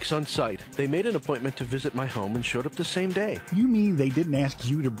called Geeks On Site. They made an appointment to visit my home and showed up the same day. You mean they didn't ask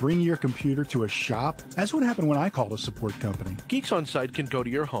you to bring your computer to a shop? That's what happened when I called a support company. Geeks On Site can go to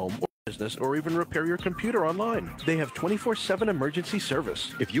your home or business or even repair your computer online. They have 24/7 emergency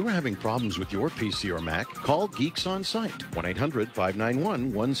service. If you are having problems with your PC or Mac, call Geeks On Site,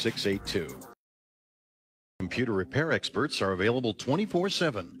 1-800-591-1682. Computer repair experts are available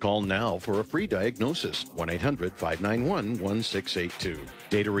 24/7. Call now for a free diagnosis, 1-800-591-1682.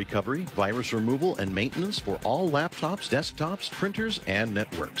 Data recovery, virus removal, and maintenance for all laptops, desktops, printers, and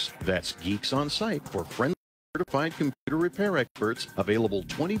networks. That's Geeks On Site for friendly certified computer repair experts, available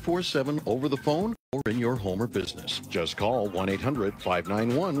 24/7 over the phone or in your home or business. Just call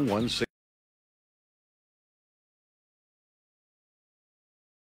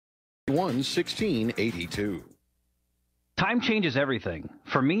 1-800-591-1682. Time changes everything.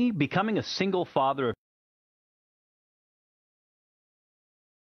 For me, becoming a single father of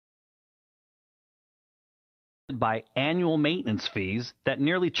by annual maintenance fees that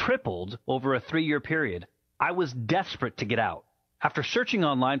nearly tripled over a 3-year period. I was desperate to get out. After searching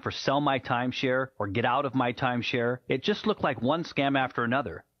online for sell my timeshare or get out of my timeshare, it just looked like one scam after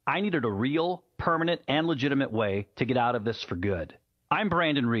another. I needed a real, permanent, and legitimate way to get out of this for good. I'm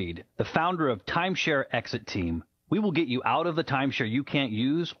Brandon Reed, the founder of Timeshare Exit Team. We will get you out of the timeshare you can't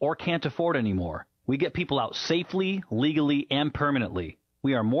use or can't afford anymore. We get people out safely, legally, and permanently.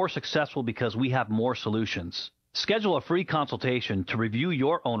 We are more successful because we have more solutions. Schedule a free consultation to review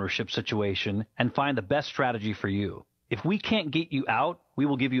your ownership situation and find the best strategy for you. If we can't get you out, we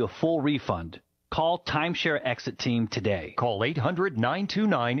will give you a full refund. Call Timeshare Exit Team today. Call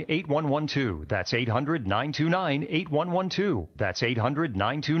 800-929-8112. That's 800-929-8112. That's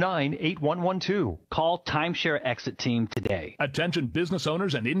 800-929-8112. Call Timeshare Exit Team today. Attention business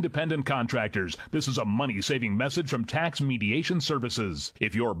owners and independent contractors. This is a money-saving message from Tax Mediation Services.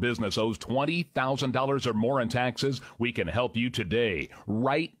 If your business owes $20,000 or more in taxes, we can help you today,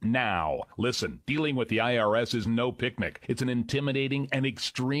 right now. Listen, dealing with the IRS is no picnic. It's an intimidating and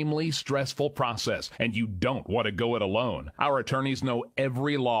extremely stressful process, and you don't want to go it alone. Our attorneys know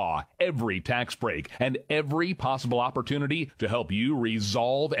every law, every tax break, and every possible opportunity to help you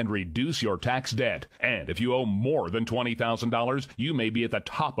resolve and reduce your tax debt. And if you owe more than $20,000, you may be at the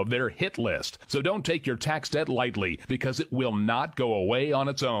top of their hit list. So don't take your tax debt lightly, because it will not go away on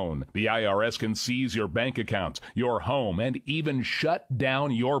its own. The IRS can seize your bank accounts, your home, and even shut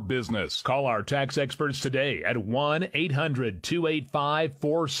down your business. Call our tax experts today at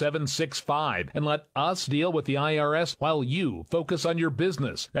 1-800-285-4765 and let us deal with the IRS while you focus on your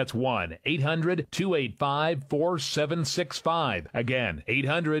business. That's 1-800-285-4765. Again,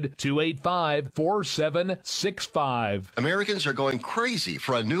 800-285-4765. Americans are going crazy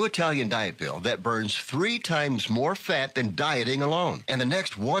for a new Italian diet pill that burns 3 times more fat than dieting alone. And the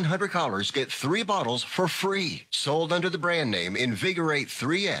next 100 callers get 3 bottles for free. Sold under the brand name Invigorate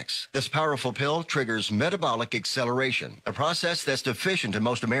 3X. This powerful pill triggers metabolic acceleration, a process that's deficient in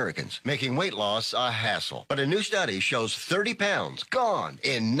most Americans, making weight loss a hassle. But a new study shows 30 pounds gone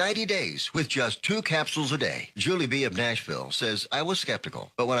in 90 days with just 2 capsules a day. Julie B. of Nashville says, I was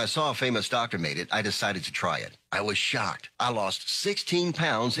skeptical, but when I saw a famous doctor made it, I decided to try it. I was shocked. I lost 16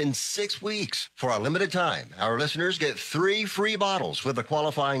 pounds in 6 weeks. For a limited time, our listeners get 3 free bottles with a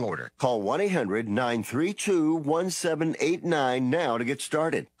qualifying order. Call 1-800-932-1789 now to get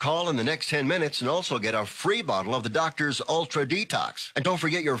started. Call in the next 10 minutes and also get a free bottle of the doctor's Ultra Detox. And don't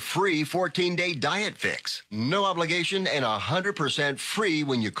forget your free 14-day diet fix. No obligation and 100% free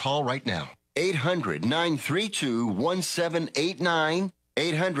when you call right now. 800-932-1789.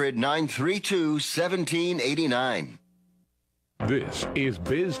 800-932-1789. This is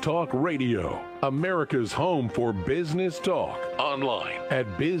Biz Talk Radio, America's home for business talk. Online at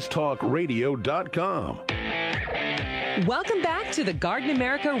biztalkradio.com. Welcome back to the Garden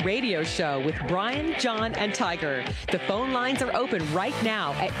America Radio Show with Bryan, John, and Tiger. The phone lines are open right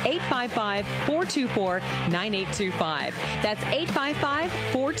now at 855-424-9825. That's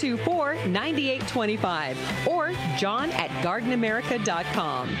 855-424-9825. Or John at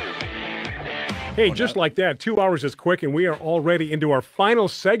gardenamerica.com. Hey, just like that, 2 hours is quick, and we are already into our final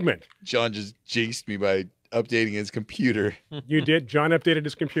segment. John just jinxed me by updating his computer. You did? John updated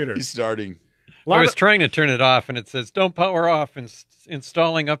his computer. He's starting. I was trying to turn it off, and it says, don't power off,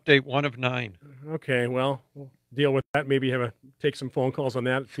 installing update 1 of 9. Okay, well, we'll deal with that. Maybe take some phone calls on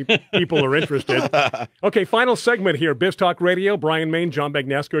that. People are interested. Okay, final segment here. Biz Talk Radio, Bryan, Maine, John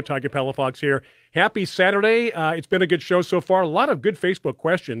Bagnasco, Tiger Palafox here. Happy Saturday. It's been a good show so far. A lot of good Facebook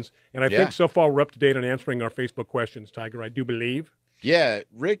questions, and I think so far we're up to date on answering our Facebook questions, Tiger, I do believe. Yeah,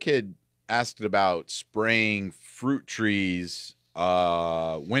 Rick had asked about spraying fruit trees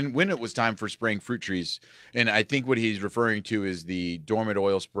when it was time for spraying fruit trees. And I think what he's referring to is the dormant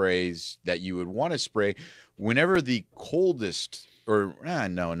oil sprays that you would want to spray whenever the coldest, or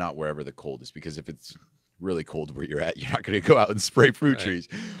no, not wherever the coldest, because if it's really cold where you're at, you're not going to go out and spray fruit trees.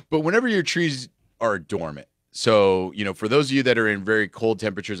 But whenever your trees are dormant. So, for those of you that are in very cold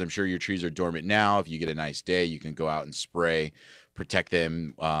temperatures, I'm sure your trees are dormant now. If you get a nice day, you can go out and spray, protect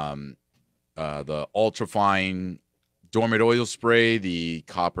them. The ultrafine dormant oil spray, the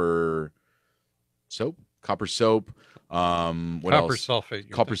copper soap. Copper sulfate.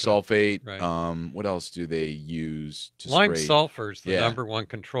 Copper sulfate. Right. What else do they use to Lime spray? sulfur is the number one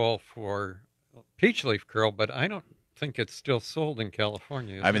control for peach leaf curl, but I don't think it's still sold in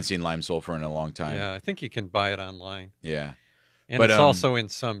California. I haven't seen lime sulfur in a long time. Yeah, I think you can buy it online. Yeah. And it's also in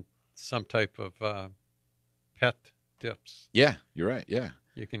some type of pet dips. Yeah, you're right. Yeah.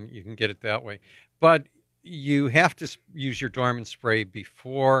 You can get it that way. But you have to use your dormant spray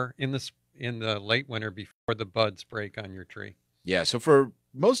before in the late winter before the buds break on your tree. Yeah, so for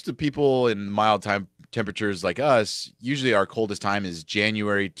most of the people in mild temperatures like us, usually our coldest time is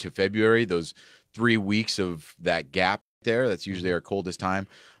January to February, those 3 weeks of that gap there. That's usually our coldest time.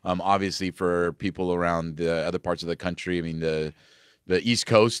 Obviously, for people around the other parts of the country, I mean, the the East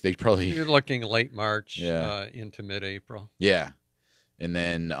Coast, they probably You're looking late March Yeah. into mid-April. yeah, and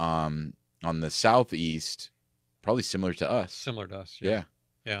then on the southeast, probably similar to us. Similar to us. Yeah.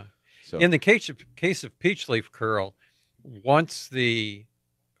 Yeah. So In the case of peach leaf curl, once the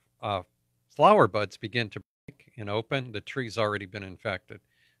flower buds begin to break and open, the tree's already been infected.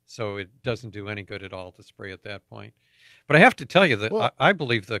 So it doesn't do any good at all to spray at that point. But I have to tell you that I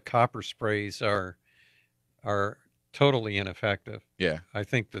believe the copper sprays are totally ineffective. Yeah. I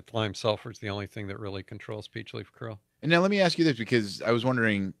think that lime sulfur is the only thing that really controls peach leaf curl. And now let me ask you this, because I was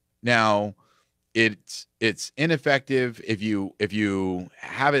wondering, now it's ineffective if you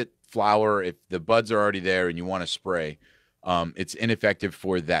have it flower, if the buds are already there and you want to spray, it's ineffective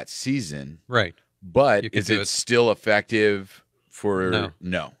for that season. Right. But You could is do it it- still effective for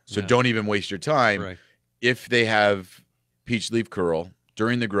No. So No. don't even waste your time. Right. If they have peach leaf curl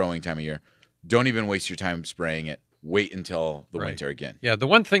during the growing time of year, don't even waste your time spraying it. Wait until the Right. winter again. Yeah, the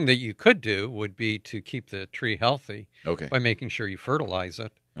one thing that you could do would be to keep the tree healthy Okay. by making sure you fertilize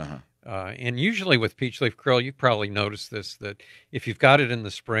it. Uh-huh. And usually with peach leaf curl, you probably noticed this, that if you've got it in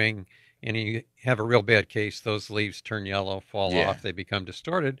the spring and you have a real bad case, those leaves turn yellow, fall Yeah. off, they become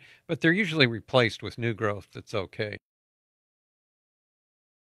distorted, but they're usually replaced with new growth that's okay.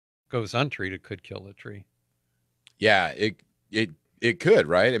 Goes untreated could kill the tree. Yeah, it could,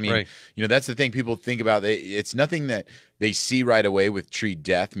 right? I mean, Right. that's the thing people think about. It's nothing that they see right away with tree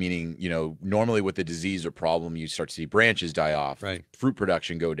death, meaning, normally with the disease or problem, you start to see branches die off, right. fruit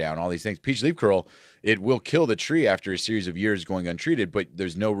production go down, all these things. Peach leaf curl, it will kill the tree after a series of years going untreated, but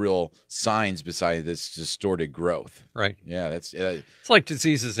there's no real signs besides this distorted growth. Right. Yeah, that's It's like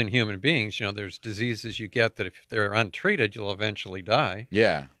diseases in human beings. There's diseases you get that if they're untreated, you'll eventually die.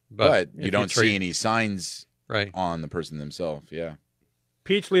 yeah, But but you if don't treat- see any signs Right. on the person themselves. Yeah.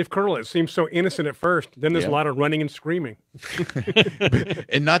 Peach leaf curl, it seems so innocent at first. Then there's Yeah. a lot of running and screaming.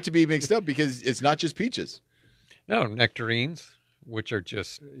 And not to be mixed up, because it's not just peaches. No, nectarines, which are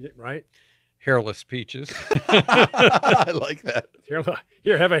just right, hairless peaches. I like that.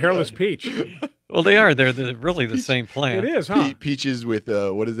 Here, have a hairless peach. Well, they are. They're really the same plant. It is, huh? Peaches with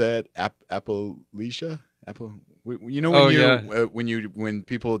what is that? Appalachia? When Oh, when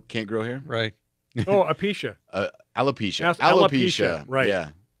people can't grow hair, right? Oh, alopecia. Alopecia. Alopecia. Right.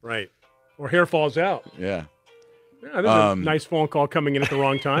 Yeah. Right. Or hair falls out. Yeah. Yeah, there's a nice phone call coming in at the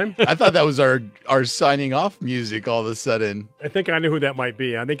wrong time. I thought that was our signing off music all of a sudden. I think I know who that might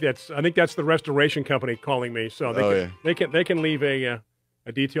be. I think that's the restoration company calling me. So they can leave a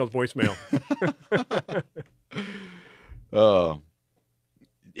detailed voicemail. Oh.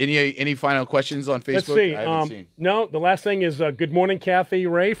 Any final questions on Facebook? Let's see. I haven't seen. No, the last thing is good morning, Kathy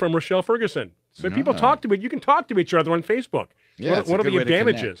Ray from Rochelle Ferguson. So people talk to you can talk to each other on Facebook. Yeah, what are the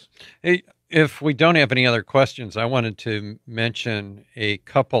advantages? Hey, if we don't have any other questions, I wanted to mention a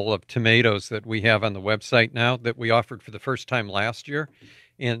couple of tomatoes that we have on the website now that we offered for the first time last year.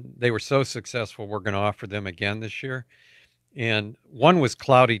 And they were so successful, we're going to offer them again this year. And one was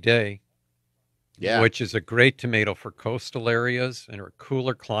Cloudy Day, which is a great tomato for coastal areas and or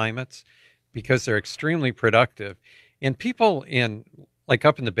cooler climates because they're extremely productive. And people like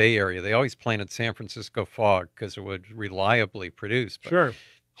up in the Bay Area, they always planted San Francisco fog because it would reliably produce. But sure.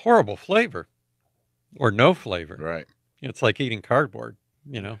 Horrible flavor or no flavor. Right. It's like eating cardboard,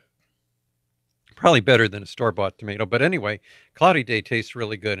 Probably better than a store-bought tomato. But anyway, Cloudy Day tastes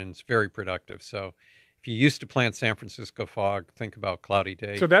really good and it's very productive. So if you used to plant San Francisco fog, think about Cloudy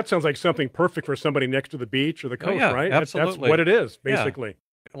Day. So that sounds like something perfect for somebody next to the beach or the coast, right? Absolutely. That's what it is, basically.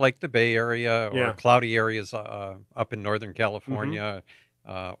 Yeah. Like the Bay Area or cloudy areas up in Northern California,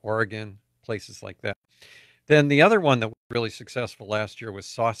 Oregon, places like that. Then the other one that was really successful last year was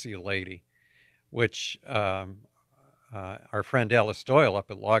Saucy Lady, which our friend Alice Doyle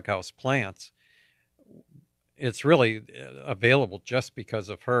up at Log House plants. It's really available just because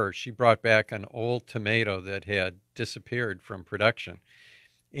of her. She brought back an old tomato that had disappeared from production.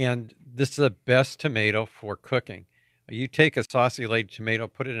 And this is the best tomato for cooking. You take a Saucy Lady tomato,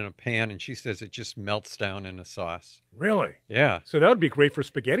 put it in a pan, and she says it just melts down in the sauce. Really? Yeah. So that would be great for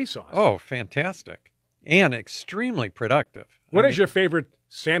spaghetti sauce. Oh, fantastic. And extremely productive. What is your favorite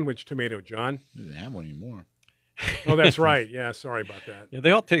sandwich tomato, John? I don't have one anymore. Oh, that's right. Yeah, sorry about that. Yeah,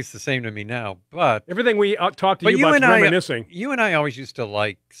 they all taste the same to me now, but everything we talked to you about is reminiscing. You and I always used to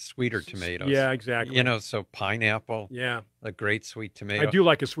like sweeter tomatoes. Yeah, exactly. So pineapple. Yeah. A great sweet tomato. I do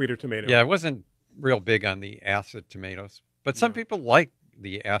like a sweeter tomato. Yeah, I wasn't real big on the acid tomatoes, but some people like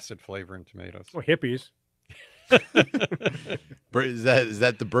the acid flavor in tomatoes. Well, hippies. Is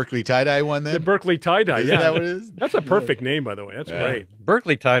that the Berkeley tie-dye one then? The Berkeley tie-dye, Is yeah. that what it is? That's a perfect name, by the way. That's great.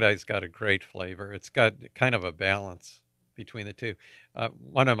 Berkeley tie-dye's got a great flavor. It's got kind of a balance. between the two.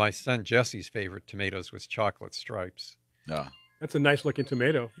 One of my son Jesse's favorite tomatoes was chocolate stripes. That's a nice looking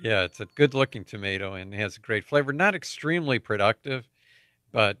tomato. Yeah, it's a good looking tomato and has a great flavor. Not extremely productive,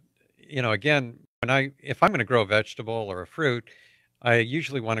 but again, if I'm going to grow a vegetable or a fruit, I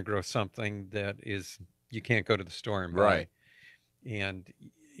usually want to grow something that you can't go to the store and buy. Right. And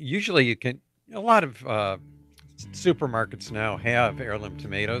usually you can. A lot of supermarkets now have heirloom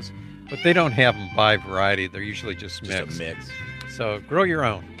tomatoes, but they don't have them by variety. They're usually just mixed. A mix. So grow your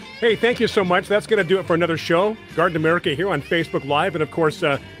own. Hey, thank you so much. That's going to do it for another show. Garden America here on Facebook Live, and of course,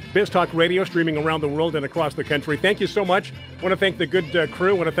 Biz Talk Radio streaming around the world and across the country. Thank you so much. I want to thank the good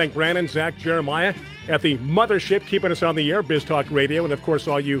crew. I want to thank Brandon, Zach, Jeremiah at the mothership, keeping us on the air, Biz Talk Radio, and of course,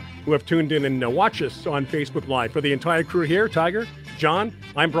 all you who have tuned in and watch us on Facebook Live. For the entire crew here, Tiger, John,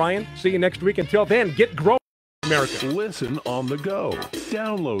 I'm Bryan. See you next week. Until then, get growing, America. Listen on the go.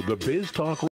 Download the Biz Talk